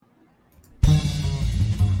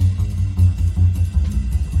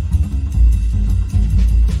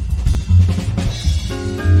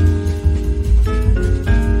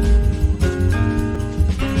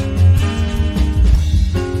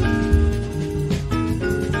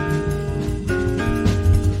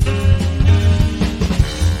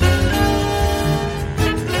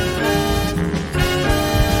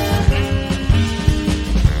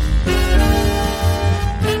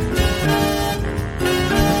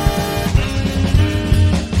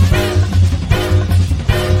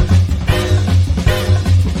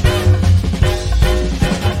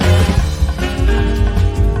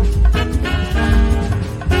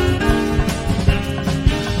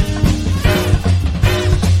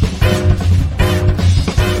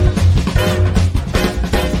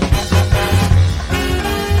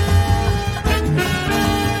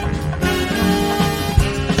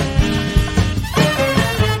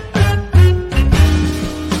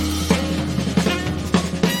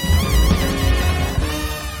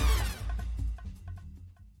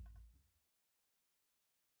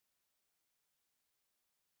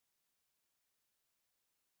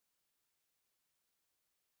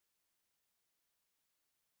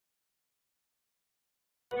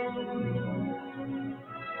The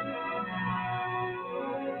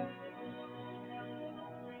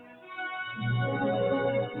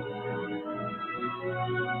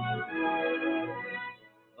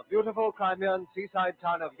beautiful Crimean seaside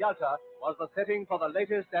town of Yalta was the setting for the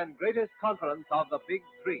latest and greatest conference of the Big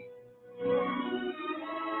Three.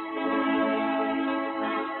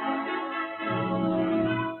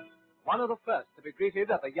 One of the first to be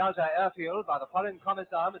greeted at the Yalta airfield by the Foreign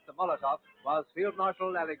Commissar, Mr. Molotov, was Field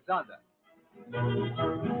Marshal Alexander.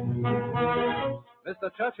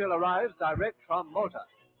 Mr. Churchill arrives direct from Malta.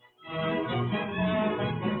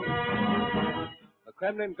 The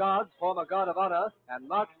Kremlin Guards form a guard of honor and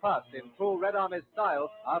march past in true Red Army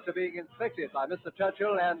style after being inspected by Mr.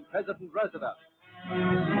 Churchill and President Roosevelt.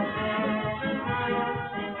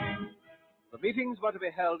 The meetings were to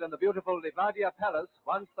be held in the beautiful Livadia Palace,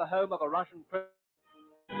 once the home of a Russian prince.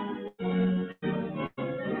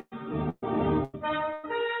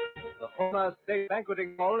 The former state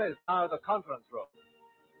banqueting hall is now the conference room.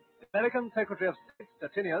 The American Secretary of State,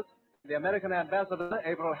 Stettinius, the American Ambassador,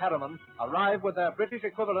 April Harriman, arrive with their British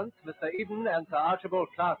equivalents, Mr. Eden and Sir Archibald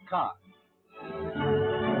Clark Carr.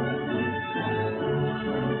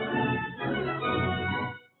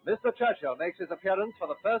 Mr. Churchill makes his appearance for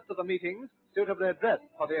the first of the meetings, suitably dressed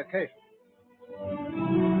for the occasion.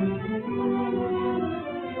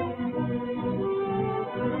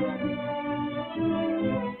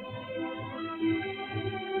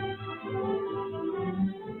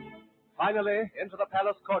 Finally, into the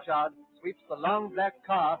palace courtyard sweeps the long black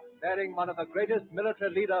car bearing one of the greatest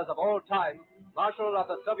military leaders of all time, Marshal of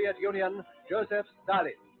the Soviet Union, Joseph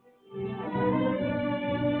Stalin.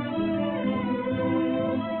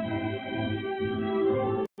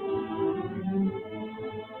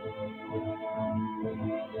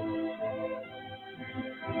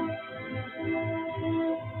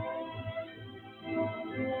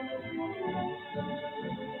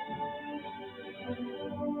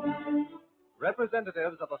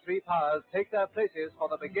 Representatives of the three powers take their places for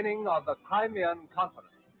the beginning of the Crimean Conference.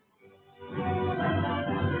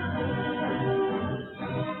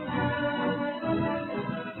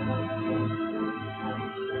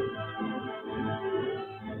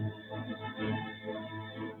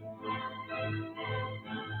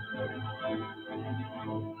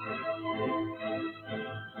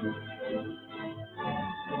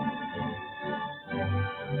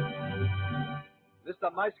 Mr.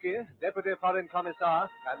 Maisky, Deputy Foreign Commissar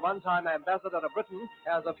and one-time Ambassador of Britain,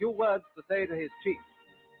 has a few words to say to his chief.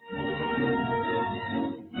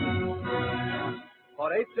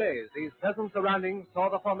 For 8 days, these pleasant surroundings saw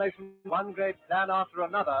the formation of one great plan after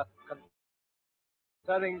another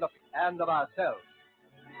concerning the and of ourselves.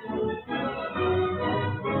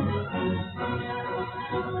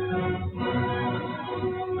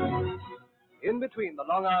 In between the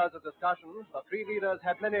long hours of discussion, the three leaders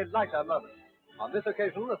had many lighter moments. On this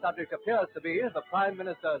occasion, the subject appears to be the Prime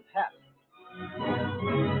Minister's hat.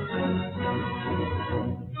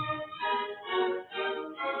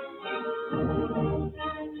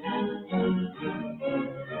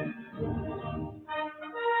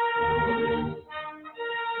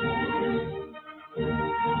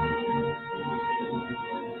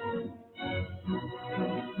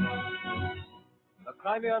 The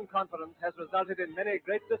Crimean Conference has resulted in many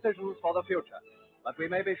great decisions for the future. But we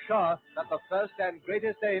may be sure that the first and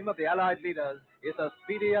greatest aim of the Allied leaders is a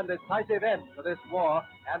speedy and decisive end to this war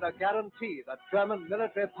and a guarantee that German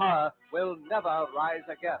military power will never rise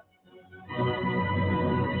again.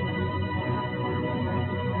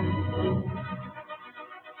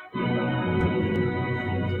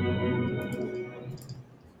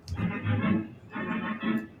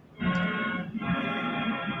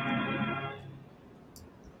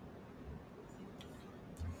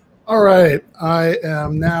 All right, I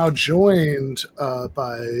am now joined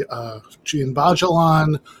by Gene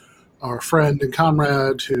Bajalan, our friend and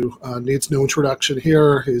comrade who needs no introduction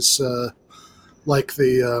here. He's like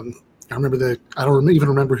the, I don't even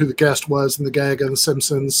remember who the guest was in the gag on The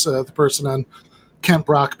Simpsons, the person on Kent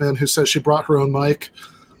Brockman who says she brought her own mic.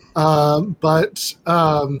 But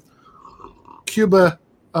Kuba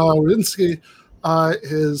Wrzesniewski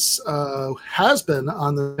has been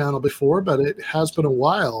on the channel before, but it has been a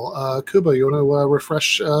while. Kuba, you want to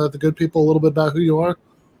refresh the good people a little bit about who you are?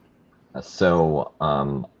 So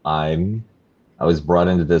I was brought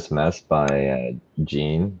into this mess by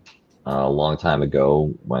Gene a long time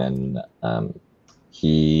ago when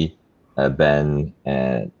he, Ben,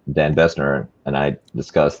 and Dan Bessner and I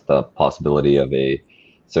discussed the possibility of a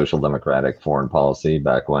social democratic foreign policy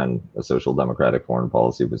back when a social democratic foreign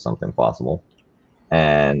policy was something possible.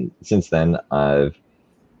 And since then, I've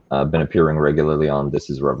been appearing regularly on This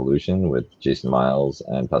Is Revolution with Jason Miles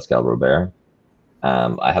and Pascal Robert.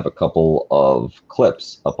 I have a couple of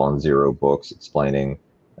clips up on Zero Books explaining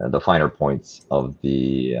the finer points of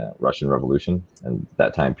the Russian Revolution and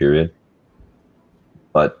that time period.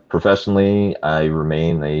 But professionally, I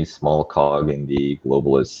remain a small cog in the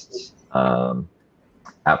globalist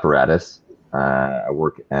apparatus. I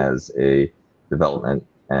work as a development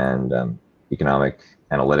and economic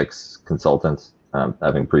analytics consultant,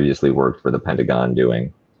 having previously worked for the Pentagon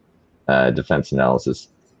doing defense analysis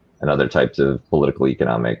and other types of political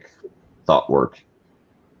economic thought work.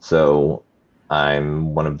 So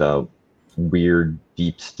I'm one of the weird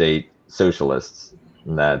deep state socialists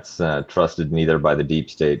that's trusted neither by the deep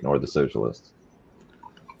state nor the socialists.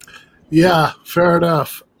 Yeah, fair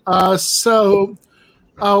enough. So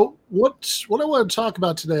what I want to talk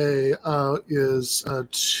about today is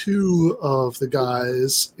two of the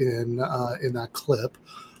guys in that clip.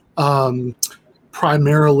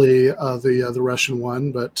 Primarily the Russian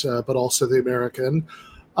one, but also the American,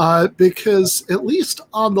 because at least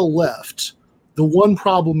on the left, the one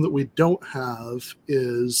problem that we don't have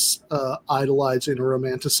is idolizing or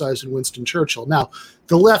romanticizing Winston Churchill. Now,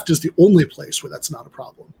 the left is the only place where that's not a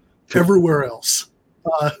problem. Everywhere else,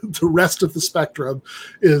 the rest of the spectrum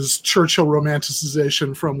is Churchill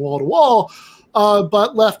romanticization from wall to wall.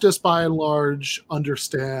 But leftists, by and large,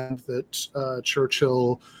 understand that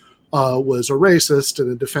Churchill was a racist and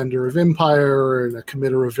a defender of empire and a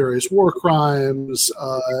committer of various war crimes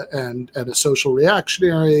and a social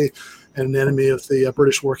reactionary and an enemy of the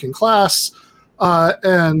British working class.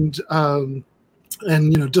 And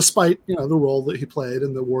despite the role that he played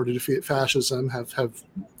in the war to defeat fascism, have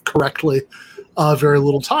correctly very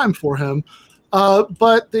little time for him.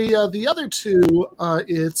 But the other two,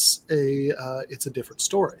 it's a different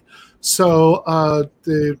story. So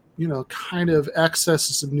the kind of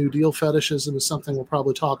excesses of New Deal fetishism is something we'll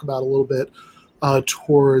probably talk about a little bit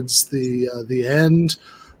towards the end.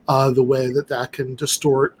 The way that can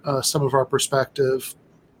distort some of our perspective,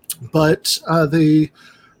 but the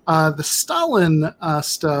Stalin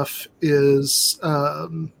stuff is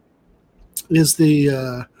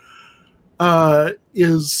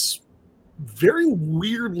very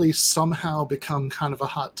weirdly somehow become kind of a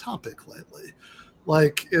hot topic lately.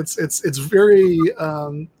 Like it's very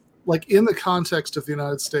like in the context of the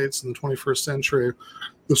United States in the 21st century,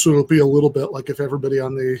 this will be a little bit like if everybody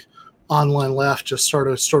on the online left just sort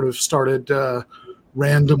of started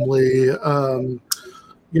randomly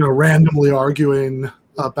randomly arguing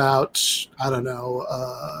about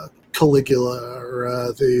Caligula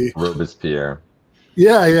or the Robespierre.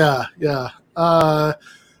 Yeah.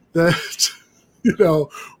 That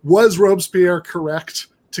was Robespierre correct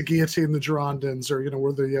to guillotine the Girondins, or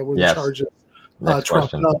were the Yes. charges Next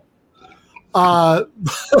trumped up?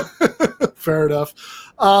 Fair enough.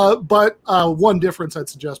 But one difference I'd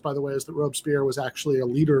suggest, by the way, is that Robespierre was actually a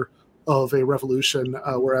leader of a revolution,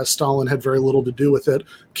 whereas Stalin had very little to do with it,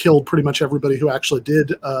 killed pretty much everybody who actually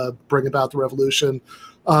did bring about the revolution,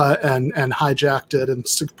 and hijacked it and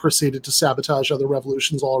proceeded to sabotage other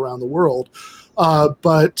revolutions all around the world.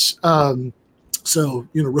 So,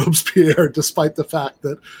 Robespierre, despite the fact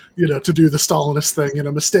that, to do the Stalinist thing,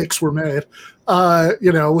 mistakes were made,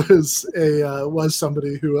 was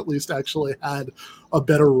somebody who at least actually had a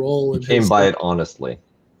better role. He came by it honestly.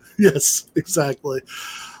 Yes, exactly.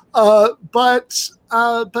 But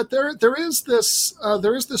there is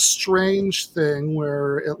this strange thing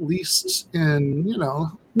where, at least in,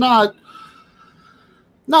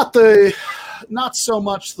 not so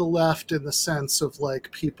much the left in the sense of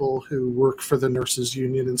like people who work for the nurses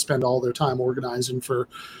union and spend all their time organizing for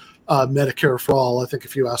Medicare for all. I think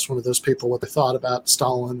if you asked one of those people what they thought about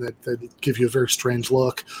Stalin, they'd give you a very strange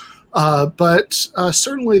look. But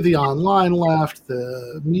certainly the online left,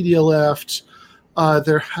 the media left,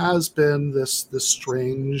 there has been this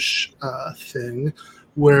strange thing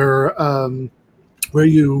where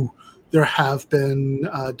there have been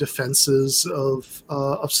defenses of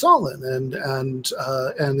Stalin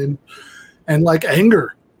and like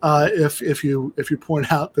anger if you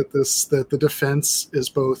point out that the defense is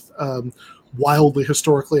both wildly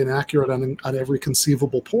historically inaccurate on every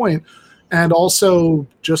conceivable point, and also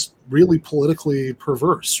just really politically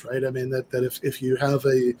perverse, right? I mean that if you have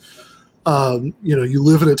a you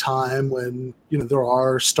live at a time when there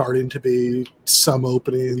are starting to be some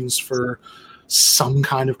openings for some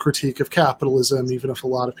kind of critique of capitalism, even if a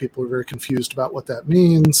lot of people are very confused about what that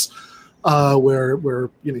means, where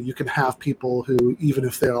you can have people who, even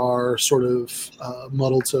if they are sort of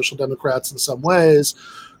muddled social democrats in some ways,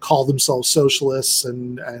 call themselves socialists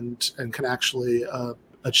and can actually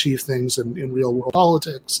achieve things in real world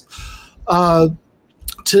politics,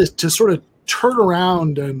 to sort of turn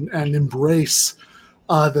around and embrace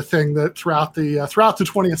the thing that throughout the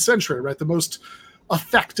 20th century, right, the most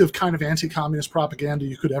effective kind of anti-communist propaganda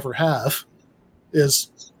you could ever have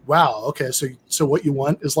is, wow, okay, so what you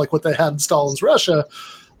want is like what they had in Stalin's Russia,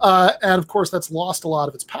 and of course that's lost a lot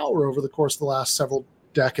of its power over the course of the last several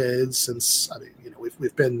decades. Since, I mean, you know,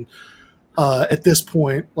 we've been at this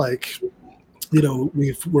point, like, you know,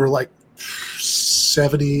 we're like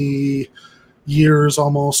 70 years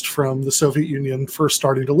almost from the Soviet Union first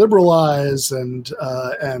starting to liberalize, and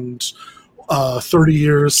 30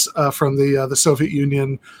 years from the Soviet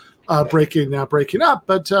Union breaking up.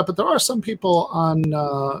 But there are some people on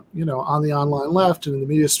you know, on the online left and in the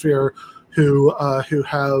media sphere who are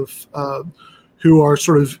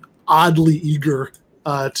sort of oddly eager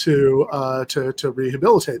to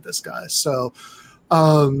rehabilitate this guy. So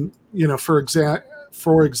you know, for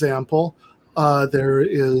example,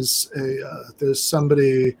 there's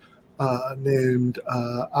somebody named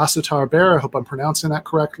Asatar Bear, I hope I'm pronouncing that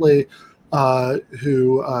correctly,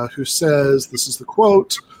 who says, this is the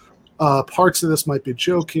quote, parts of this might be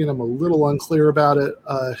joking, I'm a little unclear about it,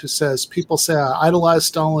 who says, people say I idolize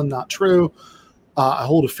Stalin, not true. I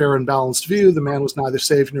hold a fair and balanced view. The man was neither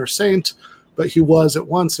savior nor saint, but he was at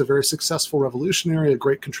once a very successful revolutionary, a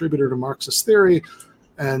great contributor to Marxist theory,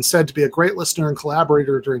 and said to be a great listener and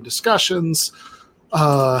collaborator during discussions,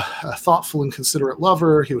 a thoughtful and considerate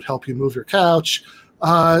lover. He would help you move your couch.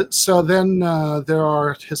 So then there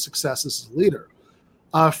are his successes as a leader.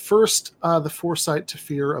 First, the foresight to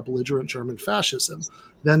fear a belligerent German fascism,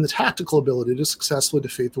 then the tactical ability to successfully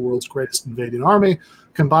defeat the world's greatest invading army,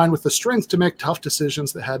 combined with the strength to make tough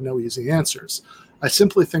decisions that had no easy answers. I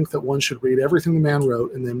simply think that one should read everything the man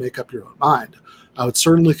wrote and then make up your own mind. I would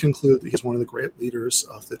certainly conclude that he's one of the great leaders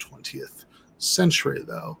of the 20th century,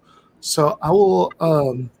 though. So I will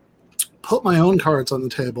put my own cards on the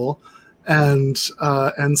table and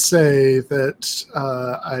say that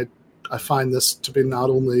I find this to be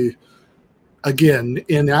not only, again,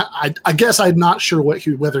 I guess I'm not sure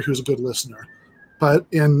whether he was a good listener, but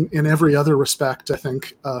in every other respect, I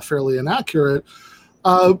think fairly inaccurate.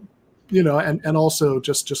 You know, and also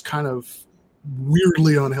just kind of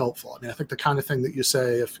weirdly unhelpful. I mean, I think the kind of thing that you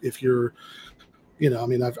say if you're, you know, I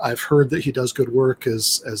mean, I've heard that he does good work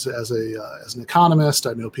as an economist.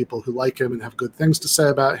 I know people who like him and have good things to say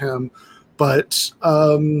about him, but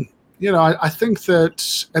you know, I think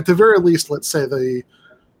that at the very least, let's say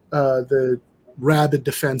the rabid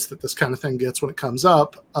defense that this kind of thing gets when it comes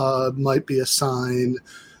up might be a sign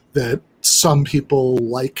that some people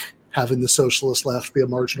like having the socialist left be a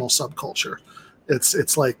marginal subculture.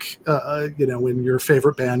 It's like you know, when your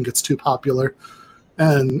favorite band gets too popular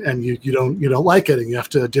and you don't like it and you have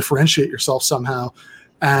to differentiate yourself somehow.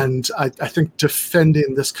 And I think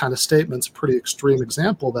defending this kind of statement's a pretty extreme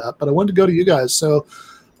example of that. But I wanted to go to you guys. So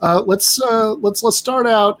let's start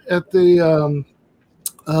out at the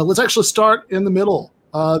let's actually start in the middle.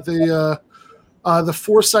 The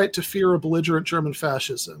foresight to fear a belligerent German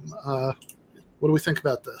fascism. What do we think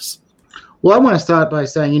about this? Well, I want to start by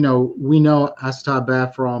saying, you know, we know Astar Bear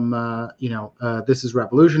from, you know, This is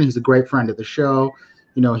Revolution. He's a great friend of the show.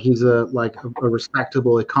 You know, he's a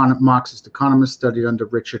respectable Marxist economist, studied under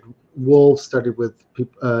Richard Wolff, studied with,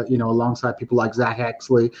 you know, alongside people like Zach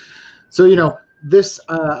Exley. So, you know, this,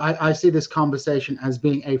 I see this conversation as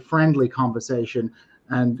being a friendly conversation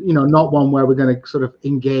and, you know, not one where we're going to sort of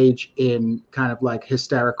engage in kind of like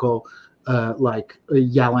hysterical like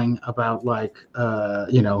yelling about like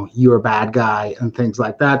you know, you're a bad guy and things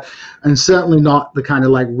like that, and certainly not the kind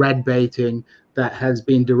of like red baiting that has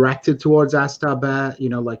been directed towards Astar Bear. You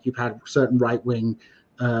know, like you've had certain right wing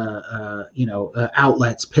you know,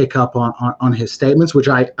 outlets pick up on his statements, which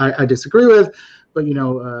I disagree with. But you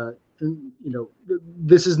know,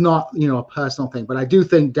 this is not, you know, a personal thing, but I do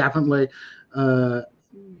think definitely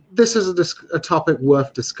this is a topic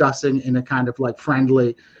worth discussing in a kind of like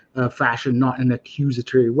friendly fashion, not in an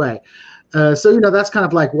accusatory way. So, you know, that's kind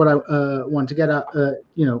of like what I want to get at,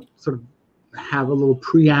 you know, sort of have a little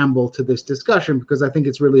preamble to this discussion, because I think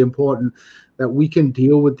it's really important that we can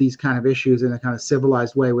deal with these kind of issues in a kind of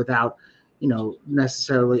civilized way without, you know,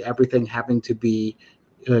 necessarily everything having to be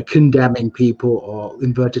condemning people or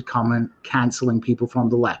inverted comment canceling people from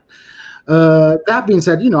the left. That being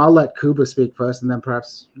said, you know, I'll let Kuba speak first and then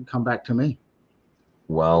perhaps come back to me.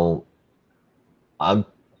 Well,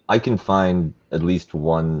 I can find at least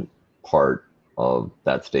one part of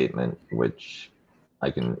that statement which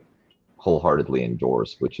I can wholeheartedly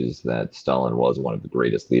endorse, which is that Stalin was one of the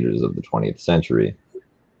greatest leaders of the 20th century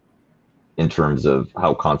in terms of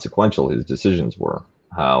how consequential his decisions were.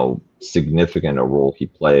 how significant a role he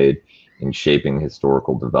played in shaping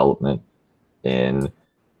historical development, in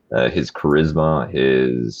his charisma,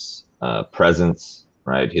 his presence,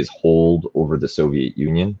 right, his hold over the Soviet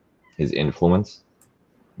Union, his influence.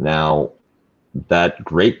 Now, that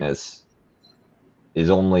greatness is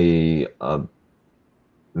only a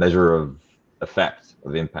measure of effect,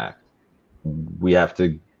 of impact. We have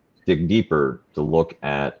to dig deeper to look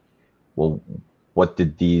at, well, what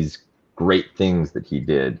did these great things that he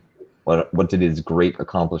did, what did his great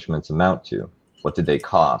accomplishments amount to? What did they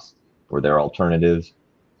cost? Were there alternatives?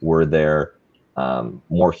 Were there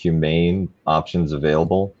more humane options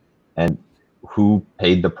available? And who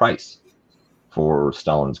paid the price for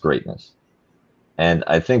Stalin's greatness? And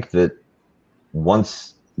I think that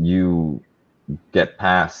once you get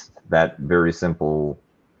past that very simple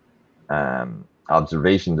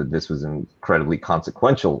observation that this was an incredibly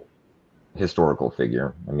consequential historical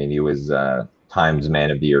figure. I mean, he was Times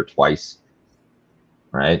Man of the Year twice,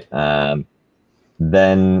 right?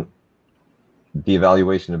 Then the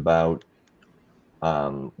evaluation about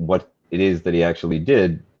what it is that he actually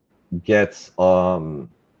did gets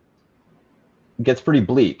pretty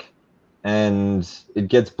bleak, and it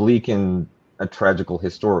gets bleak in a tragical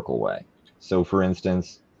historical way. So, for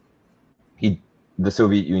instance, the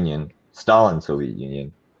Soviet Union, Stalin's Soviet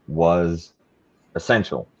Union, was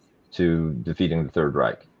essential to defeating the Third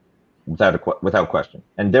Reich, without question.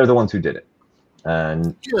 And they're the ones who did it.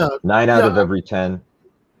 And 9 out of every 10.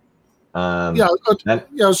 I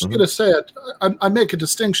was going to say it. I make a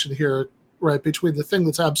distinction here, right, between the thing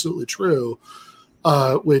that's absolutely true,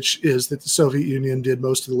 which is that the Soviet Union did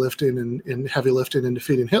most of the lifting and heavy lifting in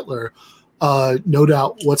defeating Hitler. No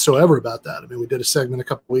doubt whatsoever about that. I mean, we did a segment a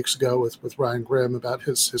couple of weeks ago with Ryan Grimm about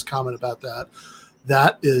his comment about that.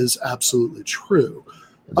 That is absolutely true.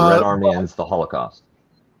 The Red Army ends the Holocaust.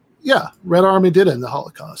 Yeah, Red Army did end the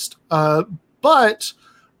Holocaust. But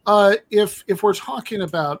if we're talking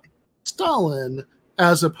about Stalin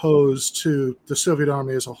as opposed to the Soviet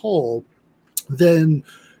Army as a whole, then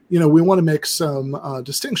we want to make some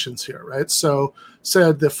distinctions here, right? So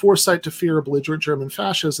said the foresight to fear belligerent German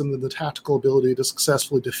fascism and the tactical ability to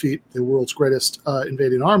successfully defeat the world's greatest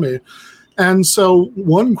invading army. And so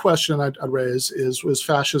one question I'd raise is, was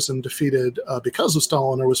fascism defeated because of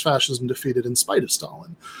Stalin, or was fascism defeated in spite of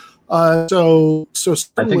Stalin? So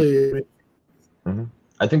certainly...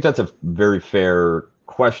 I think that's a very fair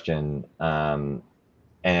question. And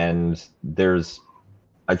I'd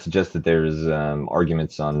suggest that there's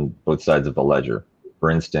arguments on both sides of the ledger. For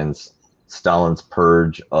instance, Stalin's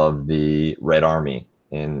purge of the Red Army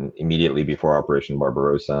immediately before Operation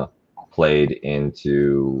Barbarossa played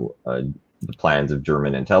into the plans of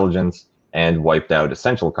German intelligence and wiped out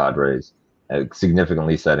essential cadres,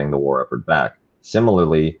 significantly setting the war effort back.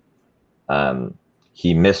 Similarly,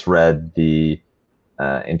 he misread the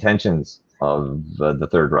intentions of the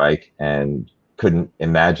Third Reich and couldn't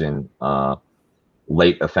imagine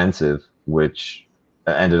late offensive, which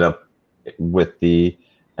ended up with the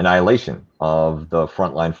annihilation of the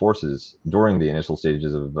frontline forces during the initial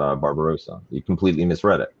stages of Barbarossa. He completely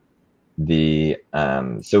misread it. The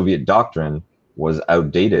Soviet doctrine was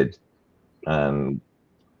outdated.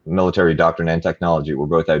 Military doctrine and technology were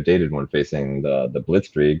both outdated when facing the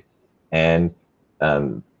Blitzkrieg, and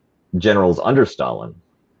generals under Stalin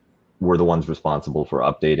were the ones responsible for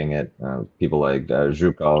updating it. People like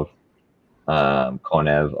Zhukov,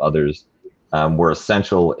 Konev, others were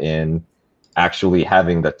essential in actually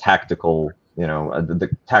having the tactical,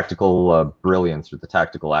 the tactical brilliance or the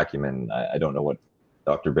tactical acumen. I don't know what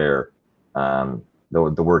Dr. Baer,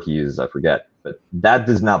 the word he uses, I forget, but that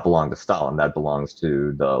does not belong to Stalin. That belongs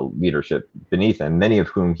to the leadership beneath him, many of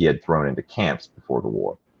whom he had thrown into camps before the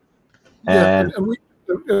war. And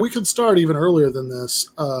we could start even earlier than this,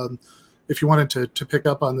 if you wanted to pick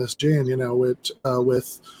up on this, Gene.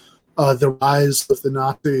 With the rise of the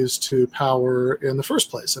Nazis to power in the first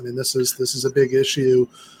place. I mean, this is a big issue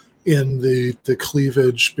in the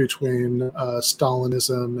cleavage between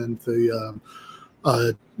Stalinism and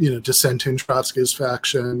the dissenting Trotskyist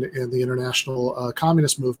faction in the international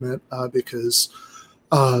communist movement, because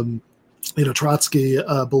Trotsky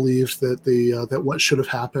believed that that what should have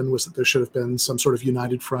happened was that there should have been some sort of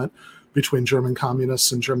united front between German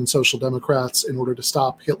communists and German social democrats in order to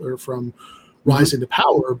stop Hitler from rising to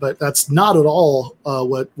power. But that's not at all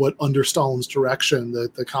what under Stalin's direction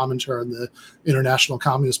the Comintern and the international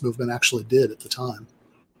communist movement actually did at the time.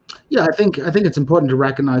 Yeah, I think it's important to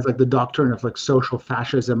recognize the doctrine of social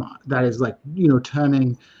fascism that is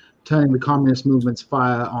turning the communist movement's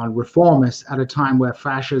fire on reformists at a time where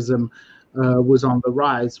fascism was on the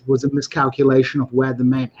rise was a miscalculation of where the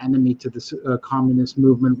main enemy to the communist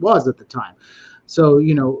movement was at the time. So,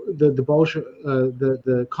 the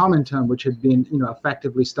Comintern, which had been,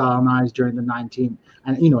 effectively Stalinized during the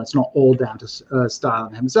and, it's not all down to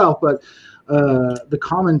Stalin himself, but the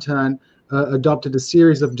Comintern adopted a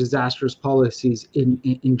series of disastrous policies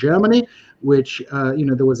in Germany, which,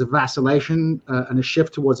 there was a vacillation and a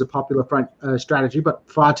shift towards a popular front strategy, but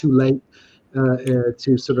far too late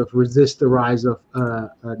to sort of resist the rise of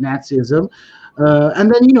Nazism.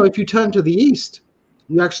 And then, if you turn to the East,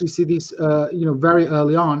 you actually see these, very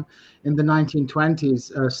early on in the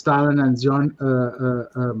 1920s, Stalin and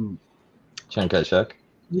Chiang Kai-shek.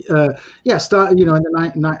 In the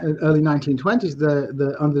early 1920s,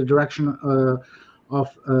 the under the direction of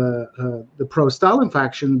the pro-Stalin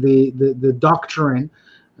faction, the doctrine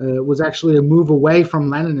was actually a move away from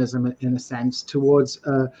Leninism in a sense towards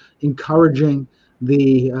encouraging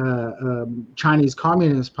the Chinese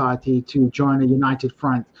Communist Party to join a united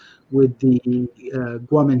front with the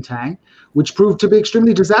Kuomintang, which proved to be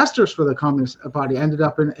extremely disastrous for the Communist Party. Ended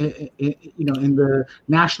up in the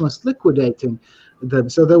nationalists liquidating them.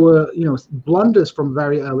 So there were blunders from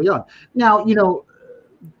very early on. Now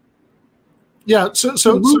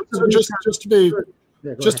so just to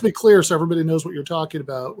be clear, so everybody knows what you're talking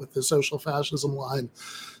about with the social fascism line.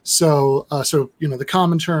 So the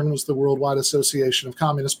Comintern was the Worldwide Association of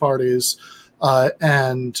Communist Parties,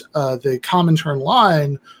 and the Comintern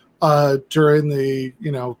line during the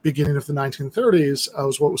beginning of the 1930s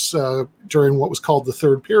was what was during what was called the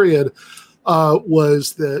Third Period,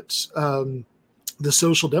 was that the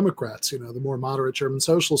Social Democrats, the more moderate German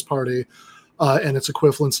Socialist Party, and its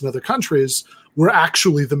equivalents in other countries, were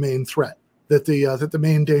actually the main threat. That the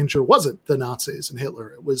main danger wasn't the Nazis and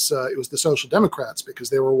Hitler. It was the Social Democrats,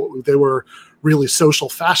 because they were really social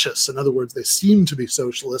fascists. In other words, they seemed to be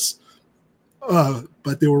socialists,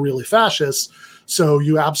 but they were really fascists. So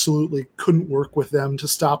you absolutely couldn't work with them to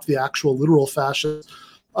stop the actual literal fascists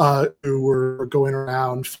who were going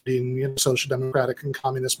around fighting social democratic and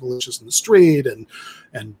communist militias in the street and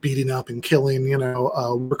beating up and killing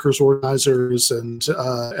workers organizers and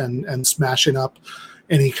smashing up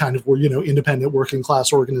any kind of independent working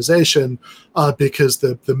class organization, because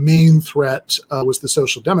the main threat was the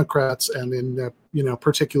Social Democrats, and in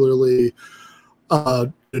particularly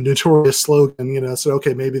a notorious slogan, so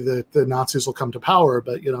okay, maybe the Nazis will come to power,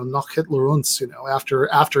 but nach Hitler uns,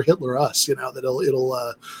 after Hitler us, that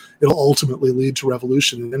it'll ultimately lead to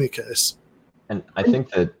revolution in any case. And I think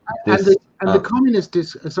that the communist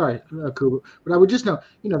Kuba, but I would just know,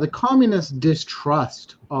 the communist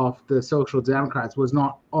distrust of the Social Democrats was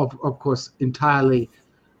not, of course, entirely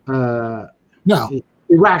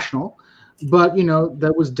irrational, but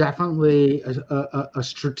there was definitely a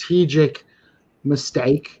strategic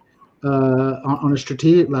mistake on a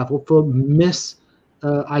strategic level for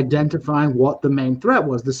identifying what the main threat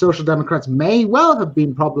was. The Social Democrats may well have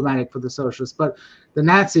been problematic for the socialists, but the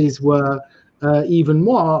Nazis were even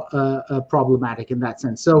more problematic in that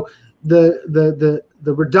sense. So the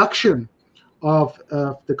reduction of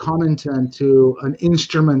the Comintern to an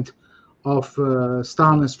instrument of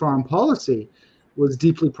Stalinist foreign policy was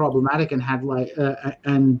deeply problematic, and had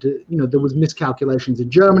there was miscalculations in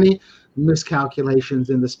Germany, miscalculations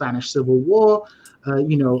in the Spanish Civil War,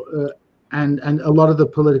 and a lot of the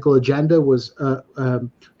political agenda was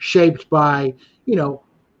shaped by,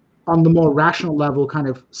 on the more rational level, kind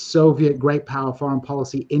of Soviet great power foreign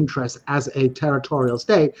policy interests as a territorial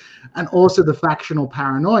state, and also the factional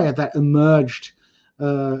paranoia that emerged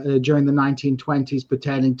during the 1920s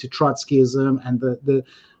pertaining to Trotskyism and the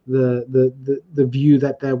view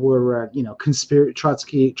that there were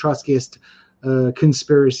Trotskyist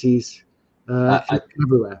conspiracies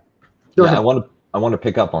everywhere. I want to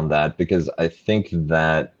pick up on that, because I think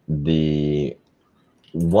that the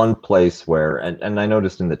one place where, and I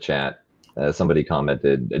noticed in the chat, somebody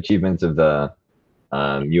commented, achievements of the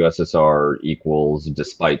USSR equals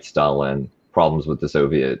despite Stalin, problems with the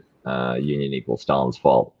Soviet Union equals Stalin's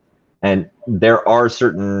fault. And there are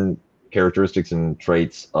certain characteristics and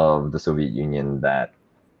traits of the Soviet Union that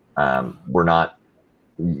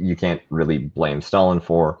you can't really blame Stalin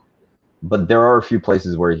for, but there are a few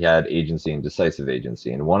places where he had agency and decisive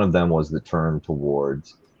agency, and one of them was the turn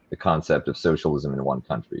towards the concept of socialism in one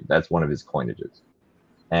country. That's one of his coinages.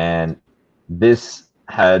 And this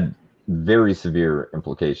had very severe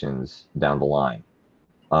implications down the line.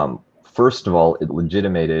 First of all, it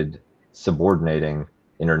legitimated subordinating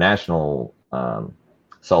international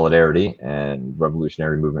solidarity and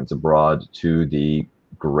revolutionary movements abroad to the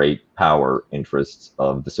great power interests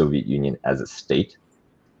of the Soviet Union as a state.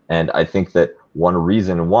 And I think that one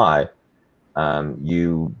reason why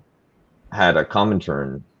you had a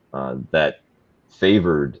Comintern that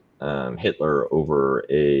favored Hitler over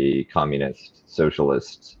a communist,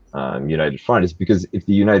 socialist United Front is because if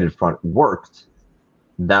the United Front worked,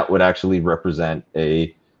 that would actually represent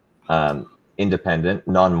a independent,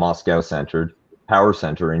 non-Moscow centered power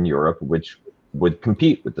center in Europe, which would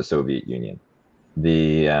compete with the Soviet Union.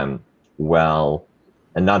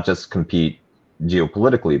 And not just compete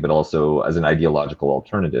geopolitically, but also as an ideological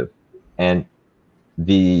alternative. And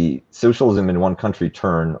the socialism in one country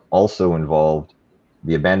turn also involved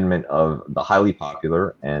the abandonment of the highly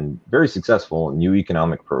popular and very successful new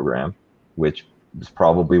economic program, which was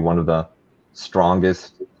probably one of the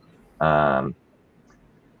strongest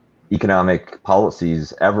economic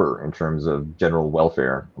policies ever in terms of general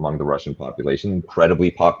welfare among the Russian population,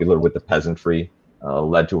 incredibly popular with the peasantry,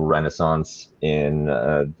 led to a renaissance in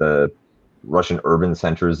the Russian urban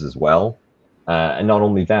centers as well. And not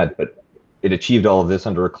only that, but it achieved all of this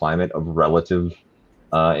under a climate of relative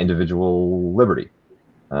individual liberty.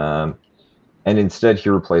 And instead, he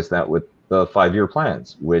replaced that with the 5-year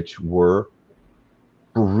plans, which were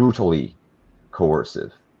brutally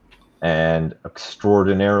coercive and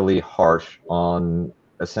extraordinarily harsh on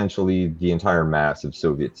essentially the entire mass of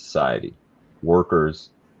Soviet society, workers,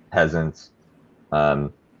 peasants,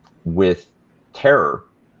 with terror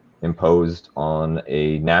imposed on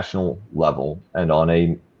a national level and on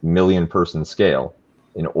a million-person scale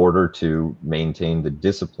in order to maintain the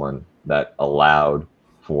discipline that allowed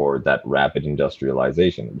for that rapid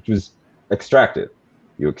industrialization, which was extractive.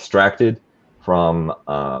 You extracted from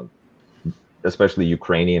especially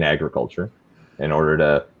Ukrainian agriculture in order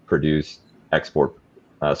to produce export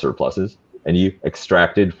surpluses, and you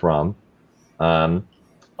extracted from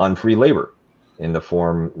unfree labor in the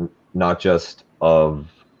form not just of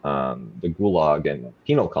the Gulag and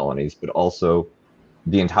penal colonies, but also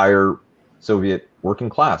the entire Soviet working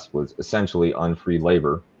class was essentially unfree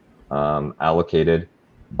labor allocated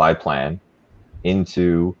by plan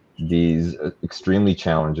into these extremely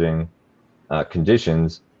challenging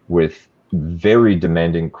conditions with very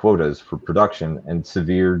demanding quotas for production and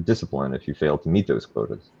severe discipline if you fail to meet those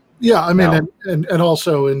quotas. Yeah, I mean, and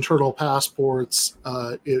also internal passports,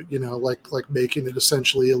 like making it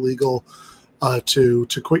essentially illegal to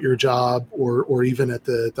quit your job, or even at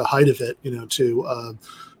the height of it,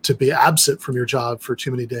 to be absent from your job for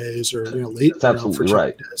too many days, or late. That's absolutely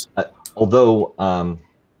right. Although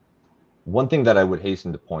one thing that I would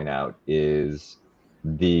hasten to point out is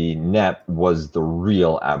the NEP was the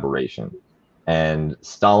real aberration, and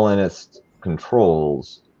Stalinist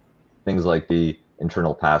controls, things like the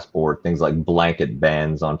internal passport, things like blanket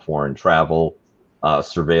bans on foreign travel,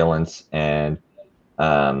 surveillance and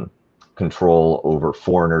control over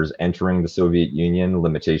foreigners entering the Soviet Union,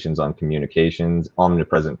 limitations on communications,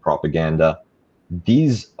 omnipresent propaganda.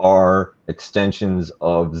 These are extensions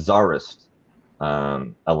of Tsarist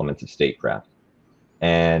elements of statecraft.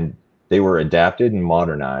 And they were adapted and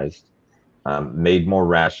modernized, made more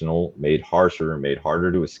rational, made harsher, made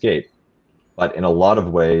harder to escape. But in a lot of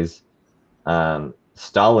ways,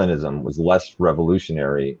 Stalinism was less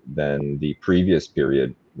revolutionary than the previous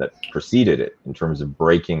period that preceded it in terms of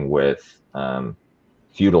breaking with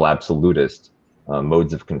feudal absolutist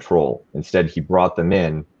modes of control. Instead, he brought them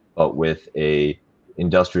in, but with a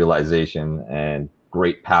industrialization and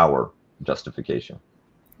great power justification.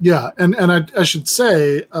 Yeah, and I should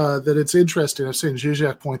say that it's interesting. I've seen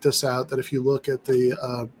Zizek point this out, that if you look at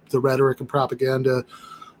the rhetoric and propaganda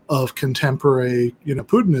of contemporary,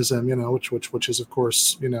 Putinism, which is of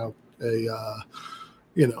course,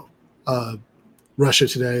 Russia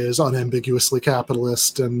today is unambiguously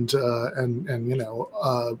capitalist and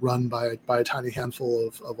run by a tiny handful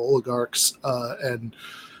of oligarchs and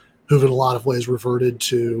who've in a lot of ways reverted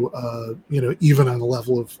to, even on the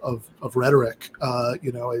level of rhetoric,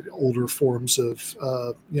 older forms of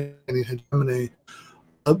hegemony,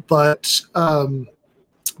 but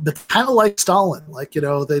kind of like Stalin,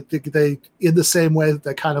 they in the same way that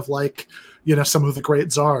they kind of like, some of the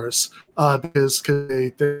great czars, because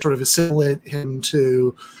they sort of assimilate him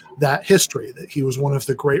to that history, that he was one of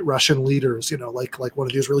the great Russian leaders, like one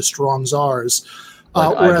of these really strong czars.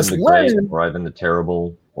 Like Whereas Ivan the Lenin, Great, or Ivan the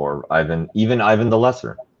Terrible, or Ivan the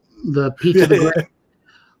Lesser. The Peter the Great.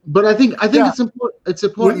 But I think it's important. It's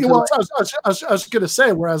important. Well, I was going to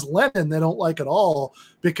say, whereas Lenin, they don't like at all,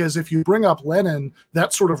 because if you bring up Lenin,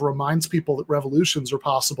 that sort of reminds people that revolutions are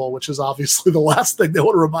possible, which is obviously the last thing they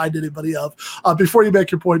want to remind anybody of. Before you make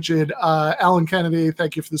your point, Jade, Alan Kennedy,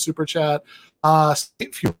 thank you for the super chat.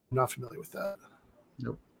 State funeral, I'm not familiar with that.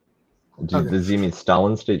 Nope. Does he mean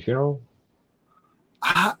Stalin's state funeral?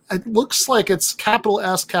 It looks like it's capital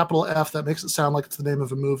S, capital F. That makes it sound like it's the name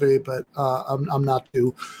of a movie, but I'm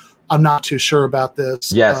not too sure about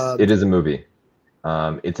this. Yes, it is a movie.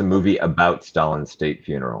 It's a movie about Stalin's state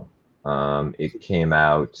funeral. It came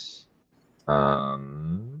out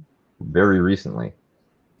very recently.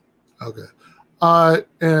 Okay.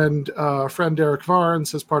 And friend Derek Varn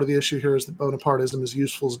says part of the issue here is that Bonapartism is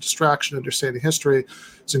useful as a distraction. Understanding history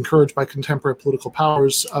is encouraged by contemporary political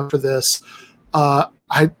powers for this.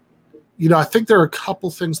 I think there are a couple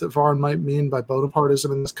things that Varn might mean by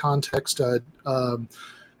Bonapartism in this context.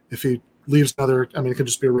 If he leaves another, it could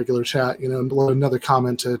just be a regular chat, another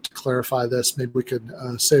comment to clarify this. Maybe we could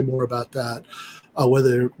say more about that.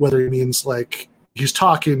 Whether he means like he's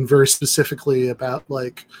talking very specifically about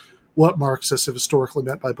like what Marxists have historically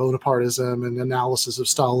meant by Bonapartism and analysis of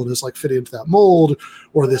Stalin is like fitting into that mold,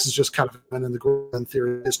 or this is just kind of an in the grand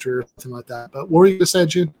theory of history or something like that. But what were you going to say,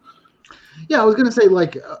 Gene? Yeah, I was going to say,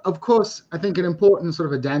 like, of course, I think an important sort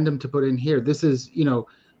of addendum to put in here. This is,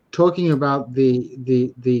 talking about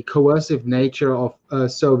the coercive nature of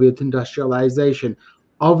Soviet industrialization.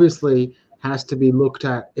 Obviously, has to be looked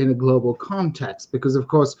at in a global context because, of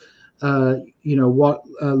course, what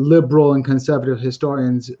liberal and conservative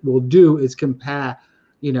historians will do is compare,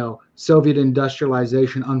 Soviet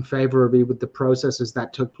industrialization unfavorably with the processes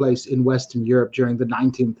that took place in Western Europe during the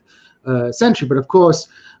 19th century. But of course,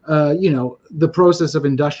 the process of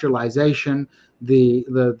industrialization, the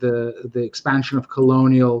expansion of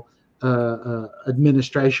colonial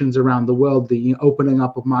administrations around the world, the opening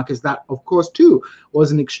up of markets, that of course too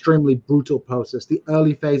was an extremely brutal process. The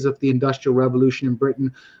early phase of the Industrial Revolution in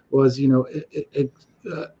Britain was,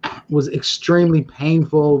 was extremely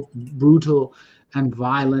painful, brutal, and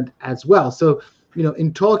violent as well. So,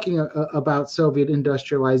 in talking about Soviet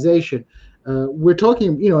industrialization, we're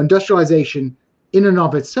talking, industrialization in and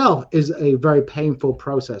of itself is a very painful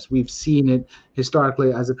process. We've seen it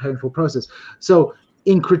historically as a painful process. So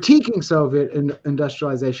in critiquing Soviet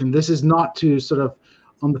industrialization, this is not to sort of,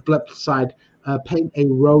 on the flip side, paint a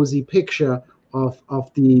rosy picture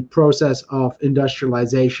of the process of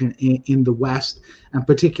industrialization in the West, and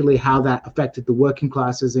particularly how that affected the working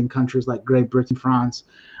classes in countries like Great Britain, France,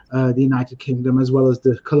 the United Kingdom, as well as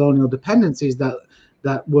the colonial dependencies that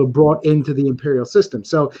were brought into the imperial system.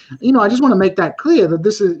 So, I just want to make that clear that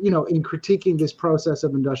this is, in critiquing this process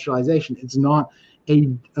of industrialization, it's not a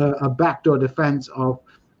backdoor defense of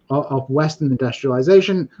Western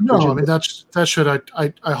industrialization. No, that should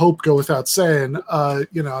I hope go without saying. I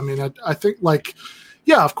think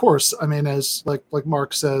yeah, of course. As like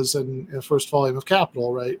Marx says in the first volume of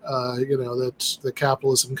Capital, right? That the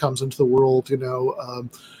capitalism comes into the world,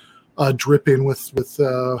 dripping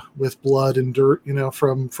with blood and dirt,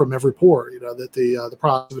 from every pore. That the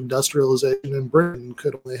process of industrialization in Britain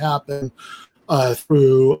could only happen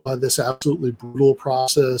through this absolutely brutal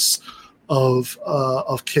process of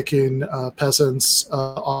kicking peasants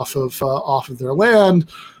off of their land,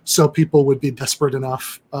 so people would be desperate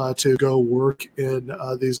enough to go work in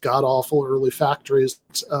these god awful early factories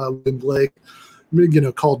in Blake,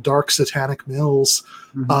 called dark satanic mills,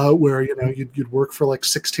 where you'd work for like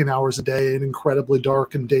 16 hours a day in incredibly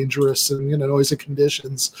dark and dangerous and noisy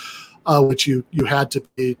conditions, which you had to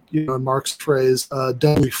be, in Marx's phrase,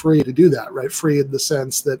 doubly free to do that, right? Free in the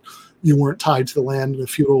sense that you weren't tied to the land in a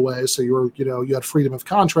feudal way, so you were, you had freedom of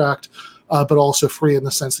contract, but also free in the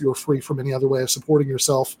sense that you were free from any other way of supporting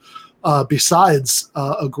yourself besides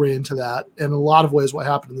agreeing to that. And in a lot of ways, what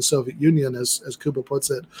happened in the Soviet Union, as Kuba puts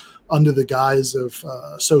it, under the guise of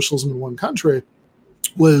socialism in one country,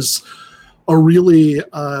 was a really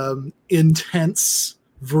intense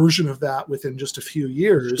version of that within just a few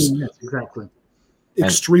years. Yes, exactly.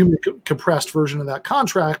 Extremely compressed version of that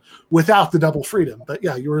contract without the double freedom. But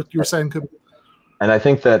yeah, you were saying. And I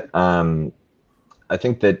think that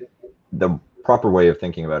the proper way of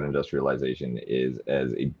thinking about industrialization is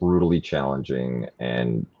as a brutally challenging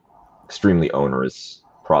and extremely onerous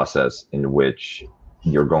process in which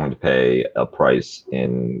you're going to pay a price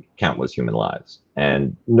in countless human lives.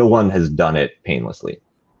 And no one has done it painlessly.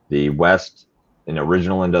 The West, in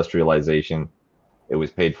original industrialization, it was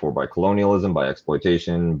paid for by colonialism, by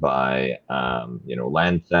exploitation, by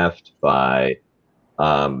land theft, by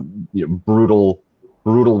brutal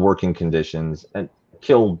working conditions, and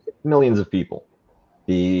killed millions of people.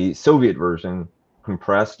 The Soviet version,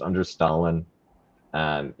 compressed under Stalin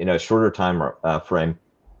in a shorter time frame,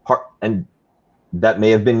 and that may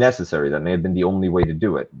have been necessary. That may have been the only way to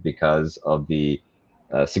do it because of the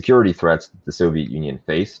security threats that the Soviet Union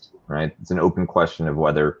faced. Right? It's an open question of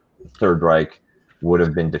whether the Third Reich would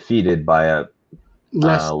have been defeated by a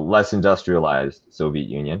less industrialized Soviet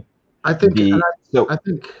Union. I think. So I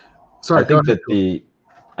think. Sorry, I think go ahead.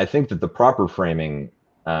 I think that the proper framing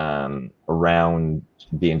around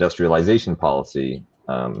the industrialization policy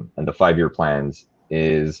and the 5-year plans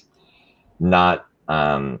is not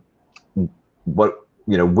what,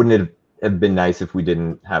 wouldn't it have been nice if we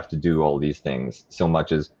didn't have to do all these things, so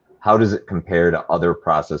much as how does it compare to other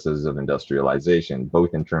processes of industrialization,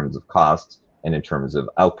 both in terms of costs and in terms of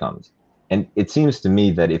outcomes. And it seems to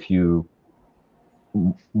me that if you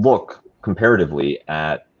look comparatively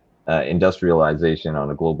at industrialization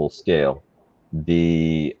on a global scale,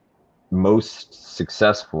 the most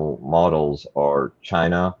successful models are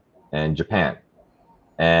China and Japan.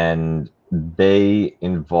 And they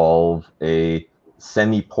involve a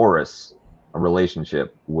semi-porous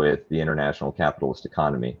relationship with the international capitalist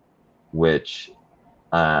economy, which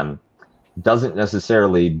doesn't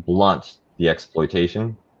necessarily blunt the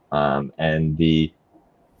exploitation and the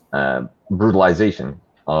brutalization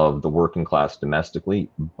of the working class domestically,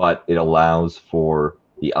 but it allows for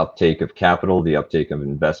the uptake of capital, the uptake of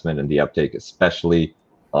investment, and the uptake especially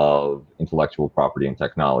of intellectual property and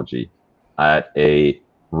technology at a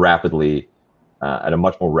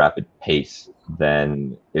much more rapid pace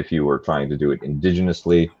than if you were trying to do it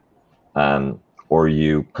indigenously, or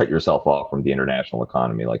you cut yourself off from the international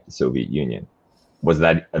economy like the Soviet Union. Was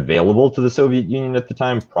that available to the Soviet Union at the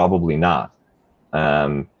time? Probably not.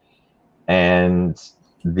 And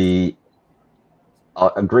a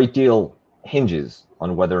great deal hinges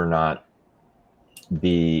on whether or not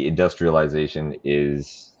the industrialization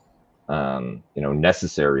is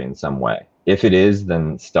necessary in some way. If it is,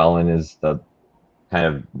 then Stalin is the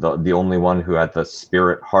only one who had the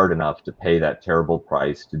spirit hard enough to pay that terrible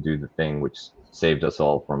price to do the thing which saved us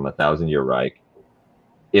all from a 1,000-year Reich.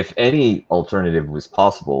 If any alternative was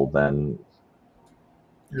possible, then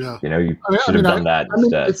you should have done that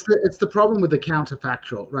instead. It's the problem with the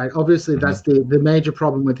counterfactual, right? Obviously, that's the major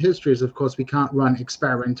problem with history is, of course, we can't run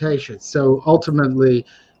experimentation. So ultimately,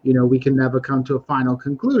 we can never come to a final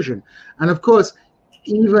conclusion. And of course,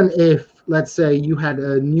 even if, let's say, you had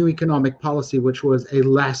a new economic policy, which was a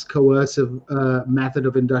less coercive method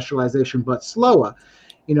of industrialization, but slower,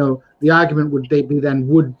 the argument would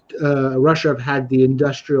Russia have had the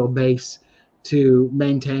industrial base to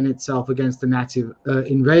maintain itself against the Nazi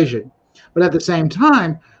invasion? But at the same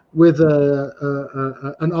time, with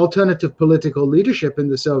an alternative political leadership in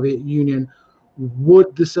the Soviet Union,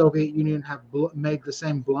 would the Soviet Union have made the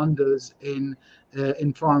same blunders in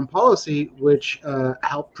foreign policy, which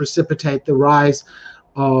helped precipitate the rise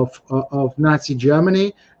of Nazi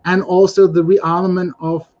Germany and also the rearmament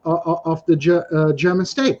of the German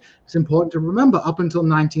state? It's important to remember, up until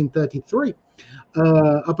 1933,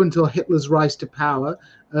 up until Hitler's rise to power,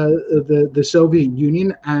 the Soviet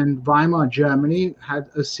Union and Weimar Germany had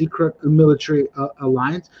a secret military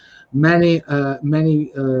alliance. Many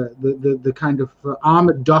the kind of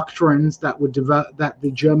armored doctrines that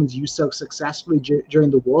the Germans used so successfully during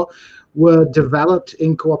the war were developed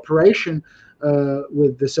in cooperation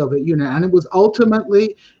with the Soviet Union, and it was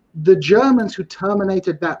ultimately the Germans who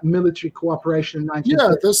terminated that military cooperation in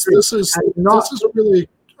 1933. This is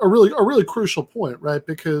a really crucial point, right?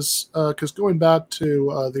 Because going back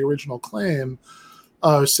to the original claim,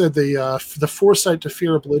 said the foresight to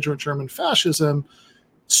fear a belligerent German fascism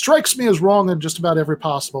strikes me as wrong on just about every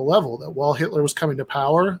possible level. That while Hitler was coming to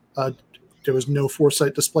power, there was no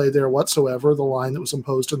foresight displayed there whatsoever. The line that was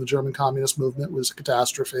imposed on the German Communist movement was a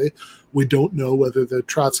catastrophe. We don't know whether the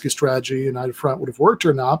Trotsky strategy, United Front, would have worked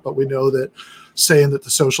or not, but we know that saying that the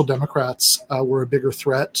Social Democrats were a bigger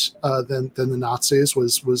threat than the Nazis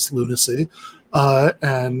was lunacy.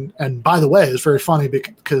 And by the way, it's very funny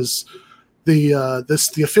because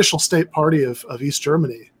the official state party of East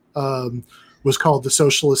Germany was called the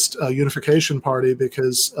Socialist Unification Party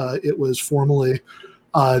because it was formerly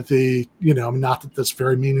not that that's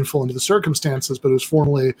very meaningful under the circumstances, but it was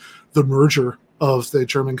formerly the merger of the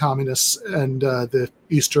German Communists and the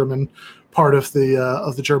East German part of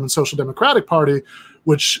the German Social Democratic Party,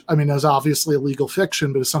 which, is obviously a legal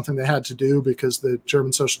fiction, but it's something they had to do because the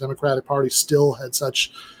German Social Democratic Party still had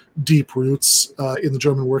such deep roots in the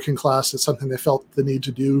German working class. It's something they felt the need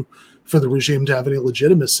to do for the regime to have any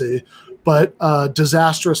legitimacy. But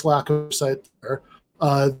disastrous lack of sight there.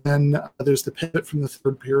 Then there's the pivot from the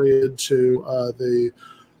third period to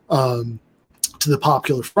the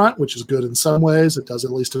Popular Front, which is good in some ways. It does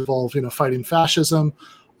at least involve fighting fascism.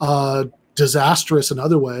 Disastrous in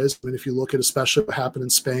other ways. If you look at especially what happened in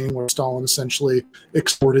Spain, where Stalin essentially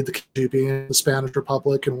exported the KGB and the Spanish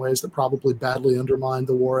Republic in ways that probably badly undermined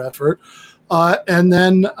the war effort. And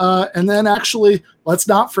then actually, let's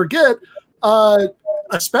not forget.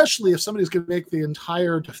 especially if somebody's going to make their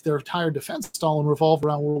entire defense of Stalin revolve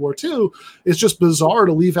around World War II, it's just bizarre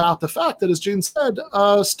to leave out the fact that, as Gene said,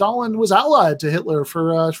 Stalin was allied to Hitler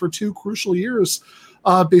for 2 crucial years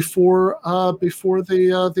before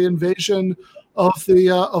the invasion of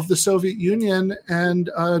the Soviet Union, and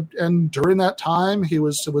during that time he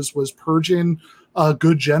was purging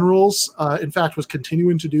good generals. In fact, was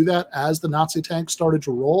continuing to do that as the Nazi tanks started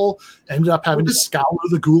to roll. Ended up having to scour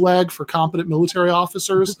the Gulag for competent military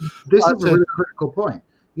officers. This is a really critical point.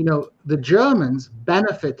 You know, the Germans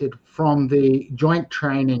benefited from the joint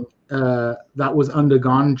training that was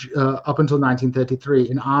undergone up until 1933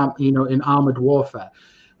 in armored warfare.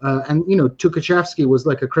 And Tukhachevsky was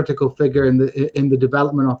like a critical figure in the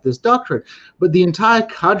development of this doctrine. But the entire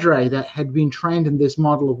cadre that had been trained in this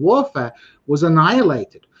model of warfare was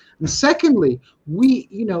annihilated. And secondly,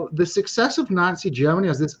 the success of Nazi Germany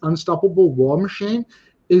as this unstoppable war machine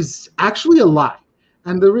is actually a lie.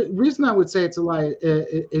 And the reason I would say it's a lie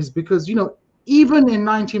is because even in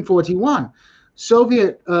 1941.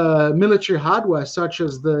 Soviet military hardware, such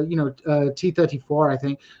as the T-34, I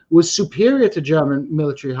think, was superior to German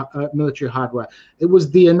military hardware. It was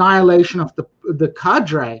the annihilation of the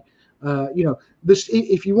cadre.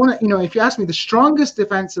 If you ask me, the strongest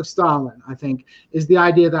defense of Stalin, I think, is the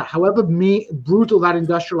idea that however brutal that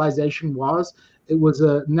industrialization was, it was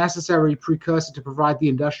a necessary precursor to provide the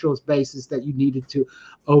industrial basis that you needed to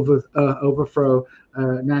overthrow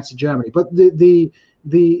Nazi Germany. But the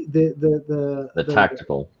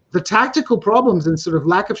tactical problems and sort of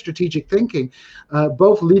lack of strategic thinking,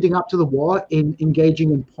 both leading up to the war in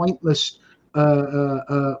engaging in pointless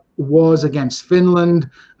wars against Finland,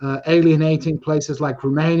 alienating places like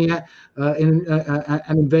Romania, and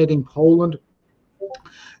invading Poland.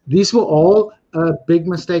 These were all big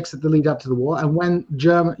mistakes at the lead up to the war. And when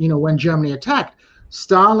Germany attacked,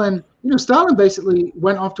 Stalin basically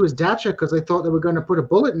went off to his dacha because they thought they were going to put a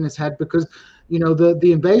bullet in his head because,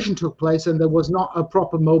 the invasion took place and there was not a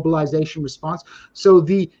proper mobilization response. So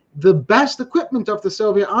the best equipment of the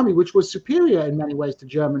Soviet army, which was superior in many ways to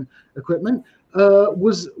German equipment,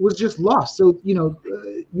 was just lost. So,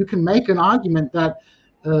 you can make an argument that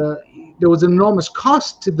there was an enormous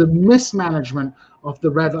cost to the mismanagement of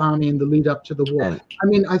the Red Army in the lead up to the war. I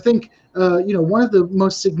mean, I think, one of the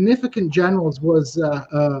most significant generals was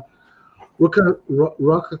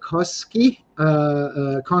Rokossovsky,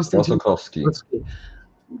 Konstantin Rokossovsky.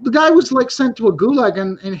 The guy was sent to a gulag,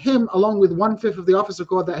 and him, along with 1/5 of the officer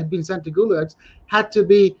corps that had been sent to gulags, had to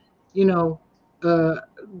be,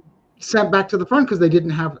 sent back to the front because they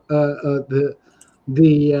didn't have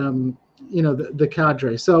the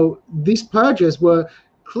cadre. So these purges were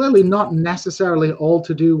clearly not necessarily all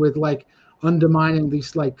to do with undermining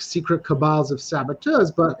these secret cabals of saboteurs,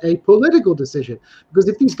 but a political decision. Because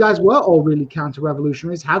if these guys were all really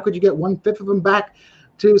counter-revolutionaries, how could you get 1/5 of them back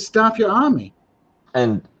to staff your army?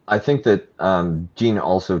 And I think that Gene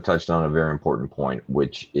also touched on a very important point,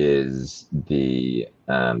 which is the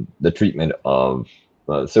treatment of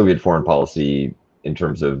Soviet foreign policy in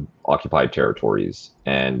terms of occupied territories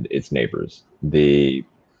and its neighbors.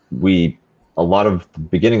 A lot of the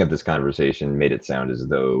beginning of this conversation made it sound as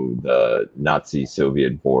though the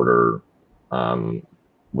Nazi-Soviet border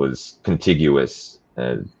was contiguous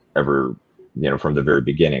from the very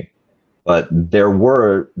beginning. But there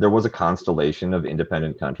was a constellation of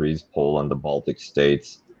independent countries: Poland, the Baltic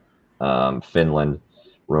states, Finland,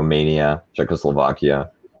 Romania,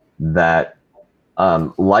 Czechoslovakia, that,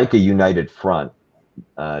 like a united front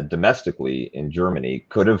domestically in Germany,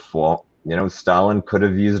 could have fought. Stalin could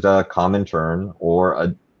have used a Comintern, or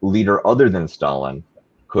a leader other than Stalin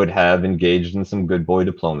could have engaged in some good boy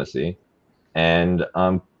diplomacy and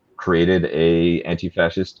created a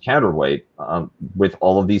anti-fascist counterweight with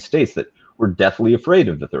all of these states that were deathly afraid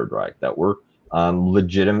of the Third Reich, that were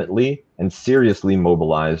legitimately and seriously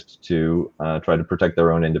mobilized to try to protect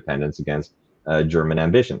their own independence against German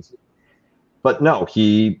ambitions. But no,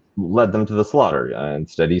 he led them to the slaughter.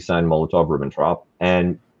 Instead, he signed Molotov-Ribbentrop,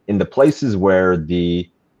 and in the places where the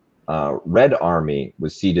Red Army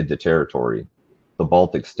was ceded the territory, the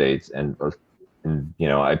Baltic states, and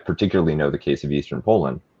I particularly know the case of Eastern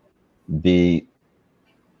Poland, the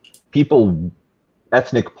people,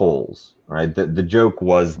 ethnic Poles, right? The joke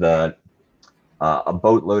was that a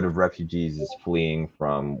boatload of refugees is fleeing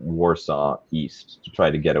from Warsaw east to try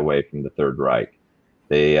to get away from the Third Reich.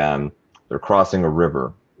 They're crossing a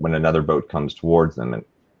river when another boat comes towards them, and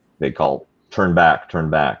they call, turn back, turn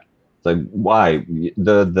back. It's like, why?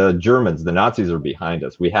 The Germans, the Nazis are behind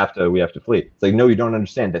us. We have to flee. It's like, no, you don't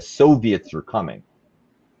understand. The Soviets are coming.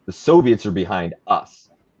 The Soviets are behind us.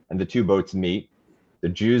 And the two boats meet, The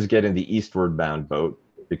Jews get in the eastward bound boat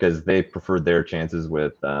because they preferred their chances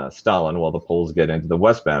with Stalin, while the Poles get into the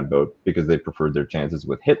westbound boat because they preferred their chances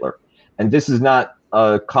with Hitler. And this is not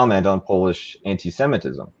a comment on Polish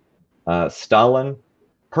anti-Semitism. Stalin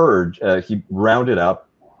he rounded up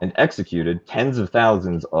and executed tens of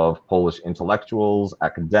thousands of Polish intellectuals,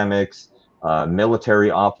 academics, military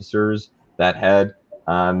officers that had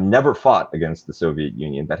never fought against the Soviet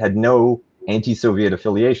Union, that had no anti-Soviet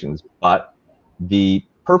affiliations, but the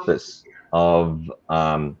purpose of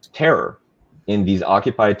terror in these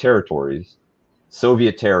occupied territories,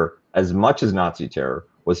 Soviet terror as much as Nazi terror,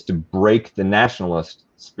 was to break the nationalist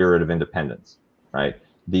spirit of independence, right?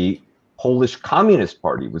 The Polish Communist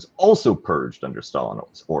Party was also purged under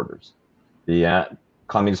Stalin's orders. The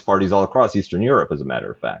communist parties all across Eastern Europe, as a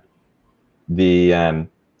matter of fact. And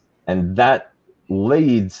that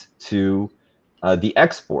leads to the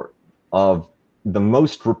export of the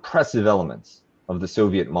most repressive elements of the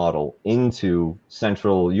Soviet model into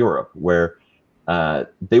Central Europe, where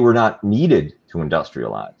they were not needed to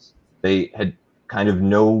industrialize. They had kind of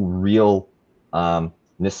no real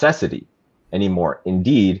necessity anymore.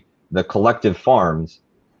 Indeed, the collective farms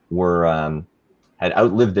had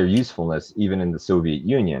outlived their usefulness even in the Soviet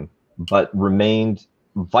Union, but remained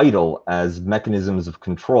vital as mechanisms of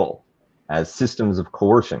control, as systems of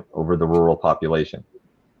coercion over the rural population.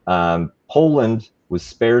 Poland was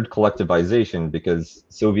spared collectivization because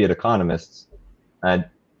Soviet economists and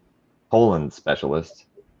Poland specialists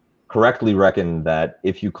correctly reckoned that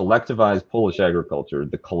if you collectivize Polish agriculture,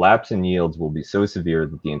 the collapse in yields will be so severe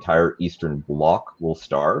that the entire Eastern Bloc will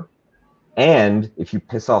starve. And if you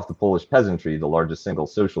piss off the Polish peasantry, the largest single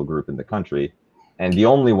social group in the country, and the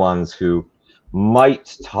only ones who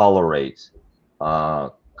might tolerate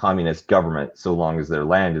communist government so long as their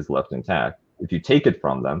land is left intact, if you take it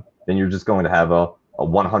from them, then you're just going to have a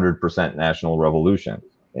 100% national revolution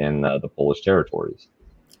in the Polish territories.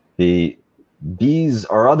 These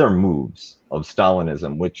are other moves of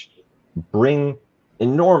Stalinism which bring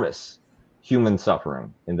enormous human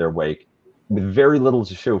suffering in their wake with very little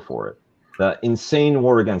to show for it. The insane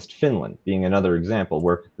war against Finland being another example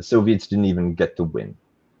where the Soviets didn't even get to win.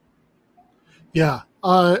 Yeah.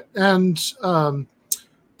 And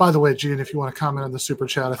by the way, Gene, if you want to comment on the super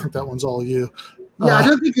chat, I think that one's all you. Yeah,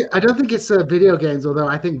 I don't think it's video games, although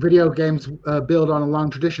I think video games build on a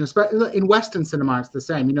long tradition. Especially in Western cinema, it's the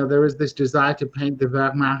same. There is this desire to paint the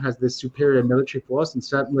Wehrmacht as this superior military force, and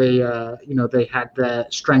certainly, they had their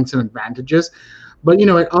strengths and advantages. But it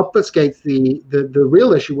obfuscates the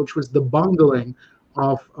real issue, which was the bungling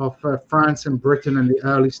of France and Britain in the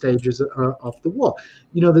early stages of the war.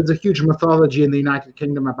 There's a huge mythology in the United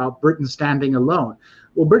Kingdom about Britain standing alone.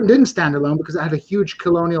 Well, Britain didn't stand alone because it had a huge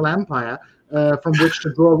colonial empire from which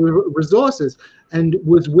to draw resources, and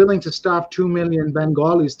was willing to starve 2 million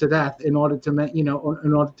Bengalis to death in order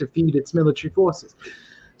to feed its military forces.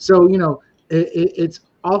 So it's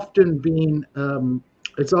often been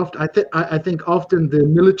I think often the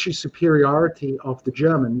military superiority of the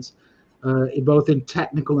Germans, both in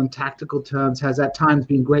technical and tactical terms, has at times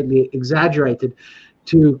been greatly exaggerated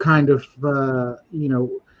to kind of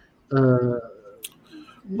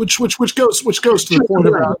which goes to the point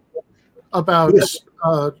about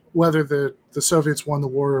whether the Soviets won the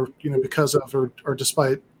war, because of or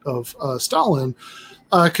despite of Stalin,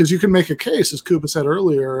 because you can make a case, as Kuba said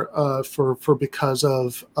earlier, for because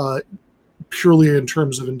of purely in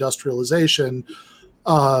terms of industrialization,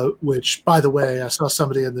 which, by the way, I saw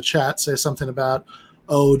somebody in the chat say something about,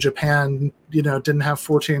 Japan, didn't have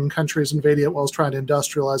 14 countries invading it while it's trying to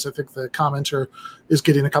industrialize. I think the commenter is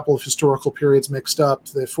getting a couple of historical periods mixed up.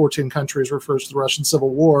 The 14 countries refers to the Russian Civil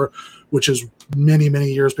War, which is many,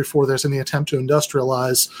 many years before there's any attempt to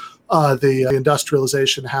industrialize. The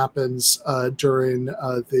industrialization happens during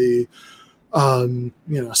the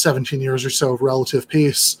 17 years or so of relative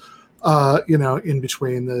peace, in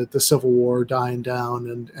between the Civil War dying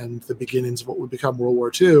down and the beginnings of what would become World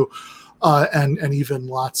War II. And even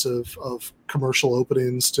lots of commercial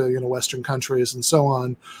openings to Western countries and so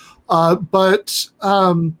on, but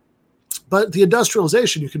the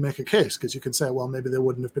industrialization, you can make a case, because you can say, well, maybe they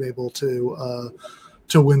wouldn't have been able to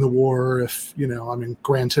win the war if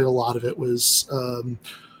granted, a lot of it was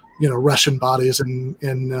Russian bodies in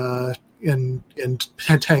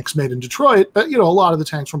tanks made in Detroit, but a lot of the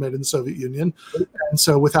tanks were made in the Soviet Union, and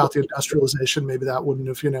so without the industrialization, maybe that wouldn't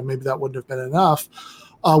have been enough.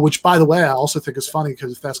 Which, by the way, I also think is funny,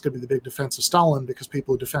 because if that's going to be the big defense of Stalin, because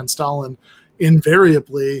people who defend Stalin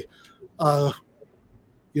invariably, go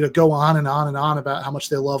on and on and on about how much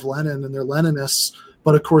they love Lenin and they're Leninists.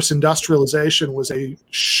 But of course, industrialization was a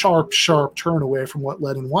sharp turn away from what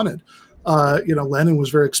Lenin wanted. Lenin was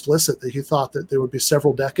very explicit that he thought that there would be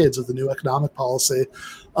several decades of the new economic policy.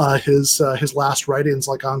 His last writings,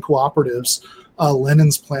 like on cooperatives,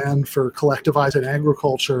 Lenin's plan for collectivizing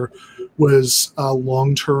agriculture was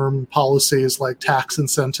long-term policies like tax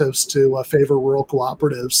incentives to favor rural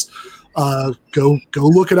cooperatives. Go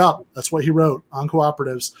look it up. That's what he wrote on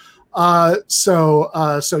cooperatives.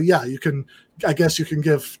 So yeah, I guess you can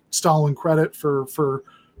give Stalin credit for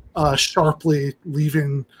sharply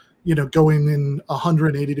leaving, going in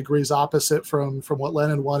 180 degrees opposite from what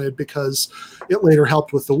Lenin wanted, because it later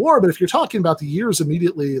helped with the war. But if you're talking about the years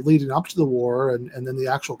immediately leading up to the war and then the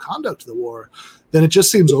actual conduct of the war, then it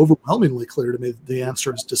just seems overwhelmingly clear to me that the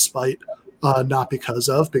answer is despite, not because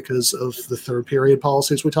of the third period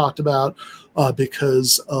policies we talked about,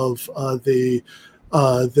 because of the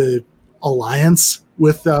alliance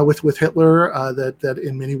with Hitler that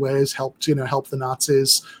in many ways helped the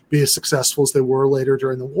Nazis be as successful as they were later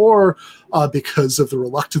during the war, because of the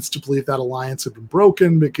reluctance to believe that alliance had been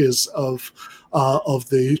broken, because of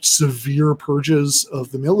the severe purges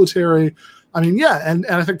of the military. I mean, yeah, and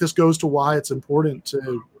I think this goes to why it's important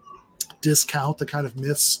to discount the kind of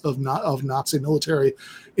myths of Nazi military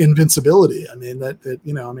invincibility. I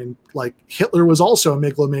mean like Hitler was also a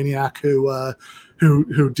megalomaniac who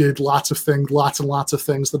did lots and lots of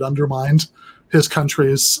things that undermined his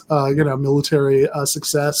country's military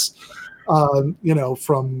success.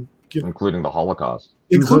 Including the Holocaust.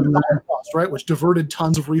 Including the Holocaust, right, which diverted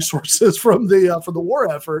tons of resources from the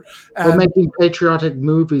war effort. Or making patriotic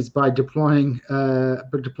movies by deploying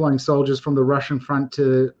soldiers from the Russian front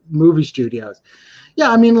to movie studios.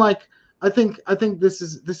 Yeah, I mean, like, I think this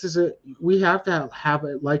is we have to have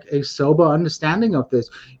a sober understanding of this,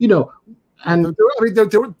 And it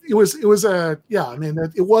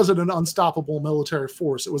wasn't an unstoppable military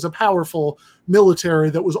force. It was a powerful military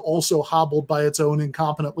that was also hobbled by its own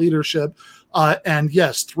incompetent leadership. And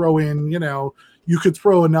yes, you could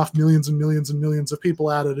throw enough millions and millions and millions of people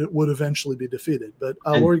at it, it would eventually be defeated. But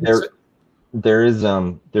there's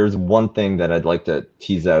one thing that I'd like to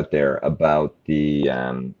tease out there about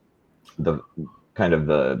the kind of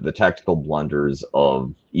the tactical blunders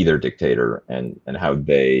of either dictator and how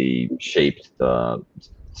they shaped the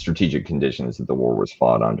strategic conditions that the war was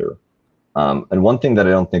fought under. And one thing that I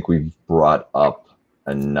don't think we've brought up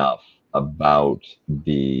enough about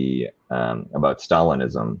about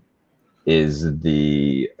Stalinism is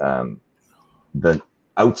the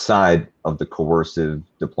outside of the coercive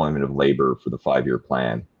deployment of labor for the 5-year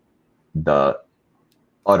plan, the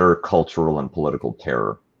utter cultural and political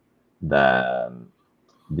terror,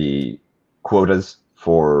 the quotas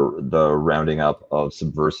for the rounding up of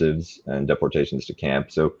subversives and deportations to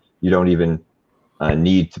camp. So you don't even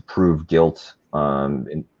need to prove guilt.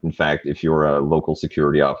 In fact, if you're a local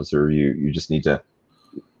security officer, you just need to,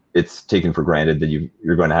 it's taken for granted that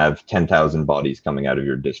you're going to have 10,000 bodies coming out of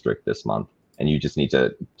your district this month, and you just need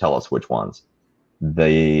to tell us which ones.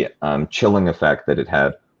 The chilling effect that it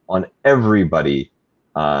had on everybody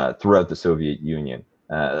throughout the Soviet Union,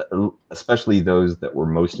 especially those that were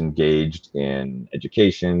most engaged in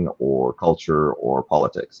education or culture or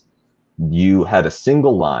politics. You had a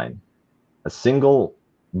single line, a single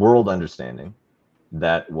world understanding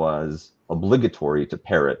that was obligatory to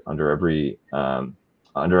parrot under every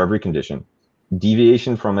condition.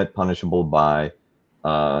 Deviation from it punishable by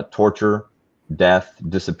torture, death,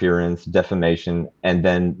 disappearance, defamation, and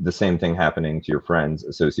then the same thing happening to your friends,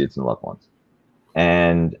 associates, and loved ones.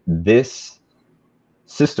 And this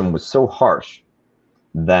system was so harsh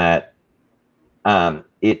that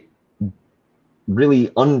it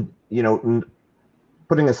really,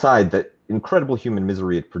 putting aside that incredible human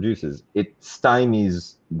misery it produces, it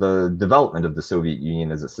stymies the development of the Soviet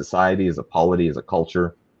Union as a society, as a polity, as a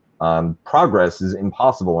culture. Progress is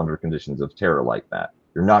impossible under conditions of terror like that.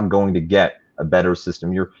 You're not going to get a better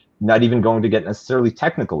system. You're not even going to get necessarily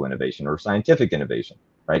technical innovation or scientific innovation,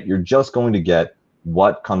 right? You're just going to get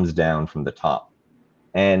what comes down from the top.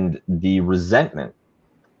 And the resentment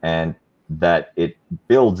and that it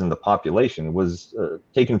builds in the population was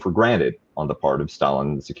taken for granted on the part of Stalin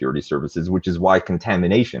and the security services, which is why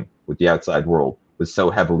contamination with the outside world was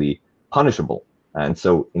so heavily punishable and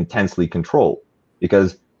so intensely controlled,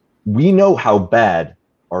 because we know how bad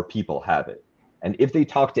our people have it. And if they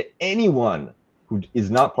talk to anyone who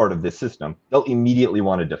is not part of this system, they'll immediately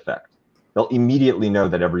want to defect. They'll immediately know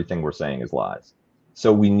that everything we're saying is lies.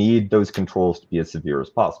 So we need those controls to be as severe as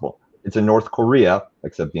possible. It's a North Korea,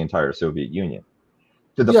 except the entire Soviet Union,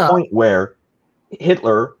 to the point where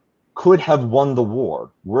Hitler could have won the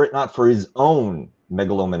war were it not for his own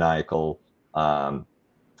megalomaniacal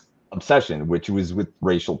obsession, which was with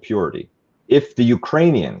racial purity. if the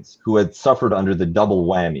Ukrainians, who had suffered under the double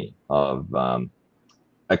whammy of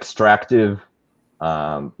extractive,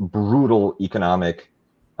 brutal economic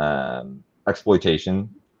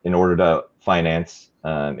exploitation in order to finance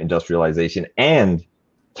industrialization and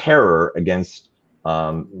terror against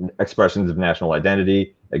expressions of national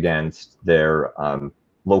identity, against their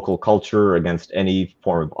local culture, against any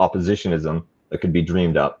form of oppositionism that could be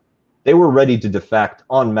dreamed up, they were ready to defect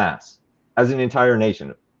en masse as an entire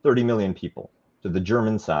nation, 30 million people, to the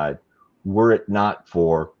German side, were it not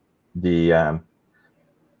for the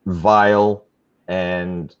vile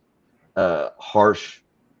and harsh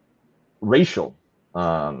racial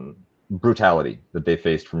brutality that they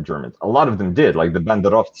faced from Germans. A lot of them did, like the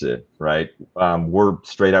Banderovцы, right, were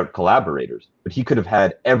straight out collaborators. But he could have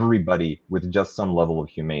had everybody with just some level of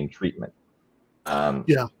humane treatment.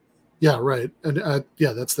 Yeah, right, and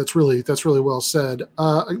yeah, that's really well said.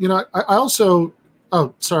 You know, I also,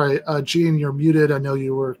 oh, sorry, Gene, you're muted. I know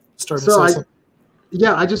you were starting to say something.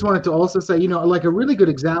 Yeah, I just wanted to also say, you know, like a really good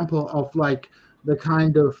example of like the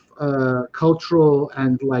kind of cultural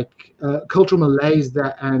and like cultural malaise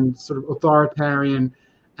that and sort of authoritarian,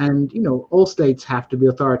 and you know, all states have to be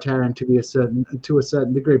authoritarian to a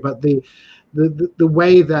certain degree, but the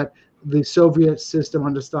way that the Soviet system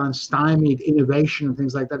understands stymied innovation and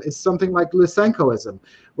things like that is something like Lysenkoism,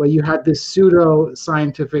 where you had this pseudo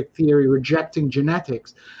scientific theory rejecting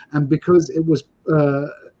genetics, and because it was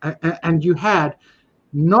and you had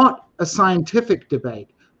not a scientific debate,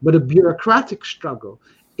 but a bureaucratic struggle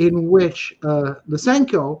in which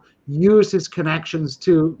Lysenko used his connections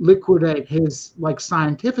to liquidate his like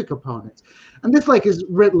scientific opponents. And this like is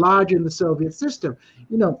writ large in the Soviet system.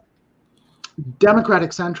 You know,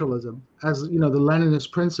 democratic centralism, as you know, the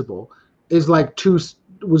Leninist principle, is like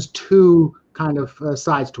two kind of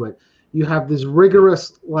sides to it. You have this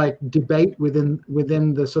rigorous like debate within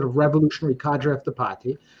the sort of revolutionary cadre of the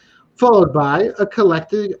party, followed by a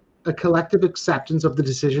collective acceptance of the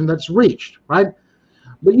decision that's reached, right?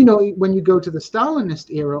 But you know, when you go to the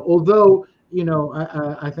Stalinist era, although you know,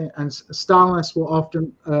 I think, and Stalinists will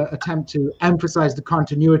often attempt to emphasize the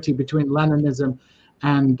continuity between Leninism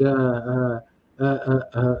and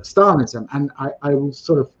Stalinism, and I will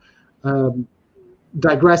sort of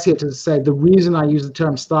digress here to say the reason I use the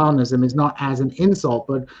term Stalinism is not as an insult,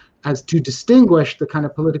 but as to distinguish the kind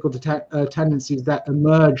of political tendencies that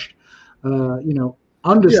emerged, you know,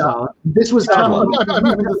 under Stalin. This was the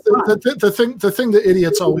thing that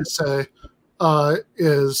idiots always say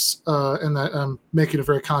is, and that I'm making a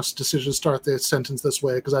very conscious decision to start the sentence this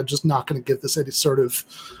way because I'm just not going to give this any sort of,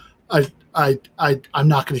 I'm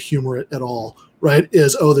not going to humor it at all. Right?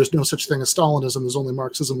 Is, oh, there's no such thing as Stalinism. There's only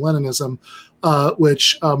Marxism, Leninism,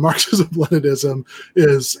 which Marxism, Leninism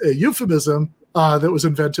is a euphemism that was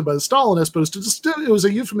invented by the Stalinists, but it was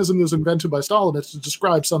a euphemism that was invented by Stalinists to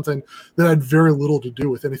describe something that had very little to do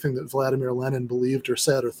with anything that Vladimir Lenin believed or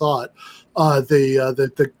said or thought.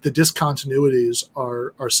 The discontinuities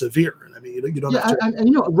are severe. I mean, you don't have to. And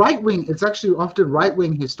you know, right wing. It's actually often right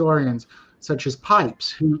wing historians such as Pipes,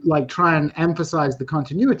 who like try and emphasize the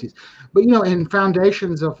continuities. But, you know, in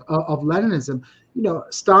Foundations of Leninism, you know,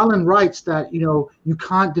 Stalin writes that, you know, you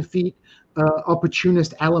can't defeat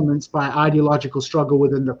opportunist elements by ideological struggle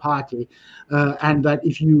within the party. And that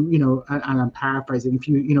if you, you know, and I'm paraphrasing, if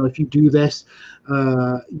you do this,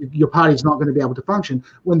 your party's not going to be able to function.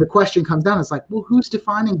 When the question comes down, it's like, well, who's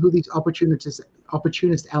defining who these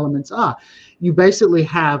opportunist elements are? You basically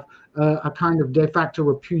have a kind of de facto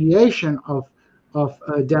repudiation of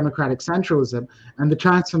democratic centralism and the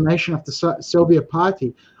transformation of the Soviet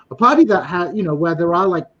party, a party that had, you know, where there are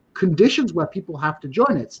like conditions where people have to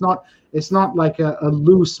join it. It's not like a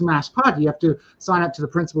loose mass party. You have to sign up to the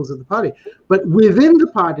principles of the party. But within the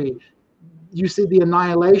party, you see the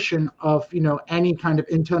annihilation of, you know, any kind of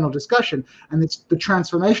internal discussion, and it's the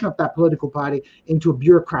transformation of that political party into a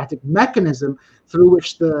bureaucratic mechanism through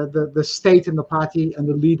which the state and the party and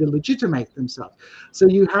the leader legitimate themselves. So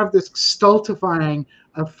you have this stultifying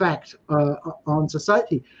effect on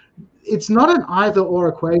society. It's not an either-or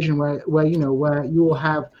equation where you will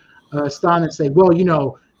have Stalin say, well, you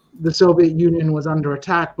know, the Soviet Union was under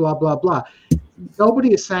attack, blah blah blah.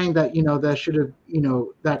 Nobody is saying that, you know, there should have, you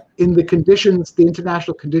know, that in the conditions, the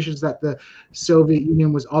international conditions that the Soviet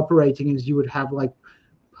Union was operating in, you would have like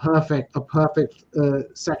a perfect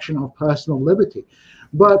section of personal liberty.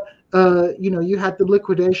 But, you know, you had the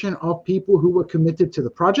liquidation of people who were committed to the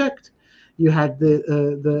project. You had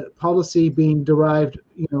the policy being derived,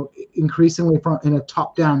 you know, increasingly from in a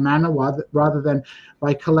top-down manner rather than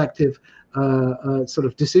by collective sort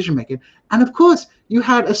of decision making. And of course, you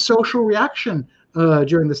had a social reaction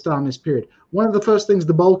during the Stalinist period. One of the first things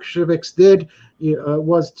the Bolsheviks did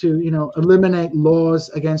was to, eliminate laws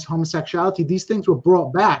against homosexuality. These things were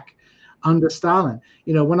brought back under Stalin.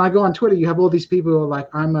 When I go on Twitter, you have all these people who are like,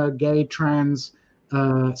 I'm a gay, trans,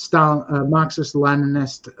 Marxist,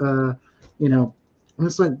 Leninist, and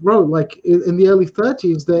it's like, bro, like in the early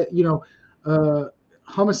 30s, that,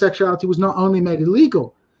 homosexuality was not only made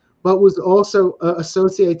illegal, but was also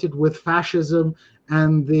associated with fascism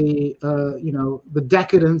and the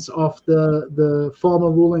decadence of the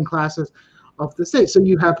former ruling classes of the state. So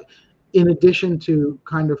you have, in addition to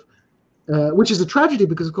kind of, which is a tragedy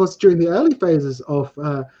because, of course, during the early phases of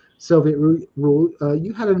Soviet rule,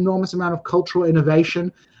 you had an enormous amount of cultural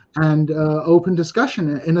innovation and open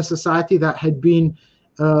discussion in a society that had been,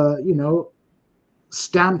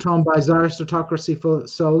 stamped on by Tsarist autocracy for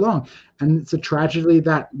so long. And it's a tragedy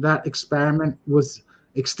that that experiment was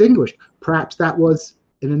extinguished. Perhaps that was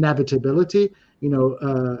an inevitability.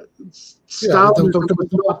 The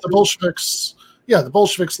Bolsheviks. Yeah, the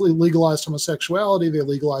Bolsheviks legalized homosexuality. They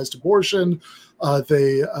legalized abortion.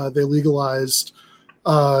 They legalized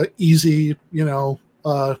easy, no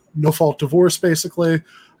fault divorce, basically.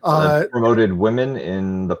 Promoted women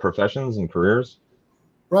in the professions and careers.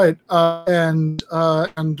 Right, and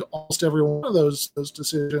almost every one of those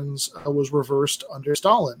decisions was reversed under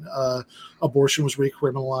Stalin. Abortion was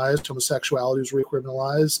recriminalized, homosexuality was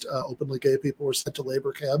recriminalized, openly gay people were sent to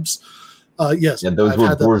labor camps. Yes, yeah, those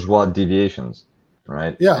were bourgeois deviations,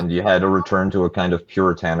 right? Yeah, and you had a return to a kind of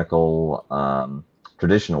puritanical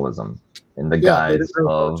traditionalism in the guise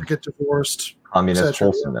of to get divorced, communist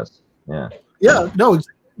wholesomeness. Yeah,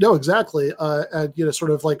 No, exactly. And sort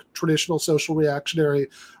of like traditional social reactionary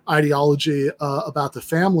ideology about the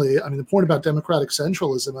family. I mean, the point about democratic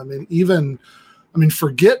centralism.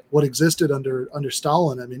 Forget what existed under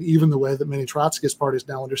Stalin. I mean, even the way that many Trotskyist parties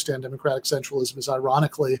now understand democratic centralism is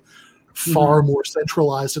ironically far more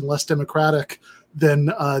centralized and less democratic than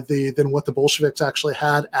what the Bolsheviks actually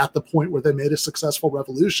had at the point where they made a successful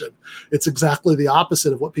revolution. It's exactly the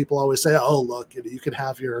opposite of what people always say. Oh, look, you can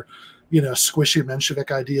have your squishy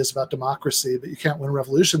Menshevik ideas about democracy, but you can't win a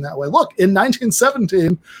revolution that way. Look, in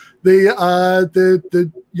 1917, the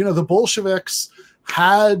Bolsheviks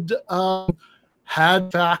had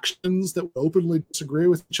factions that would openly disagree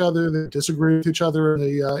with each other. They disagree with each other in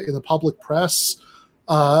the public press.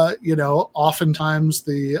 Oftentimes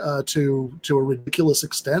to a ridiculous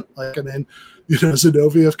extent.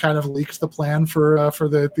 Zinoviev kind of leaked the plan for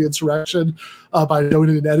the insurrection by doing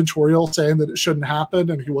an editorial saying that it shouldn't happen,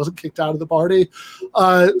 and he wasn't kicked out of the party.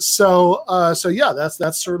 That's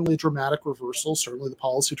certainly a dramatic reversal. Certainly, the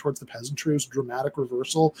policy towards the peasantry was a dramatic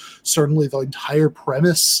reversal. Certainly, the entire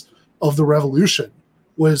premise of the revolution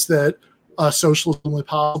was that socialism was only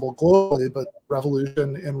possible globally, but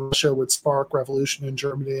revolution in Russia would spark revolution in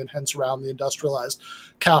Germany and hence around the industrialized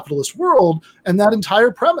capitalist world. And that entire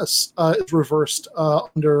premise is reversed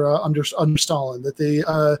under Stalin. That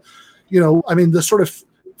the sort of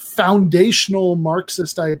foundational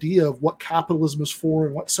Marxist idea of what capitalism is for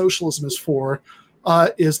and what socialism is for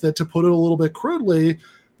is that, to put it a little bit crudely,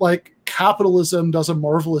 like capitalism does a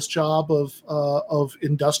marvelous job of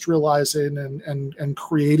industrializing and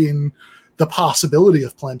creating the possibility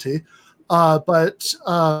of plenty. But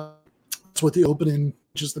that's what the opening,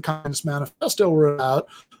 which is the Communist Manifesto, were about.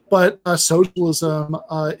 But socialism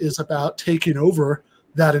is about taking over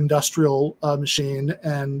that industrial machine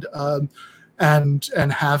and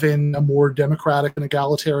having a more democratic and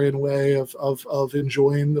egalitarian way of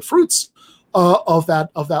enjoying the fruits of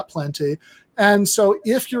that plenty. And so,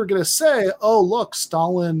 if you're going to say, "Oh, look,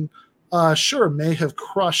 Stalin, sure may have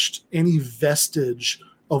crushed any vestige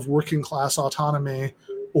of working class autonomy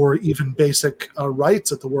or even basic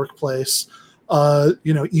rights at the workplace,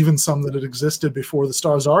 even some that had existed before the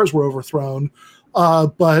Tsars were overthrown.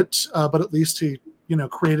 But at least he,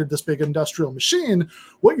 created this big industrial machine."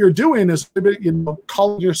 What you're doing is,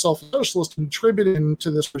 calling yourself a socialist and attributing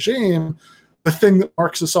to this regime the thing that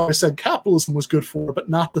Marxists always said capitalism was good for, but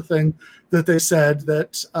not the thing that they said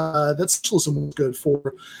that socialism was good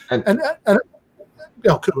for.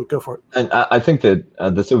 Go for it. And I think that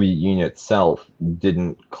the Soviet Union itself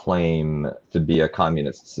didn't claim to be a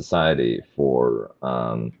communist society for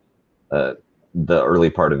the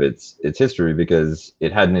early part of its history, because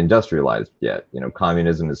it hadn't industrialized yet.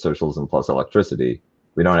 Communism is socialism plus electricity.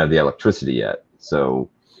 We don't have the electricity yet,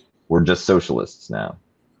 so we're just socialists now.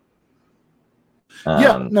 For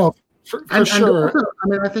sure. Also,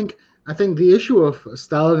 I think the issue of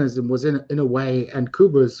Stalinism was in a way, and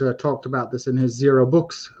Kuba's talked about this in his Zero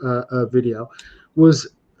Books video,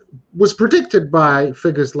 was predicted by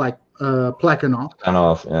figures like Plekhanov.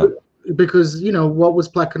 because what was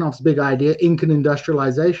Plekhanov's big idea? Incan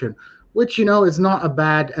industrialization, which is not a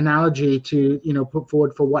bad analogy to put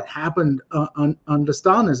forward for what happened under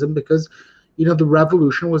Stalinism, because the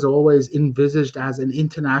revolution was always envisaged as an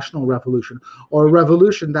international revolution, or a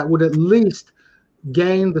revolution that would at least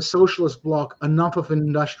gain the socialist bloc enough of an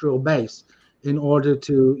industrial base in order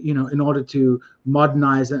to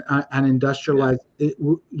modernize and industrialize it.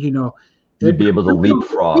 You'd be able to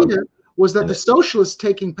leapfrog. Was that the socialists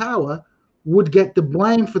taking power would get the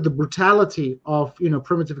blame for the brutality of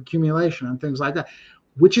primitive accumulation and things like that,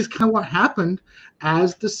 which is kind of what happened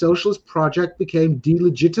as the socialist project became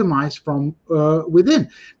delegitimized from within.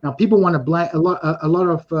 Now, people want to blame a lot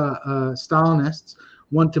of Stalinists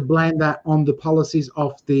want to blame that on the policies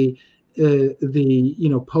of the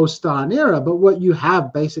post-Stalin era, but what you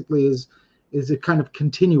have basically is a kind of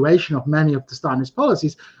continuation of many of the Stalinist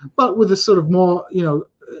policies, but with a sort of more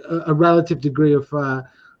a relative degree of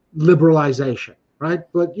liberalization, right?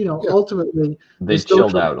 But ultimately they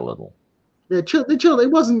chilled out a little. They chilled.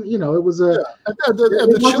 It wasn't, it was a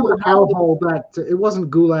it wasn't a hellhole that it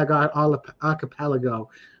wasn't Gulag Archipelago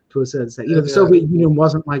to a certain extent. The Soviet Union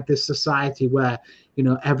wasn't like this society where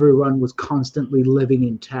everyone was constantly living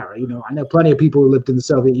in terror. I know plenty of people who lived in the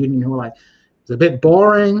Soviet Union who were like, it's a bit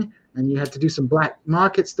boring and you had to do some black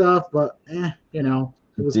market stuff, but it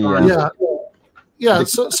was fine. Yeah.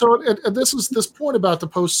 So this point about the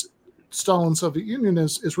post-Stalin Soviet Union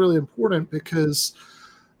is really important, because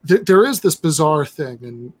there is this bizarre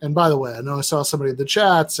thing, and by the way, I know I saw somebody in the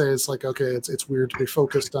chat say it's like, okay, it's weird to be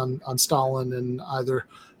focused on Stalin and either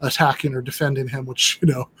attacking or defending him, which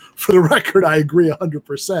for the record, I agree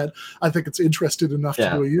 100%. I think it's interesting enough to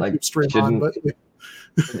do a YouTube stream on, but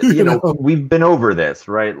we've been over this,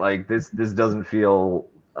 right? Like this doesn't feel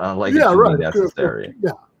like it should be necessary.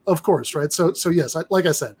 Yeah, of course, right? So yes, like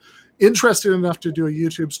I said, interested enough to do a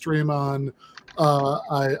YouTube stream on.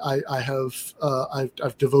 I've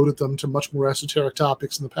devoted them to much more esoteric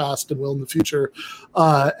topics in the past and will in the future,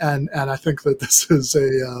 and I think that this is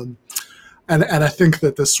and I think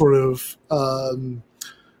that this sort of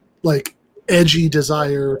like edgy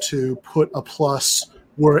desire to put a plus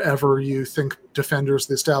wherever you think defenders of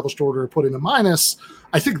the established order are putting a minus,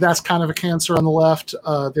 I think that's kind of a cancer on the left,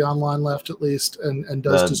 the online left at least, and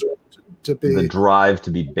does deserve to be the drive to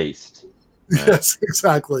be based. Right? Yes,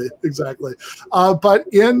 exactly.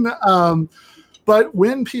 But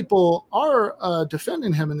when people are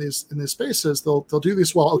defending him in these spaces, they'll do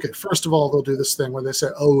these. Well, okay, first of all, they'll do this thing where they say,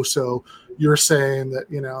 "Oh, so you're saying that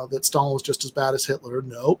that Stalin was just as bad as Hitler?"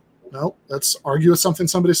 No, let's argue with something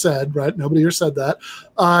somebody said. Right? Nobody here said that.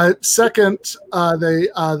 Second,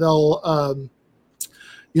 they'll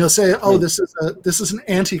say, "Oh, this is an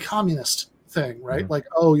anti-communist thing," right? Mm-hmm. Like,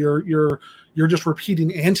 "Oh, you're just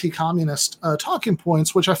repeating anti-communist talking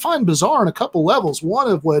points," which I find bizarre on a couple levels. One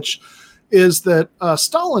of which is that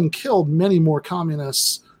Stalin killed many more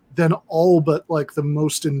communists than all but like the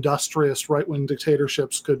most industrious right-wing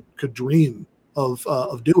dictatorships could dream of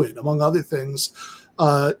doing. Among other things,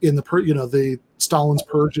 in the Stalin's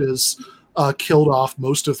purges killed off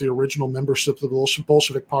most of the original membership of the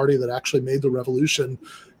Bolshevik Party that actually made the revolution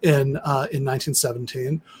in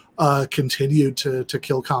 1917. Continued to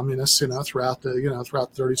kill communists, throughout the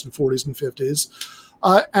 30s and 40s and 50s,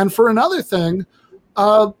 and for another thing,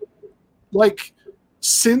 like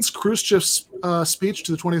since Khrushchev's speech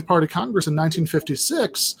to the 20th Party Congress in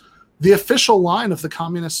 1956, the official line of the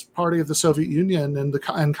Communist Party of the Soviet Union and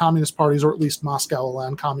communist parties, or at least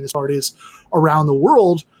Moscow-aligned communist parties around the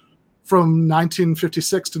world, from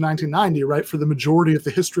 1956 to 1990, right, for the majority of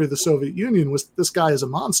the history of the Soviet Union, was this guy is a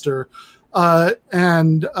monster. You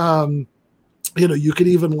could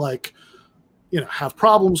even have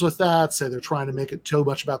problems with that, say they're trying to make it too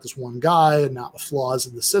much about this one guy and not the flaws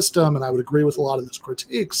in the system. And I would agree with a lot of those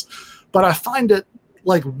critiques, but I find it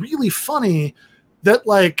really funny that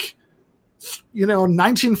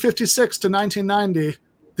 1956 to 1990,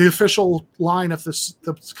 the official line of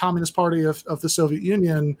the Communist Party of the Soviet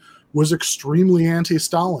Union was extremely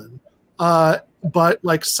anti-Stalin. But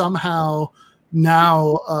somehow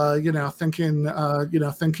now, thinking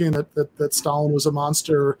that Stalin was a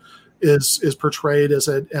monster is portrayed as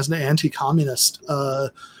an anti-communist,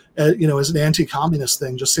 as an anti-communist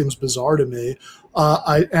thing, just seems bizarre to me.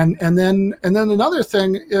 And then another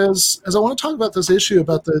thing is I want to talk about this issue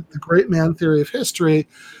about the great man theory of history,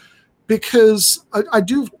 because I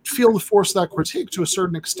do feel the force of that critique to a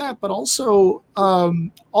certain extent, but also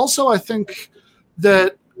I think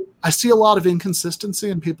that I see a lot of inconsistency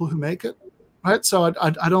in people who make it. Right, so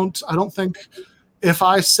I don't think if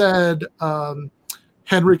I said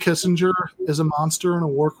Henry Kissinger is a monster and a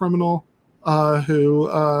war criminal,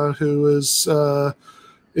 who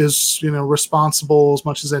is responsible as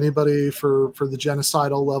much as anybody for the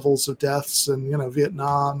genocidal levels of deaths in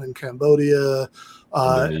Vietnam and Cambodia,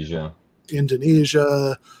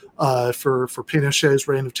 Indonesia, for Pinochet's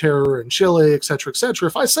reign of terror in Chile, et cetera, et cetera.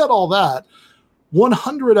 If I said all that,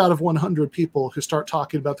 100 out of 100 people who start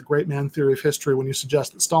talking about the great man theory of history when you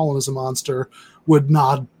suggest that Stalin is a monster would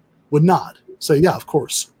nod. Say, yeah, of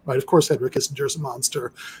course, right? Of course, Henry Kissinger is a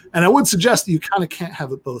monster. And I would suggest that you kind of can't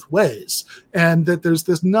have it both ways, and that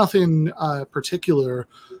there's nothing particular.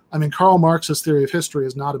 I mean, Karl Marx's theory of history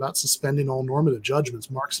is not about suspending all normative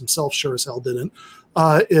judgments. Marx himself sure as hell didn't.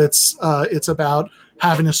 It's about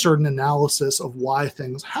having a certain analysis of why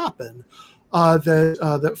things happen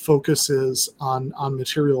that focuses on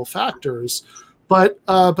material factors. But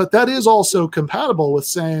that is also compatible with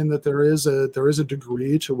saying that there is a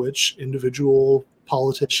degree to which individual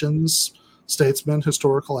politicians, statesmen,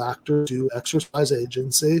 historical actors do exercise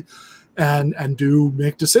agency and do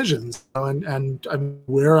make decisions. And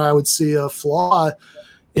where I would see a flaw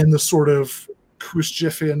in the sort of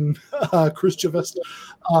Khrushchevist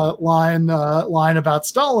line about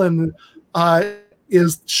Stalin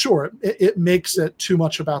is, sure, it makes it too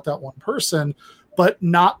much about that one person, but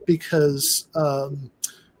not because that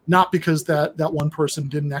one person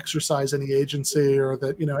didn't exercise any agency, or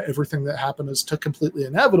that everything that happened is completely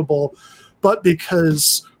inevitable, but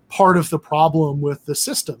because part of the problem with the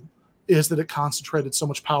system is that it concentrated so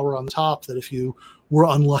much power on the top that if you were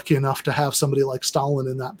unlucky enough to have somebody like Stalin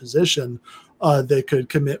in that position, they could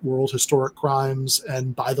commit world historic crimes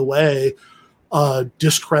and, by the way,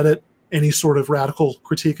 discredit any sort of radical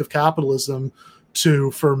critique of capitalism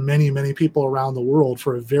for many, many people around the world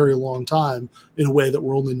for a very long time, in a way that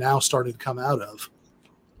we're only now starting to come out of.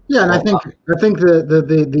 Yeah, and I think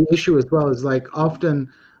the issue as well is, like,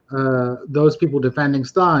 often those people defending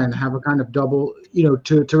Stalin have a kind of double,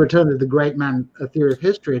 to return to the great man theory of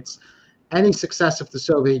history, it's any success of the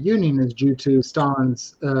Soviet Union is due to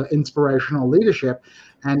Stalin's inspirational leadership,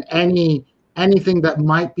 and anything that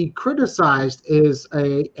might be criticized is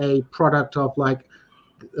a product of, like,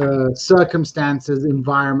 circumstances,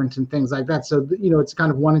 environment, and things like that. So it's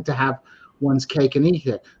kind of wanting to have one's cake and eat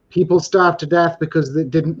it. People starved to death because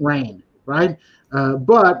it didn't rain, right?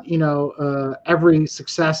 But every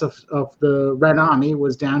success of the Red Army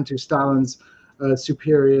was down to Stalin's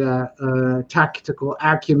superior tactical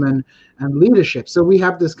acumen and leadership. So we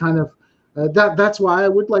have this kind of that's why I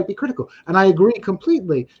would be critical, and I agree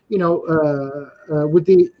completely. With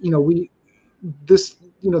the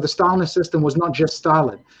the Stalinist system was not just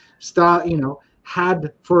Stalin.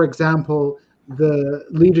 Had, for example, the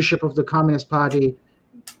leadership of the Communist Party,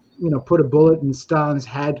 put a bullet in Stalin's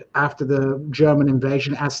head after the German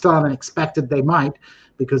invasion, as Stalin expected they might,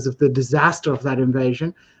 because of the disaster of that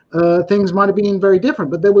invasion, things might have been very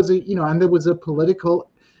different. But there was a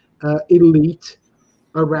political elite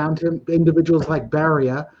around him, individuals like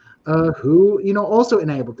Beria, who also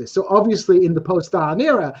enabled this. So obviously, in the post-Stalin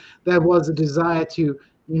era, there was a desire to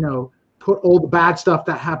put all the bad stuff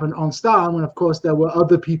that happened on Stalin, when of course there were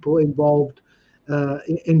other people involved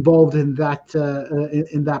in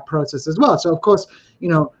that process as well. So of course,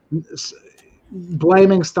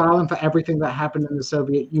 blaming Stalin for everything that happened in the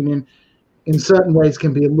Soviet Union in certain ways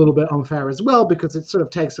can be a little bit unfair as well, because it sort of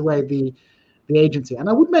takes away the agency. And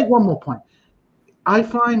I would make one more point. I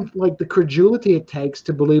find, like, the credulity it takes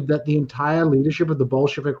to believe that the entire leadership of the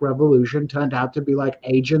Bolshevik Revolution turned out to be like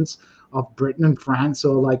agents of Britain and France,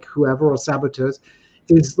 or like whoever, or saboteurs,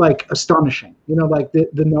 is like astonishing. Like the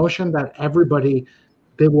notion that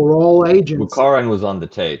they were all agents. Bukharin was on the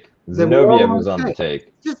take. Zinoviev was on the take.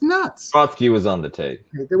 It's just nuts. Trotsky was on the take.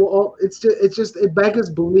 They were all. It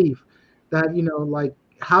beggars belief that like,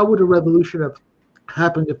 how would a revolution have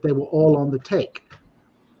happened if they were all on the take?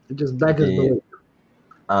 It just beggars belief.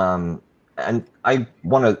 And I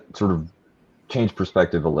want to sort of change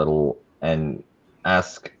perspective a little and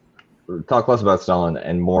talk less about Stalin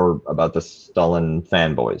and more about the Stalin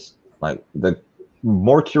fanboys. Like, the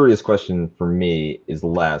more curious question for me is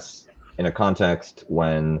less in a context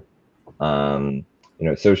when,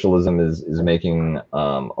 socialism is making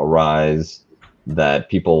a rise, that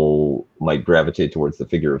people might gravitate towards the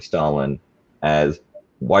figure of Stalin, as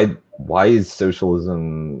why is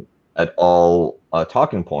socialism at all a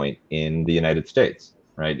talking point in the United States,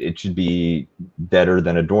 right? It should be better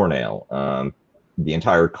than a doornail. The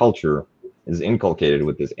entire culture is inculcated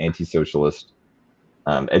with this anti-socialist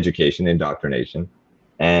education, indoctrination,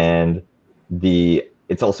 and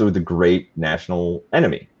it's also the great national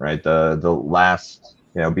enemy, right? The last,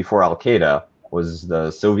 before Al-Qaeda was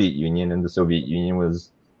the Soviet Union, and the Soviet Union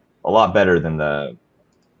was a lot better than the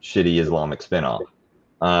shitty Islamic spinoff.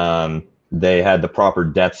 They had the proper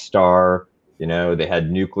Death Star. You know, they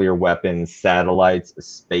had nuclear weapons, satellites, a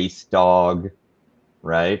space dog,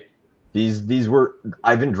 right? These were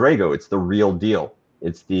Ivan Drago. It's the real deal.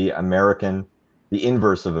 It's the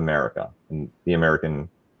inverse of America, and the American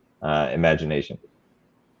imagination.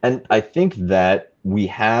 And I think that we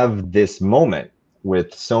have this moment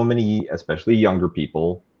with so many, especially younger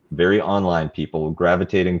people, very online people,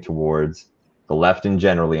 gravitating towards the left in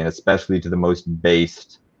generally, and especially to the most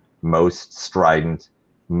based, most strident,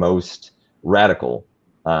 most radical,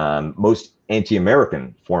 most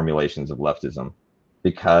anti-American formulations of leftism,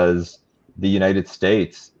 because the United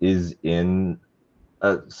States is in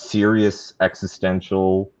a serious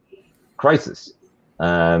existential crisis.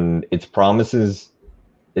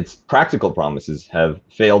 Its practical promises have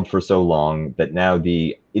failed for so long that now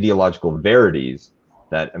the ideological verities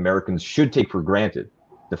that Americans should take for granted,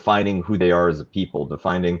 defining who they are as a people,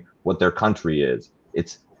 defining what their country is,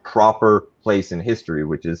 its proper place in history,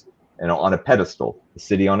 which is, you know, on a pedestal, a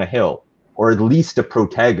city on a hill, or at least a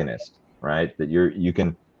protagonist, right? That you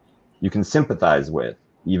can sympathize with,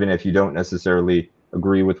 even if you don't necessarily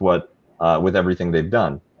agree with with everything they've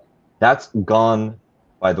done. That's gone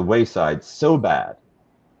by the wayside so bad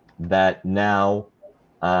that now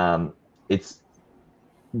it's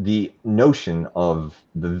the notion of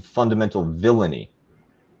the fundamental villainy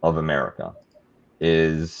of America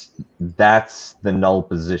that's the null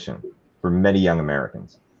position for many young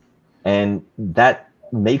Americans. And that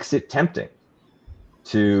makes it tempting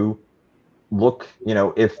to look, you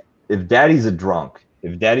know, if daddy's a drunk,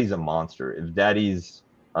 if daddy's a monster, if daddy's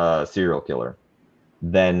a serial killer,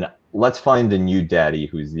 then let's find a new daddy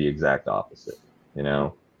who's the exact opposite, you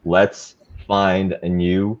know? Let's find a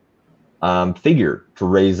new figure to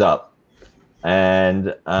raise up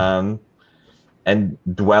and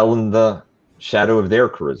dwell in the shadow of their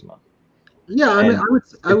charisma. Yeah, I and mean,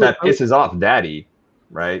 if that pisses off daddy,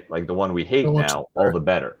 right, like the one we hate now, all the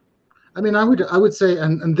better. I mean, I would say,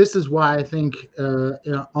 and this is why I think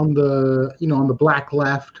on the black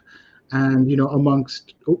left, and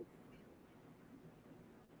amongst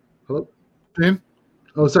hello, Jane?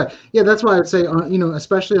 Oh, sorry. Yeah, that's why I would say,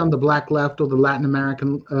 especially on the black left or the Latin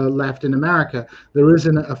American left in America, there is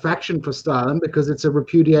an affection for Stalin because it's a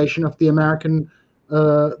repudiation of the American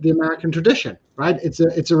tradition, right? It's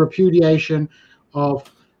a repudiation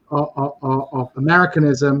of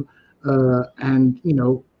Americanism,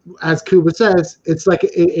 and as Kuba says, it's like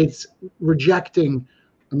it's rejecting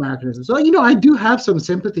Americanism. So I do have some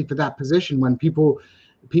sympathy for that position when people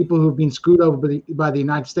who've been screwed over by the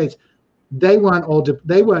United States. They weren't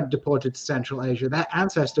deported to Central Asia. Their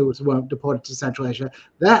ancestors weren't deported to Central Asia.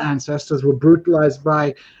 Their ancestors were brutalized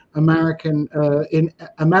by American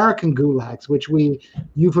gulags, which we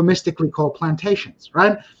euphemistically call plantations,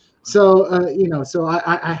 right? So so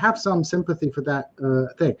I have some sympathy for that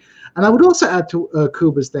thing, and I would also add to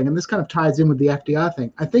Kuba's thing, and this kind of ties in with the FDR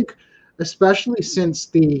thing. I think, especially since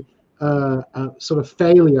the sort of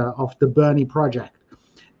failure of the Bernie project.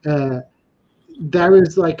 There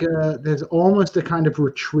is there's almost a kind of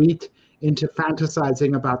retreat into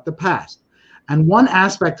fantasizing about the past. And one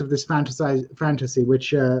aspect of this fantasy,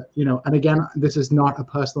 which, and again, this is not a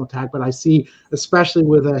personal attack, but I see, especially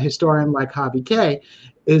with a historian like Harvey Kay,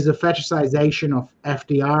 is a fetishization of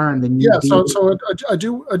FDR and the New Deal. So I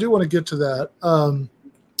do want to get to that. And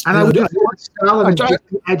I want Stalin is just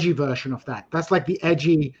the edgy version of that. That's like the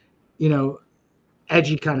edgy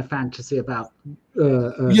kind of fantasy about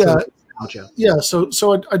Yeah, so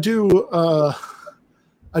I do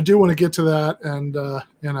want to get to that, and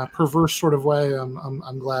in a perverse sort of way,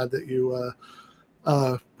 I'm glad that you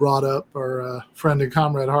brought up our friend and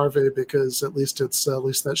comrade Harvey, because at least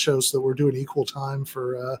that shows that we're doing equal time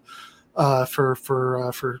for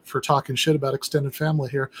talking shit about extended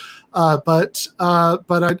family here. But I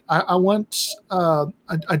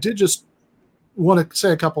did just want to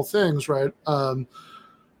say a couple things, right?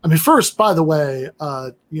 I mean, first, by the way, I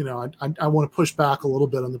want to push back a little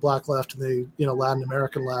bit on the black left and the Latin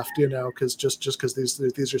American left, because because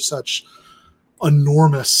these are such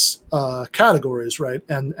enormous categories, right?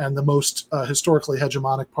 And the most historically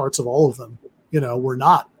hegemonic parts of all of them, were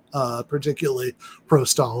not particularly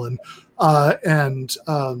pro-Stalin, and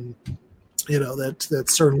that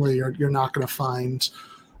certainly you're not going to find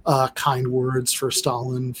kind words for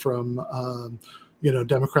Stalin from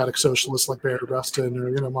democratic socialists like Bayard Rustin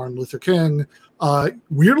or Martin Luther King.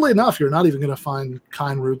 Weirdly enough, you're not even going to find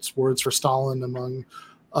kind words for Stalin among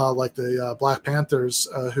like the Black Panthers,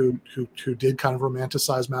 who did kind of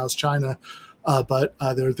romanticize Mao's China. But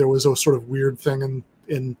there was a sort of weird thing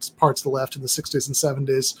in parts of the left in the 60s and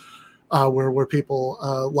 70s where people,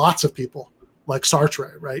 lots of people, like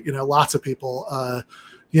Sartre, right? Lots of people,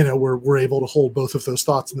 were able to hold both of those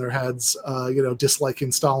thoughts in their heads.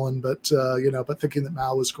 Disliking Stalin, but thinking that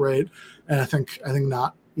Mao was great, and I think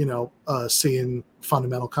not, seeing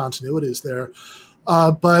fundamental continuities there,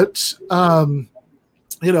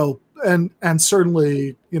 and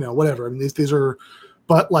certainly, whatever. I mean, these are.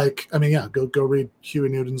 But go read Huey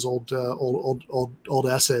Newton's old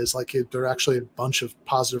essays. Like there are actually a bunch of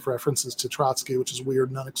positive references to Trotsky, which is weird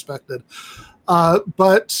and unexpected.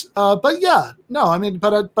 But yeah, no, I mean,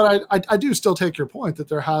 but I do still take your point that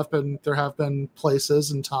there have been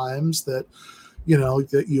places and times that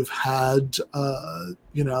that you've had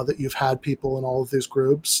that you've had people in all of these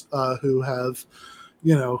groups who have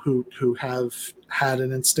who have had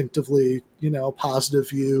an instinctively positive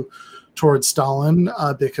view towards Stalin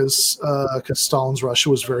because Stalin's Russia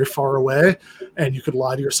was very far away, and you could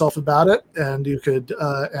lie to yourself about it, and you could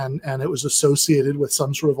and it was associated with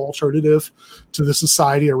some sort of alternative to the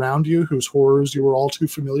society around you, whose horrors you were all too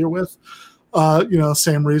familiar with.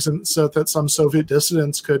 Same reason so that some Soviet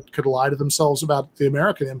dissidents could lie to themselves about the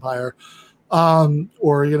American empire,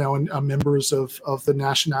 or members of the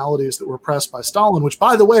nationalities that were oppressed by Stalin. Which,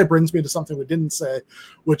 by the way, brings me to something we didn't say,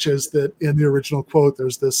 which is that in the original quote,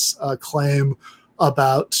 there's this claim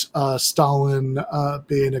about Stalin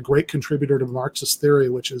being a great contributor to Marxist theory,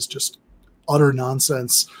 which is just utter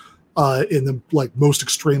nonsense in the most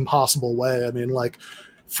extreme possible way. I mean,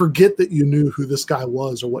 forget that you knew who this guy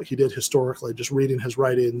was or what he did historically. Just reading his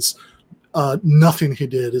writings, nothing he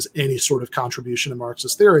did is any sort of contribution to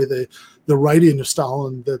Marxist theory. The writing of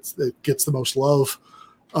Stalin that gets the most love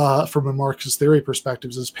from a Marxist theory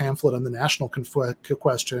perspective is his pamphlet on the national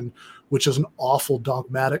question, which is an awful,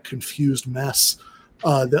 dogmatic, confused mess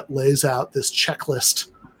that lays out this checklist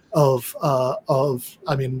of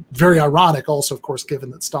I mean, very ironic also, of course, given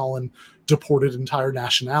that Stalin deported entire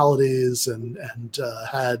nationalities and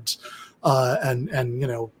had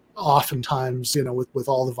oftentimes, with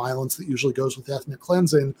all the violence that usually goes with ethnic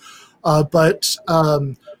cleansing, but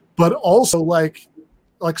also like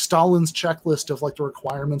Stalin's checklist of the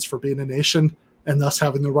requirements for being a nation and thus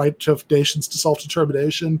having the right of nations to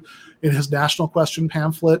self-determination in his national question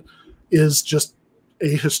pamphlet is just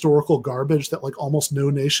a historical garbage that almost no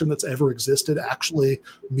nation that's ever existed actually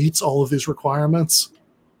meets all of these requirements.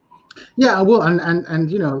 Yeah, well, and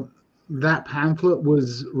that pamphlet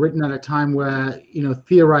was written at a time where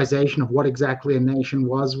theorization of what exactly a nation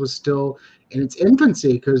was still in its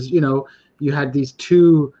infancy, because you had these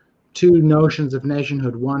two notions of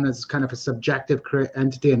nationhood, one as kind of a subjective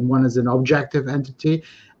entity and one as an objective entity,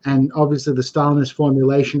 and obviously the Stalinist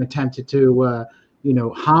formulation attempted to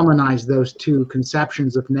harmonize those two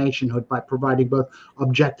conceptions of nationhood by providing both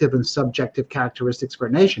objective and subjective characteristics for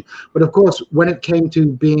a nation. But of course, when it came to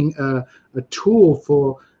being a tool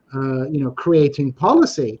for creating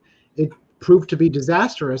policy, it proved to be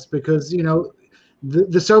disastrous because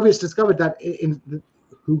the Soviets discovered that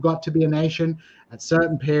who got to be a nation at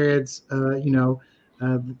certain periods. You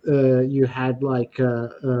had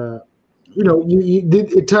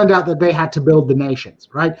it turned out that they had to build the nations,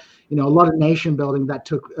 right? A lot of nation building that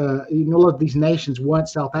took, a lot of these nations weren't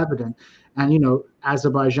self-evident, and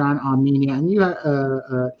Azerbaijan, Armenia, and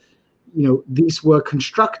these were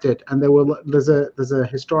constructed, and there's a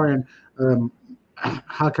historian,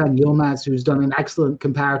 Hakan Yilmaz, who's done an excellent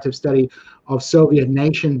comparative study of Soviet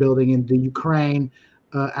nation building in the Ukraine,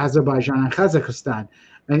 Azerbaijan, and Kazakhstan,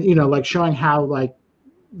 and showing how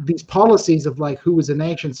these policies of who was a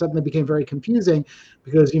nation suddenly became very confusing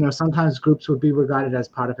because sometimes groups would be regarded as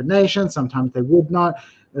part of a nation, sometimes they would not.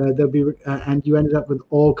 There'd be and you ended up with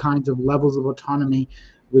all kinds of levels of autonomy,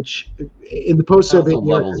 which in the post-Soviet era,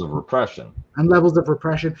 levels of repression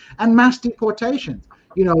and mass deportations.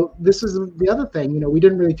 This is the other thing. We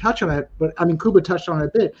didn't really touch on it, but I mean Kuba touched on it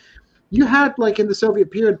a bit. You had in the Soviet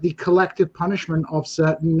period the collective punishment of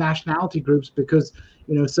certain nationality groups because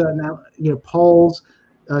certain Poles.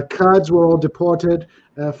 Kurds were all deported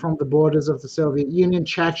from the borders of the Soviet Union,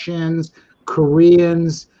 Chechens,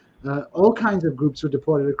 Koreans, all kinds of groups were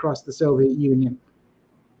deported across the Soviet Union.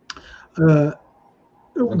 And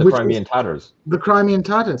the Crimean Tatars. The Crimean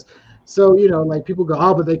Tatars. So, people go,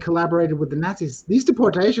 oh, but they collaborated with the Nazis. These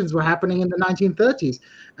deportations were happening in the 1930s,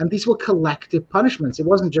 and these were collective punishments. It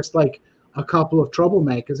wasn't just a couple of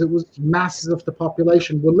troublemakers. It was masses of the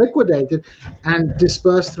population were liquidated and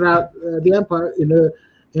dispersed throughout the empire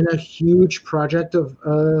in a huge project of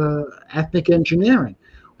ethnic engineering,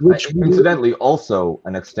 which incidentally also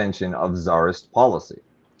an extension of Tsarist policy.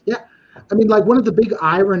 Yeah, I mean, one of the big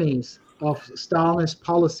ironies of Stalinist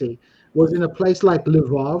policy was in a place like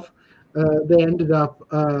Lvov, they ended up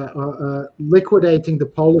liquidating the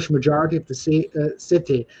Polish majority of the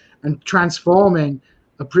city and transforming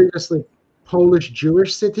a previously Polish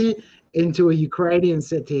Jewish city into a Ukrainian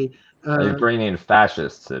city. A Ukrainian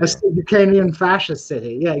fascist city. A Ukrainian fascist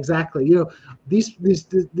city. Yeah, exactly.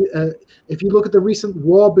 If you look at the recent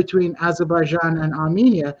war between Azerbaijan and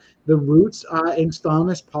Armenia, the roots are in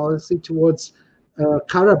Stalinist policy towards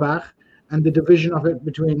Karabakh, and the division of it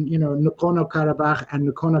between, Nagorno-Karabakh and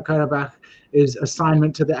Nagorno-Karabakh is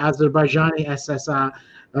assignment to the Azerbaijani SSR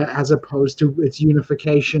as opposed to its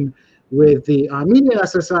unification with the Armenian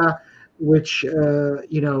SSR, which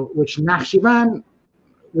Nakhchivan,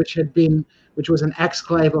 which was an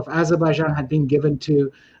exclave of Azerbaijan, had been given to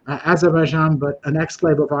Azerbaijan, but an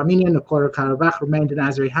exclave of Armenia, Nagorno-Karabakh, remained in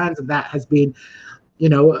Azeri hands, and that has been,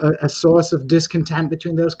 a source of discontent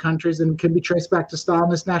between those countries, and can be traced back to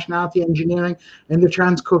Stalinist nationality engineering in the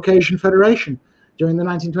Transcaucasian Federation during the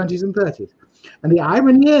 1920s and 30s. And the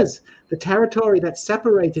irony is, the territory that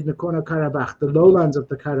separated Nagorno-Karabakh, the lowlands of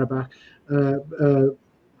the Karabakh,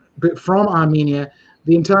 from Armenia,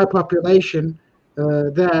 the entire population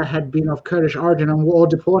there had been of Kurdish origin and were all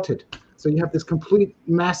deported. So you have this complete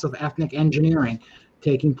mess of ethnic engineering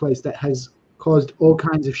taking place that has caused all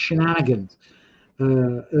kinds of shenanigans.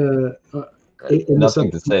 Nothing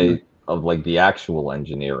to say of like the actual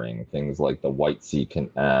engineering, things like the White Sea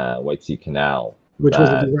Canal, which was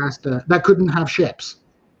a disaster. That couldn't have ships.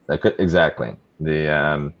 Exactly.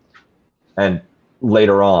 And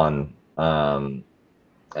later on,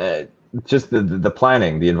 just the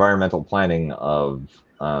planning, the environmental planning of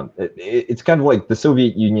it's kind of like the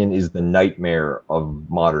Soviet Union is the nightmare of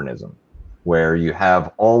modernism, where you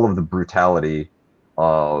have all of the brutality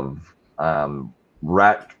of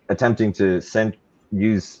attempting to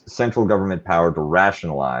use central government power to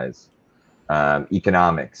rationalize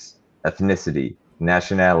economics, ethnicity,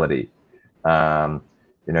 nationality,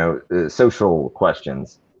 social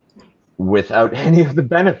questions, without any of the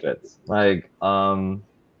benefits. Like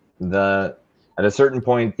at a certain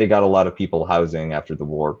point, they got a lot of people housing after the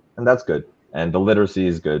war, and that's good. And the literacy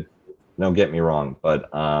is good. Don't get me wrong, but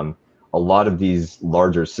a lot of these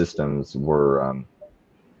larger systems were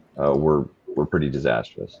pretty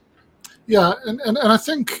disastrous. Yeah, and I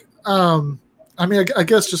think I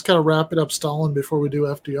guess just kind of wrap it up Stalin before we do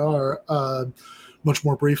FDR much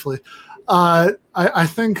more briefly. I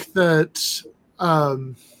think that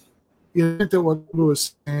what we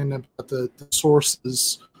was saying about the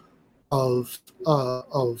sources of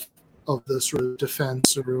this sort of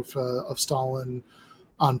defense of Stalin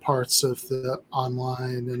on parts of the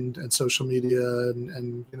online and social media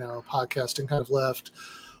and podcasting kind of left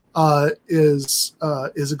is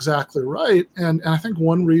exactly right. And I think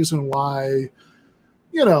one reason why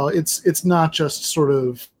it's not just sort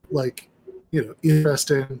of like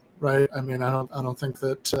interesting, right? I mean, I don't think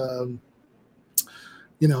that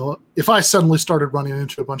if I suddenly started running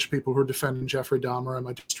into a bunch of people who are defending Jeffrey Dahmer, I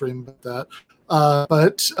might stream about that.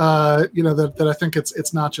 But I think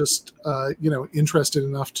it's not just interested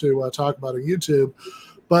enough to talk about on YouTube,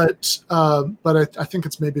 but I think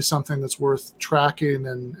it's maybe something that's worth tracking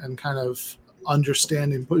and kind of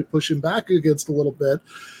understanding, pushing back against a little bit.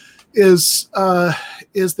 Is that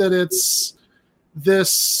it's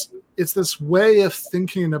this way of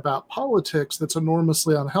thinking about politics that's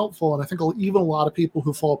enormously unhelpful, and I think even a lot of people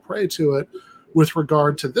who fall prey to it with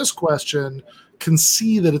regard to this question can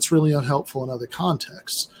see that it's really unhelpful in other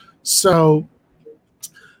contexts. So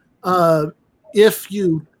if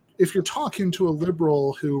you're talking to a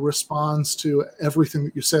liberal who responds to everything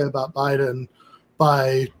that you say about Biden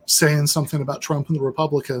by saying something about Trump and the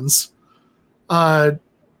Republicans,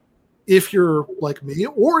 if you're like me,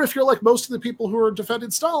 or if you're like most of the people who are defending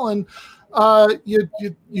Stalin, you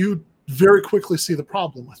very quickly see the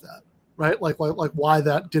problem with that, right? Like why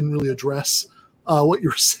that didn't really address what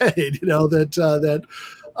you're saying. The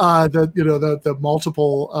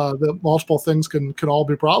multiple things can all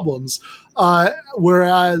be problems.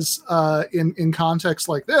 Whereas in contexts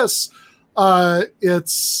like this,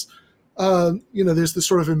 it's there's this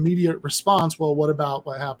sort of immediate response. Well, what about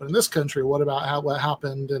what happened in this country? What about what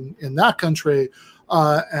happened in that country?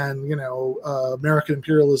 American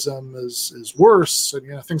imperialism is worse,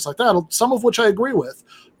 and things like that. Some of which I agree with,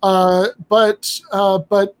 but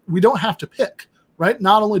we don't have to pick, right?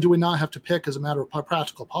 Not only do we not have to pick as a matter of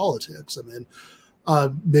practical politics. I mean,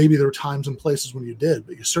 maybe there are times and places when you did,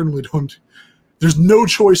 but you certainly don't. There's no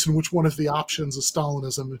choice in which one of the options of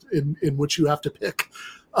Stalinism in which you have to pick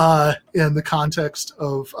in the context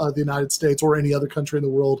of the United States or any other country in the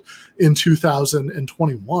world in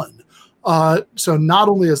 2021. So not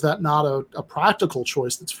only is that not a practical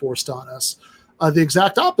choice that's forced on us, The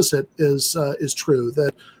exact opposite is true,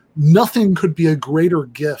 that nothing could be a greater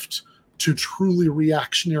gift to truly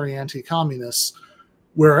reactionary anti-communists,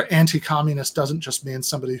 where anti-communist doesn't just mean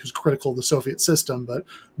somebody who's critical of the Soviet system, but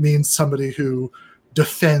means somebody who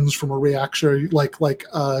defends from a reactionary,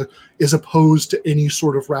 is opposed to any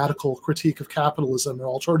sort of radical critique of capitalism or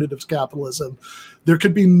alternatives to capitalism. There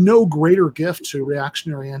could be no greater gift to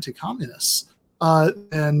reactionary anti-communists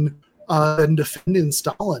than defending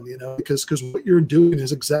Stalin, because what you're doing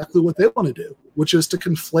is exactly what they want to do, which is to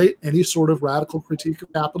conflate any sort of radical critique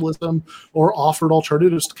of capitalism or offered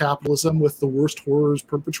alternatives to capitalism with the worst horrors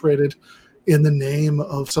perpetrated in the name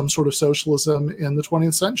of some sort of socialism in the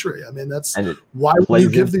 20th century. I mean, that's why would you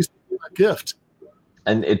give these people that gift?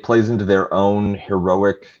 And it plays into their own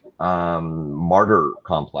heroic martyr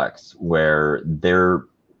complex, where they're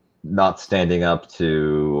not standing up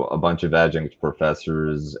to a bunch of adjunct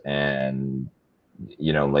professors and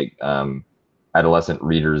adolescent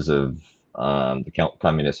readers of the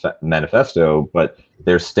Communist Manifesto, but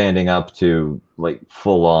they're standing up to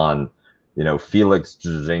full on Felix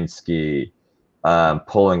Dejene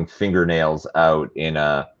pulling fingernails out in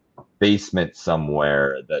a basement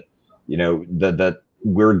somewhere, that that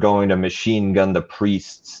we're going to machine gun the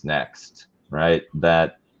priests next, right?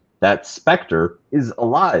 That specter is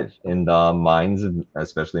alive in the minds of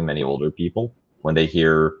especially many older people when they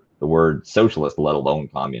hear the word socialist, let alone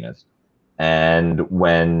communist. And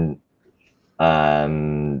when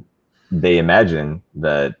they imagine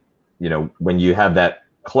that, when you have that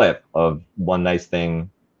clip of one nice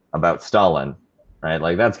thing about Stalin, right?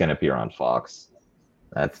 Like, that's going to appear on Fox.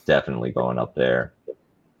 That's definitely going up there.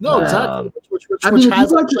 No, exactly. Which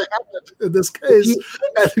has actually happened in this case,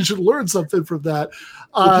 and you should learn something from that.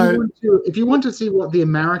 If you want to see what the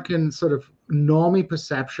American sort of normie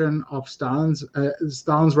perception of Stalin's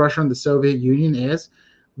Russia and the Soviet Union is,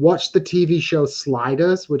 watch the TV show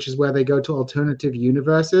Sliders, which is where they go to alternative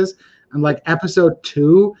universes, and episode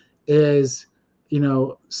 2 is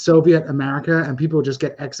Soviet America, and people just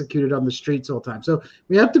get executed on the streets all the time. So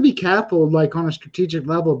we have to be careful, on a strategic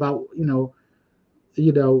level, about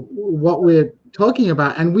what we're talking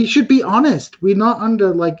about, and we should be honest. We're not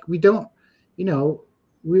under we don't,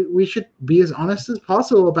 we should be as honest as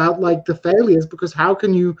possible about the failures, because how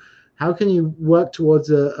can you work towards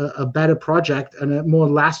a better project and a more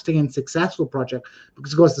lasting and successful project?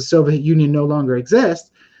 Because of course the Soviet Union no longer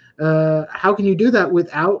exists. How can you do that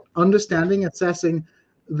without understanding, assessing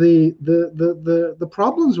the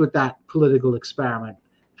problems with that political experiment,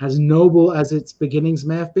 as noble as its beginnings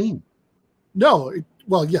may have been? No,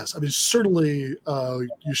 well, yes. I mean, certainly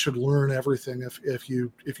you should learn everything if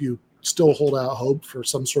you still hold out hope for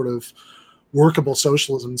some sort of workable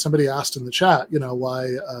socialism. Somebody asked in the chat,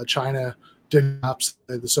 why China didn't collapse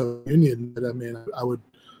the Soviet Union. But I mean, I would,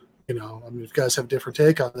 if you guys have a different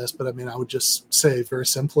take on this, but I mean, I would just say very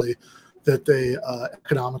simply that they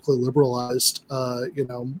economically liberalized,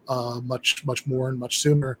 much more and much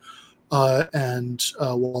sooner, and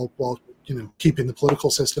while keeping the political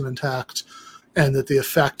system intact, and that the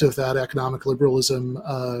effect of that economic liberalism,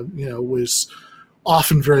 was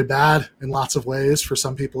often very bad in lots of ways for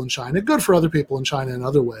some people in China, good for other people in China in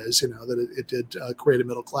other ways, that it did create a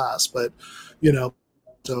middle class, but,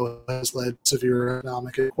 so it has led to severe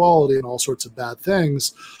economic inequality and all sorts of bad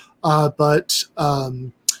things. But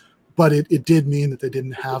it did mean that they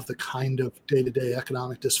didn't have the kind of day-to-day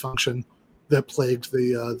economic dysfunction that plagued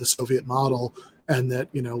the Soviet model, and that,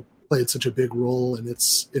 played such a big role in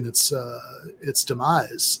its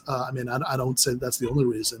demise. I mean, I don't say that's the only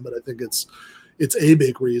reason, but I think it's a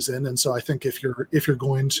big reason. And so I think if you're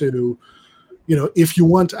going to, if you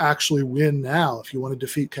want to actually win now, if you want to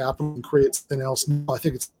defeat capital and create something else now, I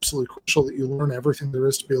think it's absolutely crucial that you learn everything there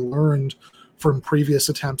is to be learned from previous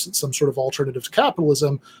attempts at some sort of alternative to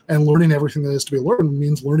capitalism. And learning everything that is to be learned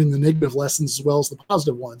means learning the negative lessons as well as the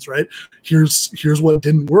positive ones, right? Here's what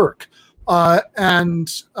didn't work. But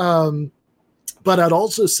I'd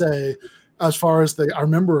also say, as far as I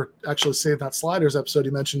remember actually saying that Sliders episode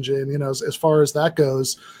you mentioned, Jane, as far as that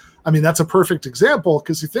goes, I mean, that's a perfect example,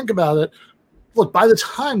 because you think about it, look, by the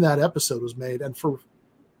time that episode was made, and for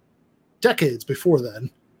decades before then,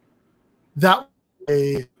 that was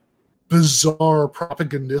a bizarre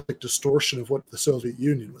propagandistic distortion of what the Soviet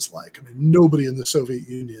Union was like. I mean, nobody in the Soviet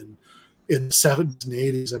Union in the 70s and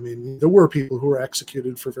 80s, I mean, there were people who were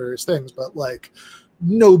executed for various things, but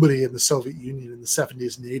nobody in the Soviet Union in the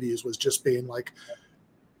 70s and 80s was just being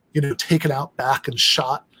taken out back and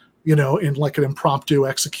shot, in an impromptu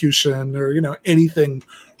execution or, anything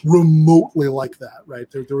remotely like that, right?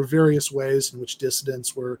 There were various ways in which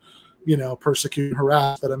dissidents were, persecuted and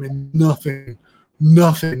harassed, but I mean, nothing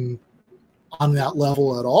on that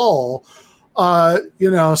level at all.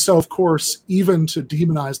 So of course, even to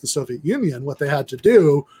demonize the Soviet Union, what they had to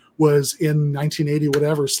do was in 1980,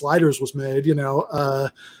 whatever Sliders was made,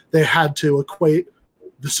 they had to equate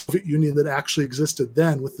the Soviet Union that actually existed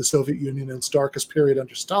then with the Soviet Union in its darkest period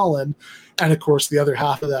under Stalin. And of course, the other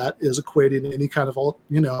half of that is equating any kind of,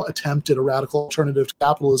 attempt at a radical alternative to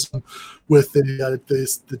capitalism with the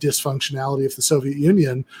dysfunctionality of the Soviet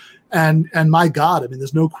Union. And my God, I mean,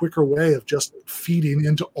 there's no quicker way of just feeding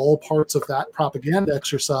into all parts of that propaganda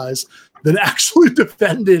exercise than actually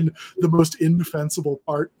defending the most indefensible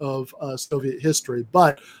part of Soviet history.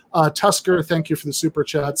 But Tusker, thank you for the super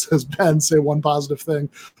chats. Has Ben say one positive thing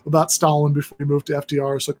about Stalin before we move to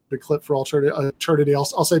FDR? So a clip for eternity. I'll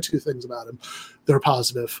say two things about him. They're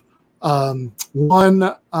positive. One,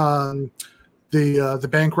 the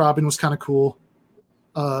bank robbing was kind of cool.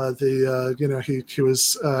 He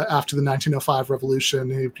was after the 1905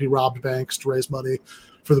 revolution, he robbed banks to raise money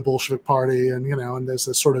for the Bolshevik Party, and there's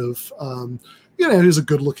this sort of he's a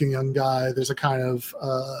good-looking young guy. There's a kind of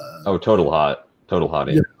total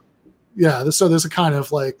hottie. So there's a kind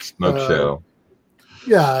of like smoke show.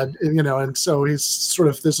 And so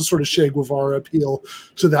there's a sort of Che Guevara appeal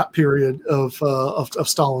to that period of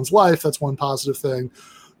Stalin's life. That's one positive thing.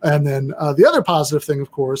 And then the other positive thing, of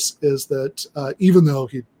course, is that even though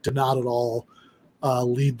he did not at all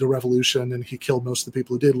lead the revolution, and he killed most of the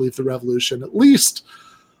people who did lead the revolution, at least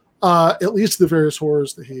the various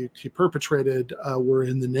horrors that he perpetrated were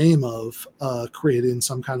in the name of creating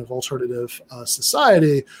some kind of alternative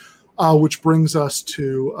society, which brings us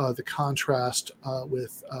to the contrast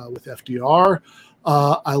with FDR.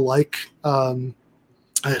 I like.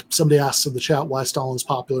 Somebody asked in the chat why Stalin's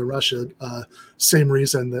popular in Russia. Same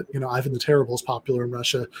reason that Ivan the Terrible is popular in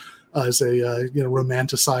Russia, as a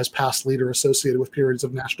romanticized past leader associated with periods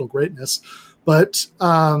of national greatness. But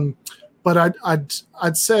I'd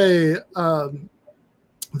say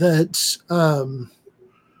that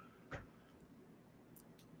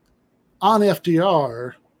on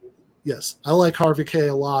FDR, yes, I like Harvey K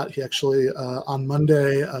a lot. He actually on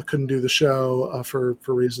Monday couldn't do the show for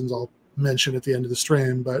reasons I'll mention at the end of the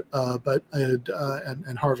stream, but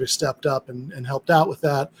Harvey stepped up and helped out with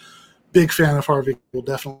that. Big fan of Harvey. We'll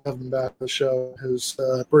definitely have him back on the show. His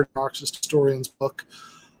Burning Marxist Historians book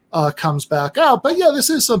comes back out. But yeah, this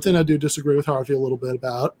is something I do disagree with Harvey a little bit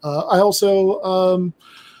about. I also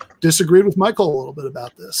disagreed with Michael a little bit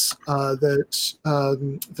about this. That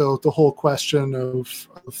the whole question of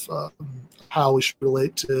how we should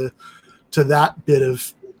relate to that bit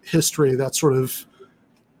of history, that sort of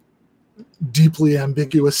deeply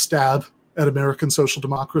ambiguous stab at American social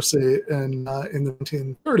democracy in the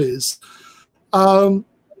 1930s,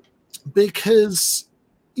 because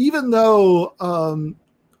even though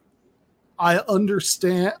I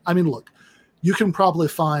understand, I mean, look, you can probably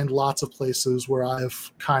find lots of places where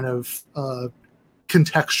I've kind of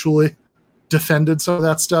contextually defended some of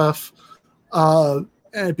that stuff, and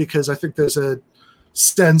because I think there's a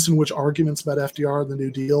sense in which arguments about FDR and the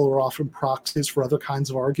New Deal are often proxies for other kinds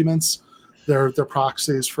of arguments. They're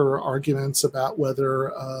proxies for arguments about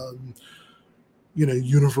whether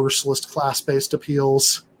universalist class-based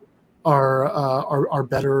appeals are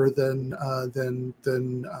better than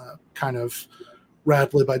kind of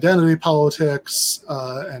rad-lib identity politics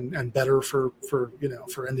and better for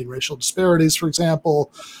ending racial disparities, for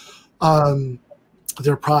example.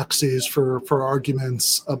 They're proxies for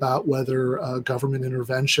arguments about whether government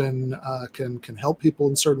intervention can help people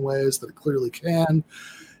in certain ways, that it clearly can.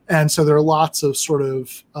 And so there are lots of sort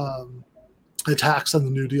of attacks on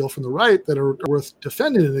the New Deal from the right that are worth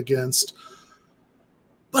defending it against.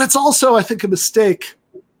 But it's also, I think, a mistake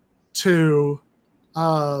to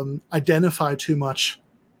identify too much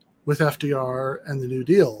with FDR and the New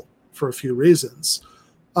Deal for a few reasons.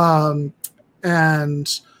 And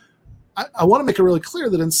I want to make it really clear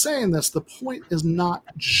that in saying this, the point is not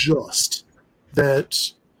just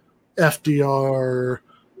that FDR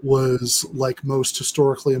was, like most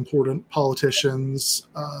historically important politicians,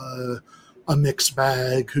 a mixed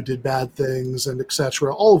bag who did bad things and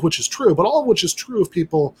etc. All of which is true, but all of which is true of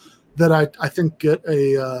people that I think get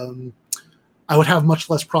I would have much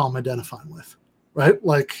less problem identifying with, right?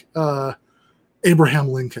 Like Abraham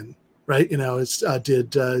Lincoln, right?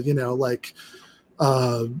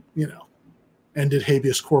 Ended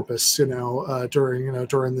habeas corpus, during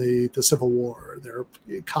the Civil War. There are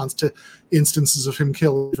constant instances of him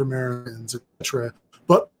killing Americans, etc.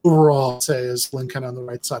 But overall, say, is Lincoln on the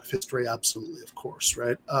right side of history? Absolutely, of course,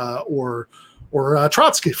 right? Or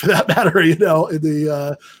Trotsky, for that matter. In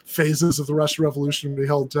the phases of the Russian Revolution, when he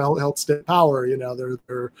held state power.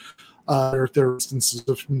 They're There are instances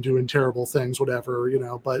of him doing terrible things, whatever,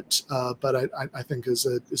 but I think is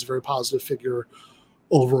a very positive figure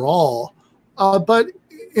overall. But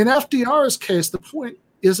in FDR's case, the point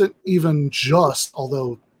isn't even just,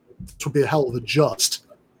 although this would be a hell of a just,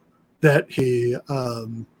 that he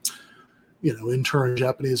interned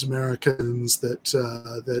Japanese Americans,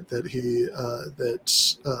 that he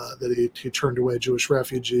turned away Jewish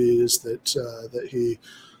refugees, that he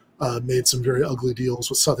made some very ugly deals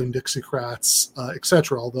with Southern Dixiecrats,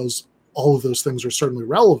 etc. All of those things are certainly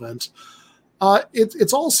relevant.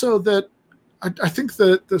 It's also that I think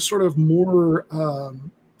that the sort of more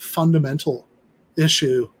fundamental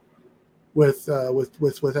issue with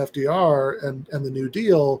FDR and the New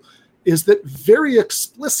Deal is that very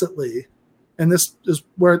explicitly, and this is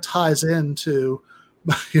where it ties into,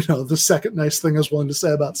 the second nice thing I was willing to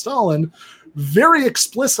say about Stalin, very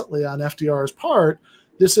explicitly on FDR's part,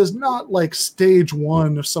 this is not like stage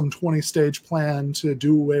one of some 20-stage plan to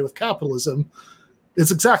do away with capitalism.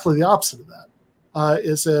 It's exactly the opposite of that.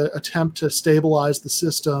 It's an attempt to stabilize the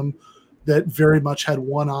system that very much had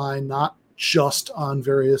one eye, not just on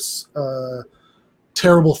various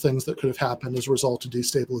terrible things that could have happened as a result of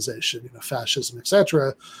destabilization, fascism,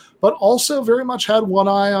 etc., but also very much had one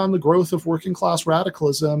eye on the growth of working class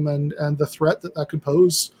radicalism and the threat that could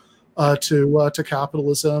pose to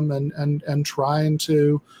capitalism and trying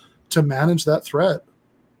to manage that threat.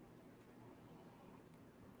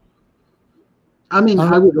 I mean,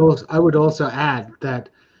 I would also add that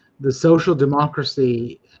the social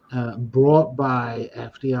democracy brought by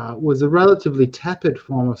FDR was a relatively tepid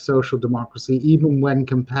form of social democracy, even when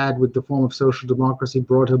compared with the form of social democracy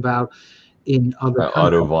brought about in other countries.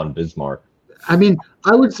 Otto von Bismarck. I mean,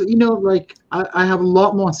 I would say, I have a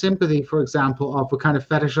lot more sympathy, for example, of a kind of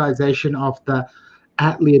fetishization of the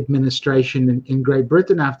Attlee administration in Great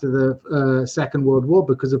Britain after the Second World War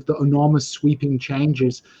because of the enormous sweeping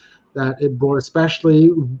changes that it brought,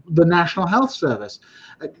 especially the National Health Service.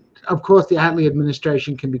 Of course, the Attlee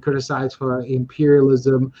administration can be criticized for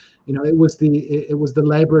imperialism. It was the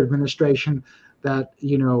Labor administration that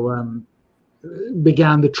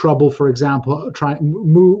began the trouble. For example,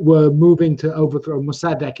 were moving to overthrow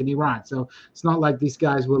Mossadegh in Iran. So it's not like these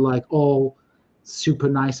guys were like all super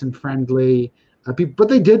nice and friendly people, but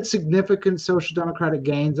they did significant social democratic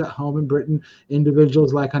gains at home in Britain.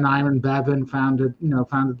 Individuals like Aneurin Bevan founded the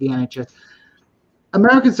NHS.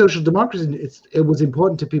 American social democracy, it was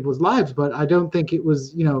important to people's lives, but I don't think it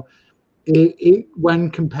was, when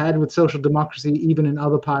compared with social democracy, even in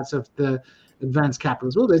other parts of the advanced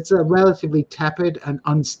capitalist world, it's a relatively tepid and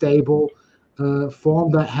unstable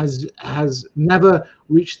form that has never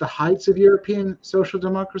reached the heights of European social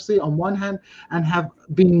democracy on one hand, and have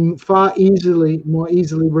been more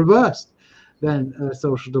easily reversed than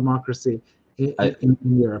social democracy in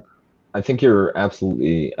Europe. I think you're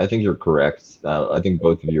correct. I think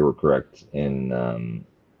both of you are correct in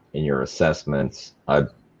your assessments.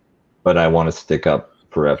 But I want to stick up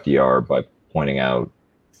for FDR by pointing out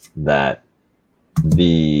that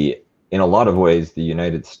in a lot of ways, the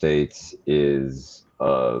United States is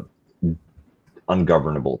an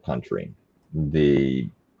ungovernable country. The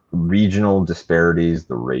regional disparities,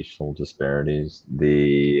 the racial disparities,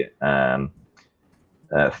 the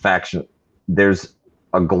faction, there's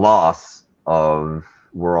a gloss of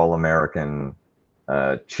we're all American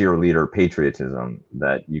cheerleader patriotism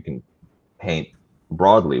that you can paint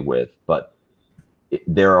broadly with, but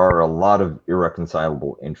there are a lot of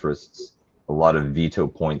irreconcilable interests, a lot of veto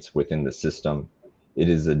points within the system. It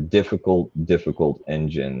is a difficult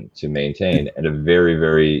engine to maintain, and a very,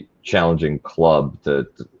 very challenging club to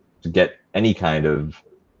get any kind of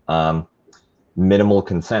minimal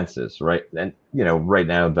consensus, right? And right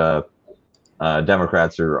now the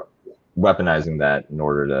Democrats are weaponizing that in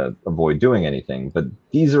order to avoid doing anything. But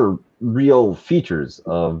these are real features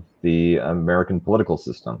of the American political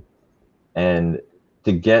system. And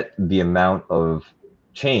to get the amount of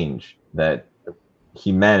change that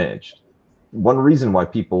he managed, one reason why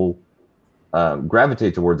people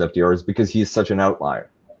gravitate towards FDR is because he is such an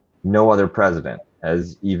outlier. No other president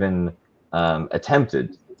has even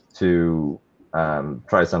attempted to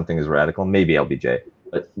try something as radical, maybe LBJ,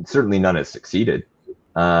 but certainly none has succeeded.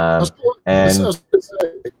 Like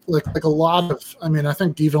a lot of, I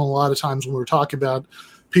think even a lot of times when we're talking about,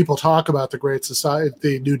 people talk about the Great Society,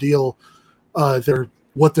 the New Deal,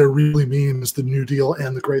 what they really mean is the New Deal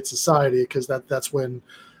and the Great Society, because that's when,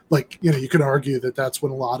 you can argue that that's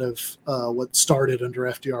when a lot of what started under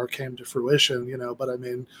FDR came to fruition, but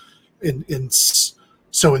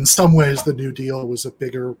So in some ways, the New Deal was a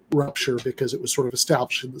bigger rupture because it was sort of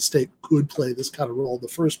establishing the state could play this kind of role in the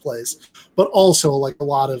first place. But also, like a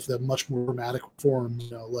lot of the much more dramatic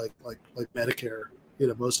reforms, like Medicare,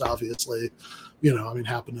 most obviously,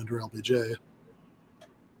 happened under LBJ.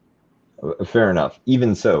 Fair enough.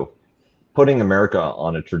 Even so, putting America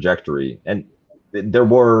on a trajectory, and there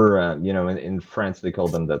were, in France they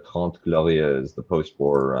called them the Trente Glorieuses, the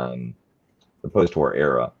post-war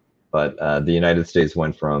era. But the United States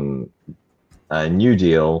went from a New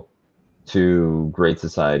Deal to Great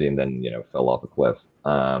Society, and then fell off a cliff.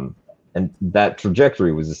 And that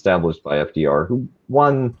trajectory was established by FDR, who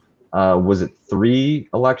won, was it 3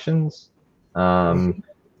 elections?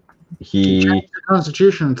 He changed the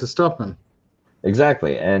Constitution to stop him.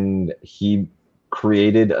 Exactly, and he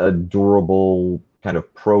created a durable kind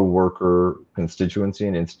of pro-worker constituency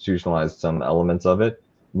and institutionalized some elements of it.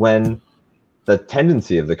 When the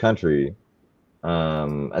tendency of the country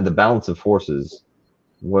and the balance of forces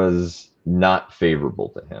was not favorable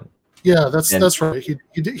to him. Yeah, that's right. He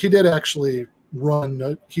did actually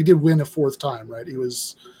run. He did win a 4th time, right? He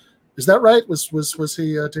was. Is that right? Was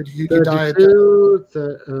he? Did he die?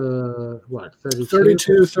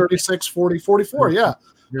 32, 36, 40, 44. Yeah.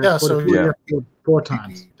 Yeah. So he 4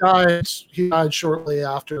 times. He died shortly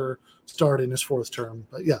after starting his 4th term.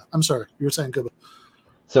 But yeah, I'm sorry. You were saying Kuba.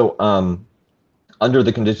 So, under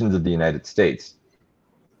the conditions of the United States,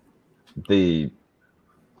 the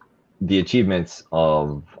achievements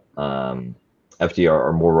of FDR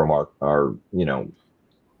are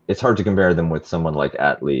it's hard to compare them with someone like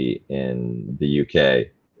Attlee in the UK,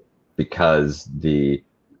 because the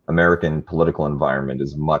American political environment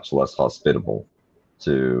is much less hospitable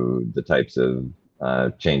to the types of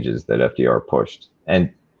changes that FDR pushed,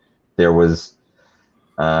 and there was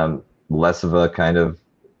less of a kind of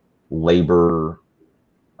labor.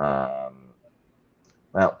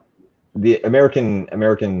 The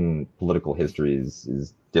American political history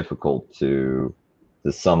is difficult to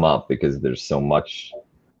sum up because there's so much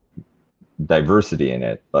diversity in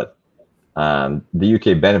it. But the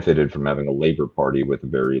UK benefited from having a Labour Party with a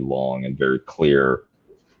very long and very clear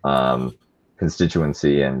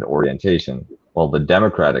constituency and orientation, while the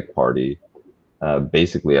Democratic Party,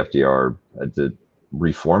 basically FDR had to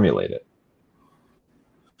reformulate it.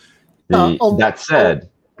 That said,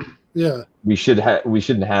 yeah, we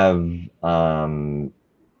shouldn't have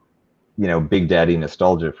Big Daddy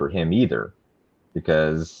nostalgia for him either,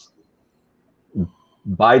 because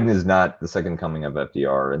Biden is not the second coming of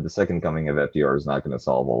FDR, and the second coming of FDR is not going to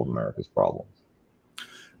solve all of America's problems.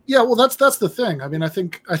 Yeah, well, that's the thing. I mean, I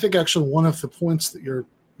think actually one of the points that you're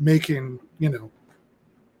making,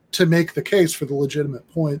 to make the case for the legitimate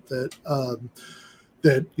point that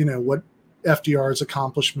what FDR's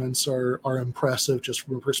accomplishments are impressive just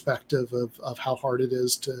from a perspective of how hard it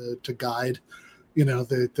is to guide,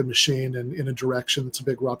 the machine in a direction that's a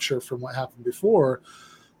big rupture from what happened before.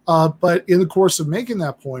 But in the course of making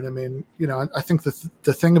that point, I mean, I think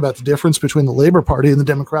the thing about the difference between the Labour Party and the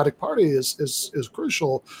Democratic Party is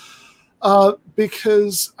crucial,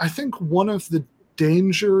 because I think one of the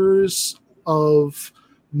dangers of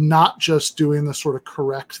not just doing the sort of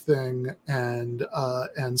correct thing and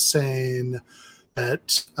saying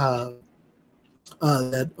that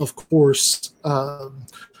that of course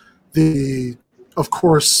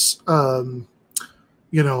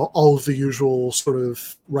all of the usual sort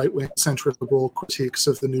of right-wing centrist liberal critiques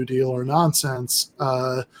of the New Deal are nonsense.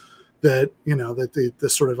 That the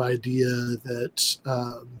sort of idea that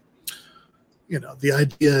it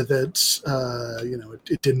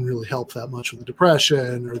didn't really help that much with the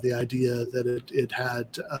Depression, or the idea that it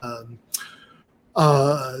had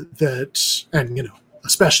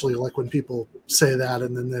especially like when people say that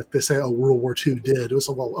and then they say, oh, World War II did. It was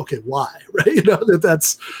like, well, okay, why? Right?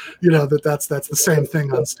 That's the same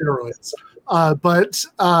thing on steroids.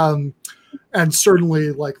 And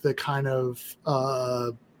certainly like the kind of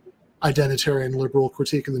identitarian liberal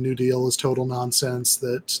critique of the New Deal is total nonsense,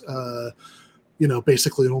 that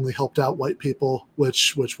basically it only helped out white people,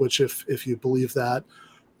 which if you believe that,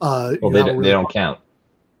 they don't count.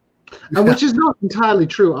 And which is not entirely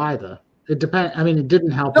true either. It depends. I mean, it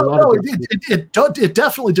didn't help a lot. No, it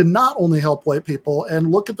definitely did not only help white people. And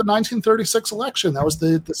look at the 1936 election. That was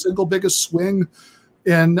the single biggest swing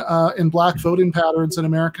in black voting patterns in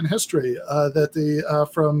American history.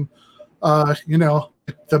 From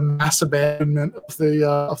the mass abandonment of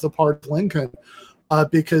the part of Lincoln.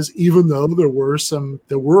 Because even though there were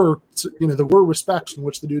respects in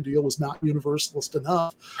which the New Deal was not universalist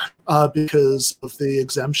enough, because of the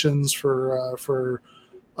exemptions for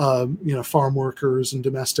farm workers and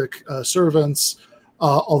domestic servants,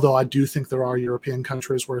 Although I do think there are European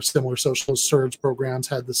countries where similar socialist surge programs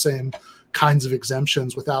had the same kinds of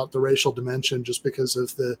exemptions without the racial dimension, just because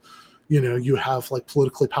of the, you have like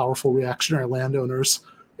politically powerful reactionary landowners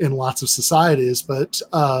in lots of societies. But,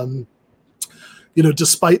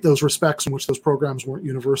 despite those respects in which those programs weren't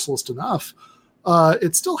universalist enough,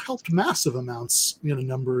 it still helped massive amounts,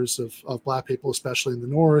 numbers of Black people, especially in the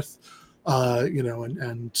North,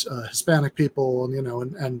 and Hispanic people,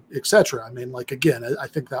 and et cetera. I mean, like, again, I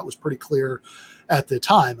think that was pretty clear at the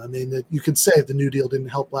time. I mean, that you could say the New Deal didn't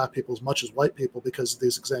help Black people as much as white people because of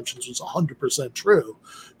these exemptions was 100% true,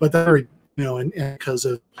 but that, and because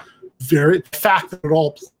of the fact that it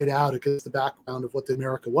all played out against the background of what the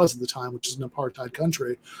America was at the time, which is an apartheid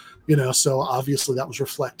country, so obviously that was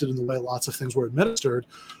reflected in the way lots of things were administered.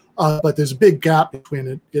 But there's a big gap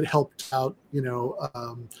between it helped out,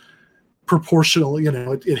 proportional,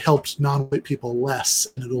 it helped non-white people less,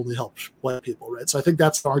 and it only helped white people, right? So I think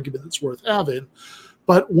that's the argument that's worth having.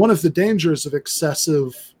 But one of the dangers of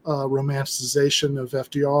excessive romanticization of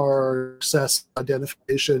FDR, excessive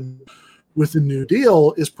identification with the New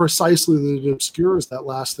Deal, is precisely that it obscures that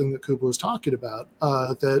last thing that Kuba was talking about,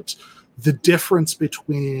 that the difference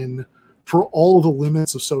between, for all the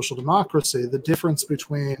limits of social democracy, the difference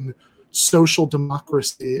between social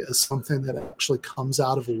democracy as something that actually comes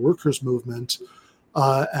out of a workers' movement,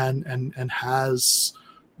 and has,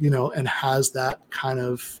 and has that kind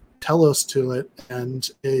of telos to it,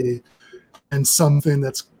 and something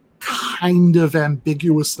that's kind of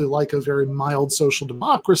ambiguously like a very mild social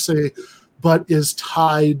democracy, but is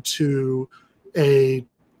tied to a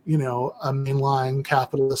mainline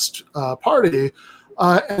capitalist party.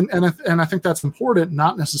 And I think that's important,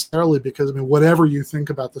 not necessarily because, whatever you think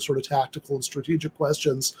about the sort of tactical and strategic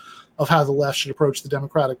questions of how the left should approach the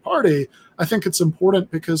Democratic Party, I think it's important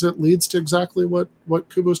because it leads to exactly what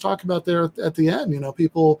Kuba was talking about there at the end.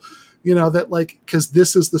 People, that because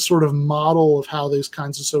this is the sort of model of how these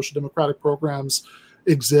kinds of social democratic programs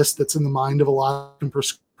exist that's in the mind of a lot of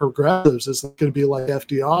progressives, is going to be like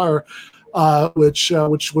FDR,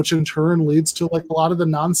 which in turn leads to like a lot of the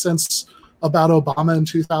nonsense about Obama in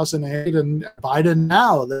 2008 and Biden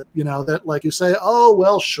now, that, that like you say, oh,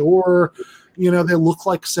 well, sure, they look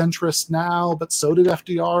like centrists now, but so did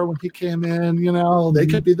FDR when he came in, they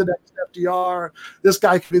could be the next FDR. This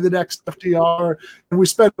guy could be the next FDR. And we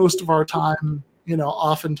spend most of our time,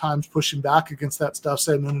 oftentimes pushing back against that stuff,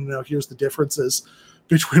 saying, no, here's the differences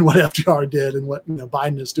between what FDR did and what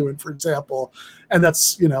Biden is doing, for example. And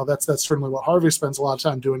that's that's certainly what Harvey spends a lot of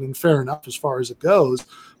time doing, and fair enough as far as it goes.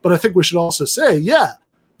 But I think we should also say, yeah,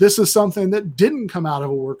 this is something that didn't come out of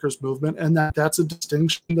a workers' movement, and that's a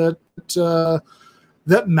distinction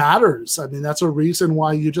that matters. I mean, that's a reason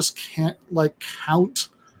why you just can't count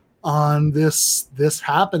on this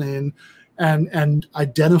happening and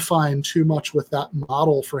identifying too much with that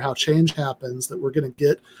model for how change happens, that we're going to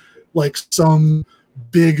get some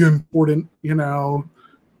big, important,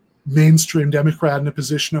 mainstream Democrat in a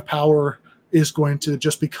position of power is going to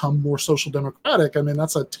just become more social democratic. I mean,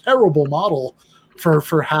 that's a terrible model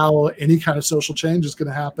for how any kind of social change is going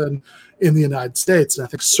to happen in the United States. And I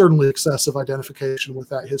think certainly excessive identification with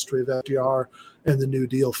that history of FDR and the New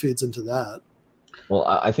Deal feeds into that. Well,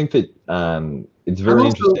 I think that it's very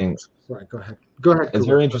interesting. Sorry, go ahead. Go ahead. It's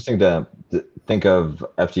very interesting to think of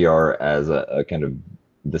FDR as a kind of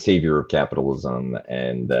the savior of capitalism,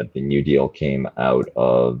 and that the New Deal came out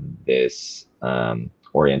of this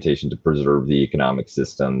orientation to preserve the economic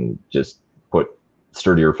system, just put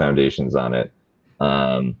sturdier foundations on it.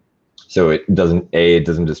 So it doesn't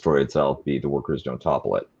destroy itself, B, the workers don't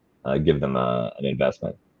topple it, give them an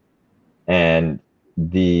investment. And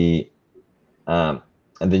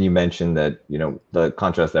and then you mentioned that, the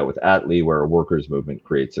contrast that with Attlee, where a workers movement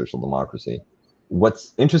creates social democracy.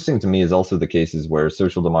 What's interesting to me is also the cases where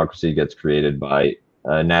social democracy gets created by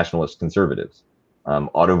nationalist conservatives.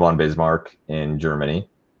 Otto von Bismarck in Germany,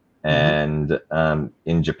 and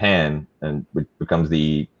in Japan, and which becomes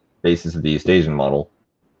the basis of the East Asian model.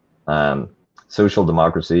 Social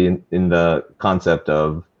democracy in the concept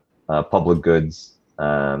of public goods,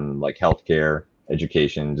 like healthcare,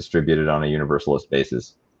 education, distributed on a universalist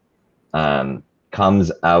basis,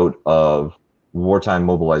 comes out of wartime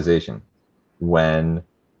mobilization, when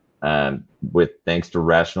thanks to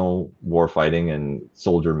rational war fighting and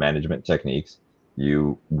soldier management techniques,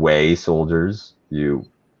 you weigh soldiers, you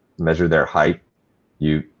measure their height,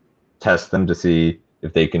 you test them to see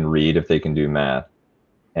if they can read, if they can do math.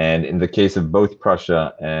 And in the case of both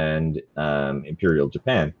Prussia and Imperial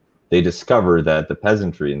Japan, they discover that the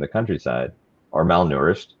peasantry in the countryside are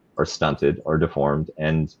malnourished, are stunted, are deformed,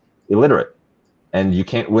 and illiterate. And you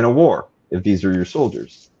can't win a war if these are your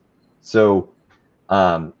soldiers. So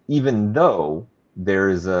even though there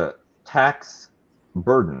is a tax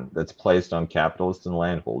burden that's placed on capitalists and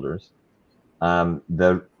landholders,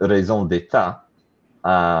 the raison d'etat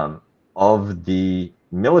of the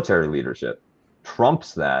military leadership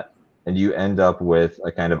trumps that, and you end up with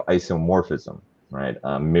a kind of isomorphism, right?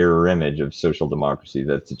 A mirror image of social democracy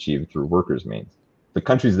that's achieved through workers' means. The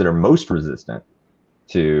countries that are most resistant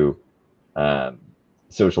to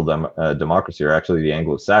social democracy are actually the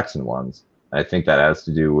Anglo-Saxon ones. I think that has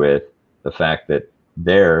to do with the fact that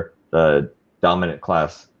there the dominant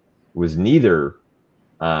class was neither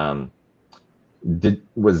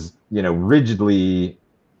rigidly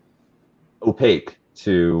opaque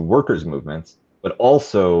to workers' movements, but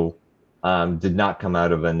also did not come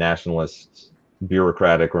out of a nationalist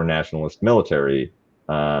bureaucratic or nationalist military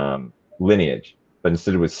lineage, but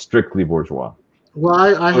instead it was strictly bourgeois.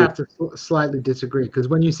 Well, I have to slightly disagree, because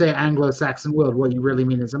when you say Anglo-Saxon world, what you really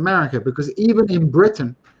mean is America, because even in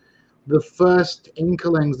Britain, the first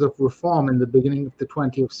inklings of reform in the beginning of the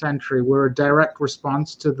 20th century were a direct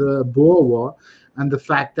response to the Boer War and the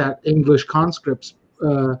fact that English conscripts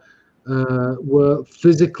were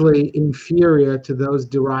physically inferior to those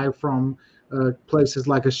derived from places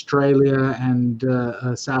like Australia and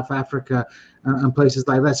South Africa and places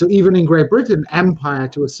like that. So even in Great Britain, empire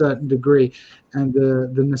to a certain degree and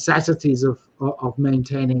the necessities of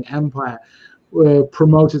maintaining empire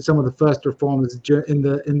promoted some of the first reforms in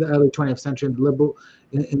the early 20th century in the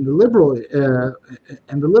liberal era.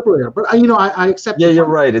 But I accept. Yeah, you're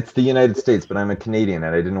right. It's the United States, but I'm a Canadian,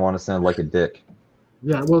 and I didn't want to sound like a dick.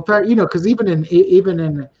 Yeah, well, because even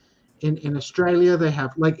in Australia, they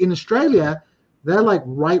have, like, in Australia, their like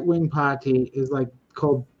right-wing party is like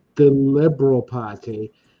called the Liberal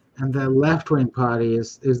Party, and their left-wing party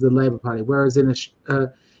is the Labour Party. Whereas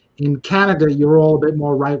in Canada, you're all a bit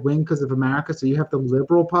more right-wing because of America. So you have the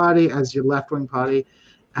Liberal Party as your left-wing party,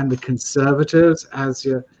 and the Conservatives as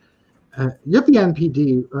your you have the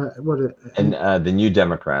NPD. The New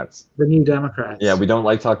Democrats. The New Democrats. Yeah, we don't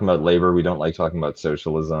like talking about labor. We don't like talking about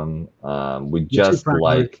socialism. We just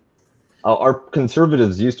like our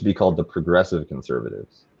conservatives used to be called the progressive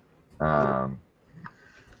conservatives.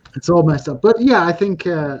 It's all messed up. But yeah, I think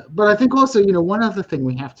also, one other thing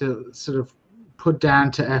we have to sort of put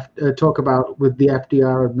down to talk about with the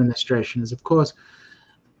FDR administration is, of course,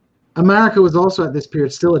 America was also at this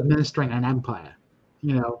period still administering an empire.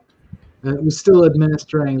 It was still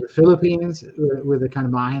administering the Philippines with a kind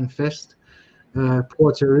of iron fist,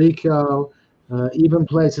 Puerto Rico, even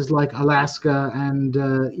places like Alaska and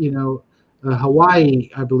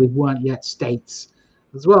Hawaii, I believe, weren't yet states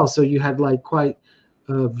as well. So you had like quite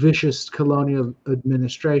vicious colonial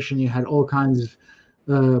administration. You had all kinds of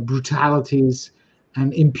brutalities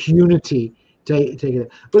and impunity taken.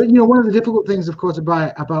 But one of the difficult things, of course,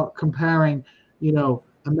 about comparing,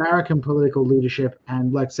 American political leadership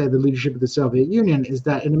and, like, say, the leadership of the Soviet Union is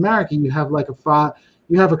that in America you have like a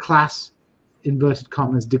class, inverted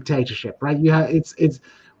commas, dictatorship, right? You have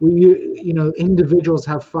individuals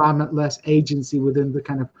have far less agency within the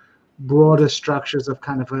kind of broader structures of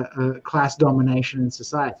kind of a class domination in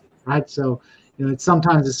society, right? So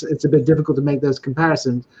sometimes it's a bit difficult to make those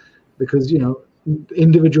comparisons because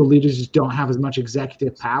individual leaders just don't have as much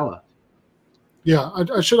executive power. Yeah,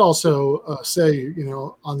 I should also say,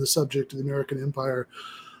 on the subject of the American Empire,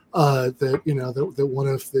 that one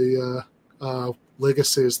of the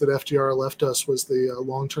legacies that FDR left us was the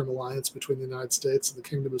long-term alliance between the United States and the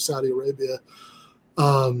Kingdom of Saudi Arabia.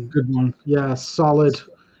 Good one. Yeah, solid.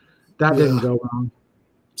 That didn't go wrong.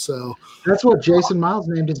 So that's what Jason Miles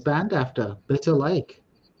named his band after, Bitter Lake.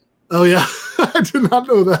 Oh yeah, I did not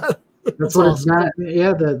know that. That's what awesome. It's not.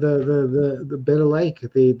 Yeah, the Bitter Lake,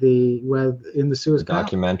 the where in the Suez Canal.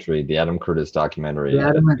 Documentary, the Adam Curtis documentary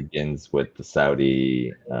begins with the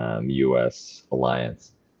Saudi U.S.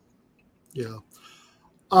 alliance. Yeah,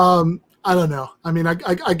 I don't know. I mean,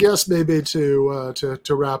 I guess maybe to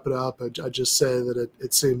wrap it up, I just say that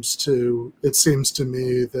it seems to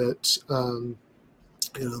me that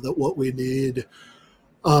that what we need.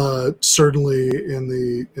 Certainly in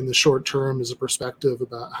the short term is a perspective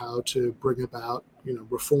about how to bring about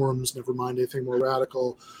reforms, never mind anything more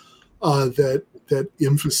radical, that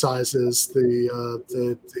emphasizes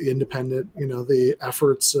the independent the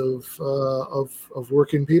efforts of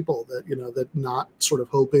working people, that not sort of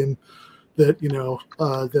hoping that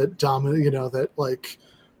that dominant that like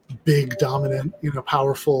big dominant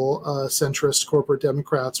powerful centrist corporate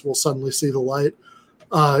Democrats will suddenly see the light,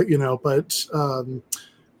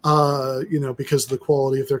 because of the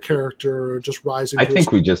quality of their character or just rising. I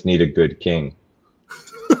think we just need a good king.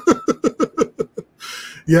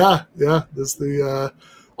 Yeah. There's the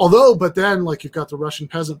although, but then like you've got the Russian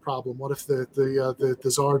peasant problem. What if the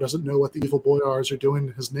Tsar doesn't know what the evil boyars are doing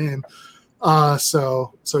in his name?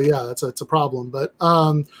 So yeah, it's a problem.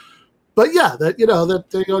 But yeah, that that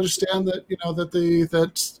they understand that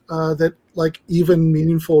that like even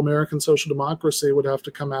meaningful American social democracy would have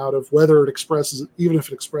to come out of whether it expresses, even if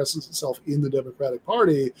it expresses itself in the Democratic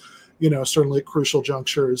Party, certainly at crucial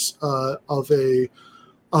junctures of a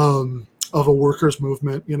workers'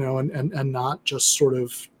 movement, and not just sort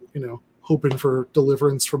of hoping for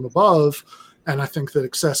deliverance from above. And I think that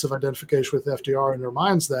excessive identification with FDR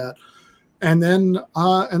undermines that. And then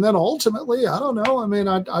ultimately, I don't know. I mean,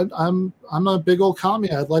 I'm a big old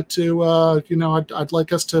commie. I'd like to, I'd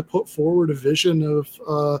like us to put forward a vision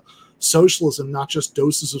of socialism, not just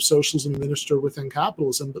doses of socialism administered within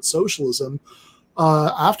capitalism, but socialism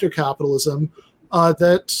after capitalism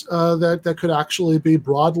that could actually be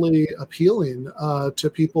broadly appealing to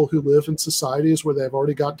people who live in societies where they've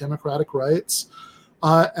already got democratic rights.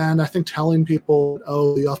 And I think telling people,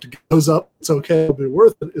 oh, you have to get those up, it's okay, it'll be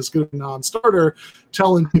worth it, is good non-starter.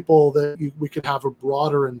 Telling people that we could have a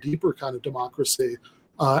broader and deeper kind of democracy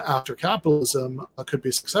after capitalism could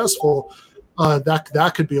be successful.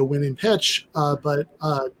 That could be a winning pitch. But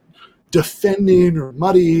defending or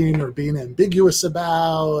muddying or being ambiguous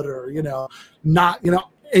about, or not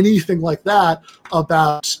anything like that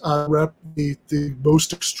about the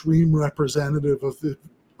most extreme representative of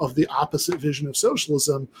the opposite vision of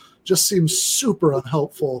socialism just seems super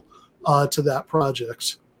unhelpful to that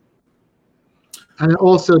project. And it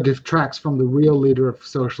also detracts from the real leader of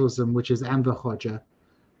socialism, which is Enver Hoxha.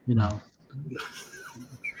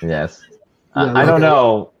 Yes. Yeah, I don't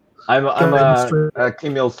know. I'm a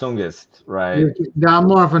Kim Il Sungist, right? I'm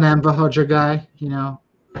more of an Enver Hoxha guy, Yeah.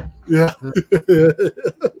 Yeah.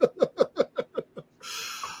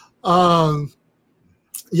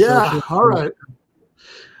 All right.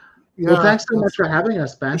 Yeah, well, thanks so much for having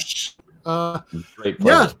us, Ben. Great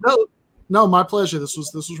pleasure. Yeah, no, my pleasure. This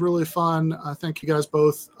was really fun. Thank you guys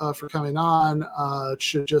both for coming on.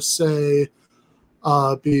 Should just say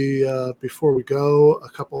before we go, a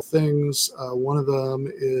couple of things. One of them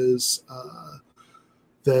is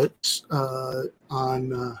that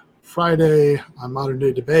on Friday on Modern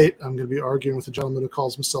Day Debate, I'm going to be arguing with a gentleman who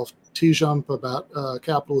calls himself T-Jump about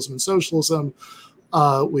capitalism and socialism.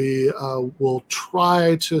 We will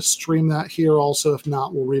try to stream that here also. If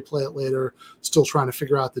not, we'll replay it later. Still trying to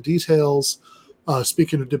figure out the details.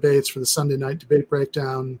 Speaking of debates, for the Sunday night debate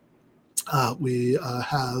breakdown, we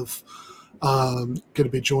have going to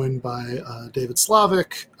be joined by David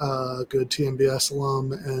Slavic, good TMBS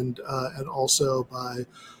alum, and also by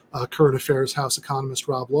current affairs House economist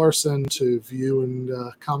Rob Larson to view and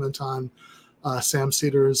comment on Sam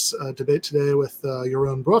Cedar's debate today with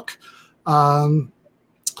Yaron Brook.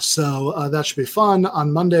 So that should be fun.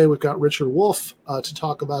 On Monday, we've got Richard Wolff to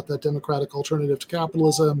talk about that democratic alternative to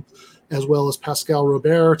capitalism, as well as Pascal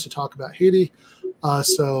Robert to talk about Haiti.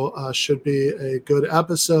 So should be a good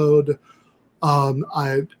episode. Of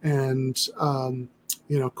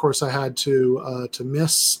course, I had to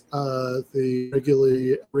miss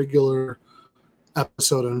the regular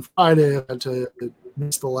episode on Friday. I had to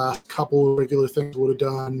miss the last couple of regular things I would have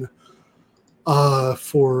done.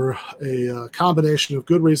 For a combination of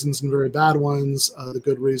good reasons and very bad ones. The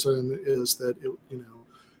good reason is that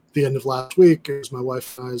the end of last week is my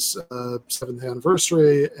wife and I's 7th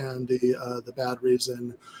anniversary, and the bad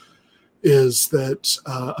reason is that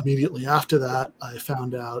immediately after that, I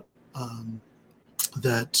found out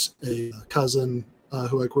that a cousin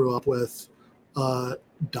who I grew up with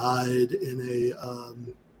died in a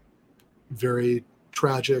very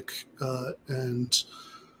tragic and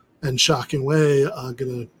shocking way. I'm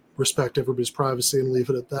going to respect everybody's privacy and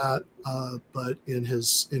leave it at that. But in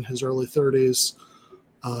his early 30s,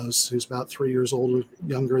 he's about 3 years older,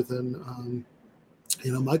 younger than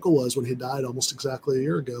Michael was when he died almost exactly a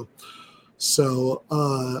year ago. So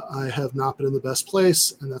I have not been in the best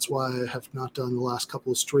place, and that's why I have not done the last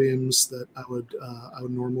couple of streams that I would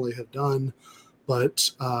normally have done.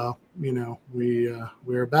 But we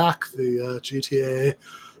are back. The GTA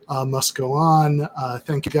must go on.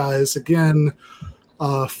 Thank you guys again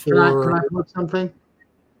for. Can I put something?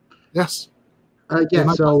 Yes.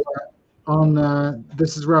 So on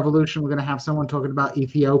This is Revolution, we're going to have someone talking about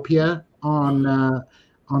Ethiopia on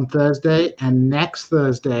Thursday, and next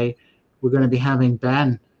Thursday we're going to be having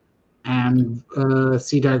Ben and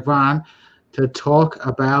Sidak Van to talk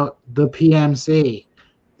about the PMC.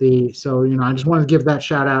 I just wanted to give that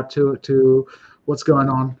shout out to what's going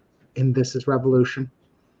on in This is Revolution.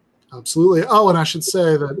 Absolutely. Oh, and I should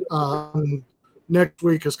say that next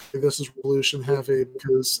week is This Is Revolution heavy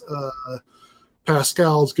because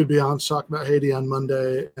Pascal's going to be on to talk about Haiti on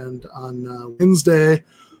Monday, and on Wednesday,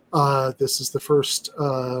 this is the first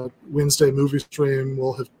Wednesday movie stream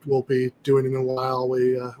we'll be doing in a while.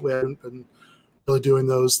 We haven't been really doing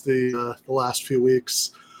those the last few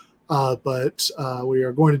weeks, but we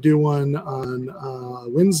are going to do one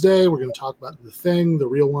on Wednesday. We're going to talk about The Thing, the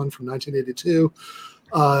real one from 1982,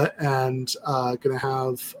 and going to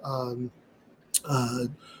have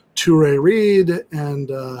Toure Reed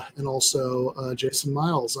and also Jason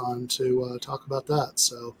Miles on to talk about that.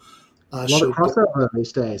 So a lot of crossover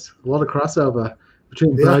these days. A lot of crossover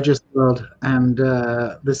between Burgess World and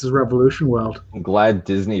This Is Revolution World. I'm glad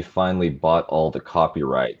Disney finally bought all the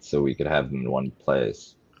copyright so we could have them in one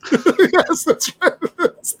place. Yes, that's right.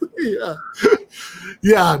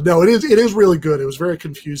 Yeah. No, it is really good. It was very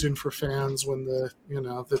confusing for fans when the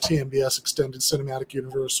TMBS Extended Cinematic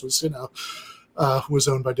Universe was was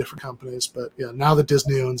owned by different companies. But yeah, now that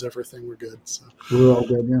Disney owns everything, we're good. So we're all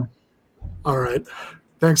good, yeah. All right.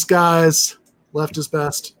 Thanks, guys. Left is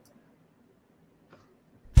best.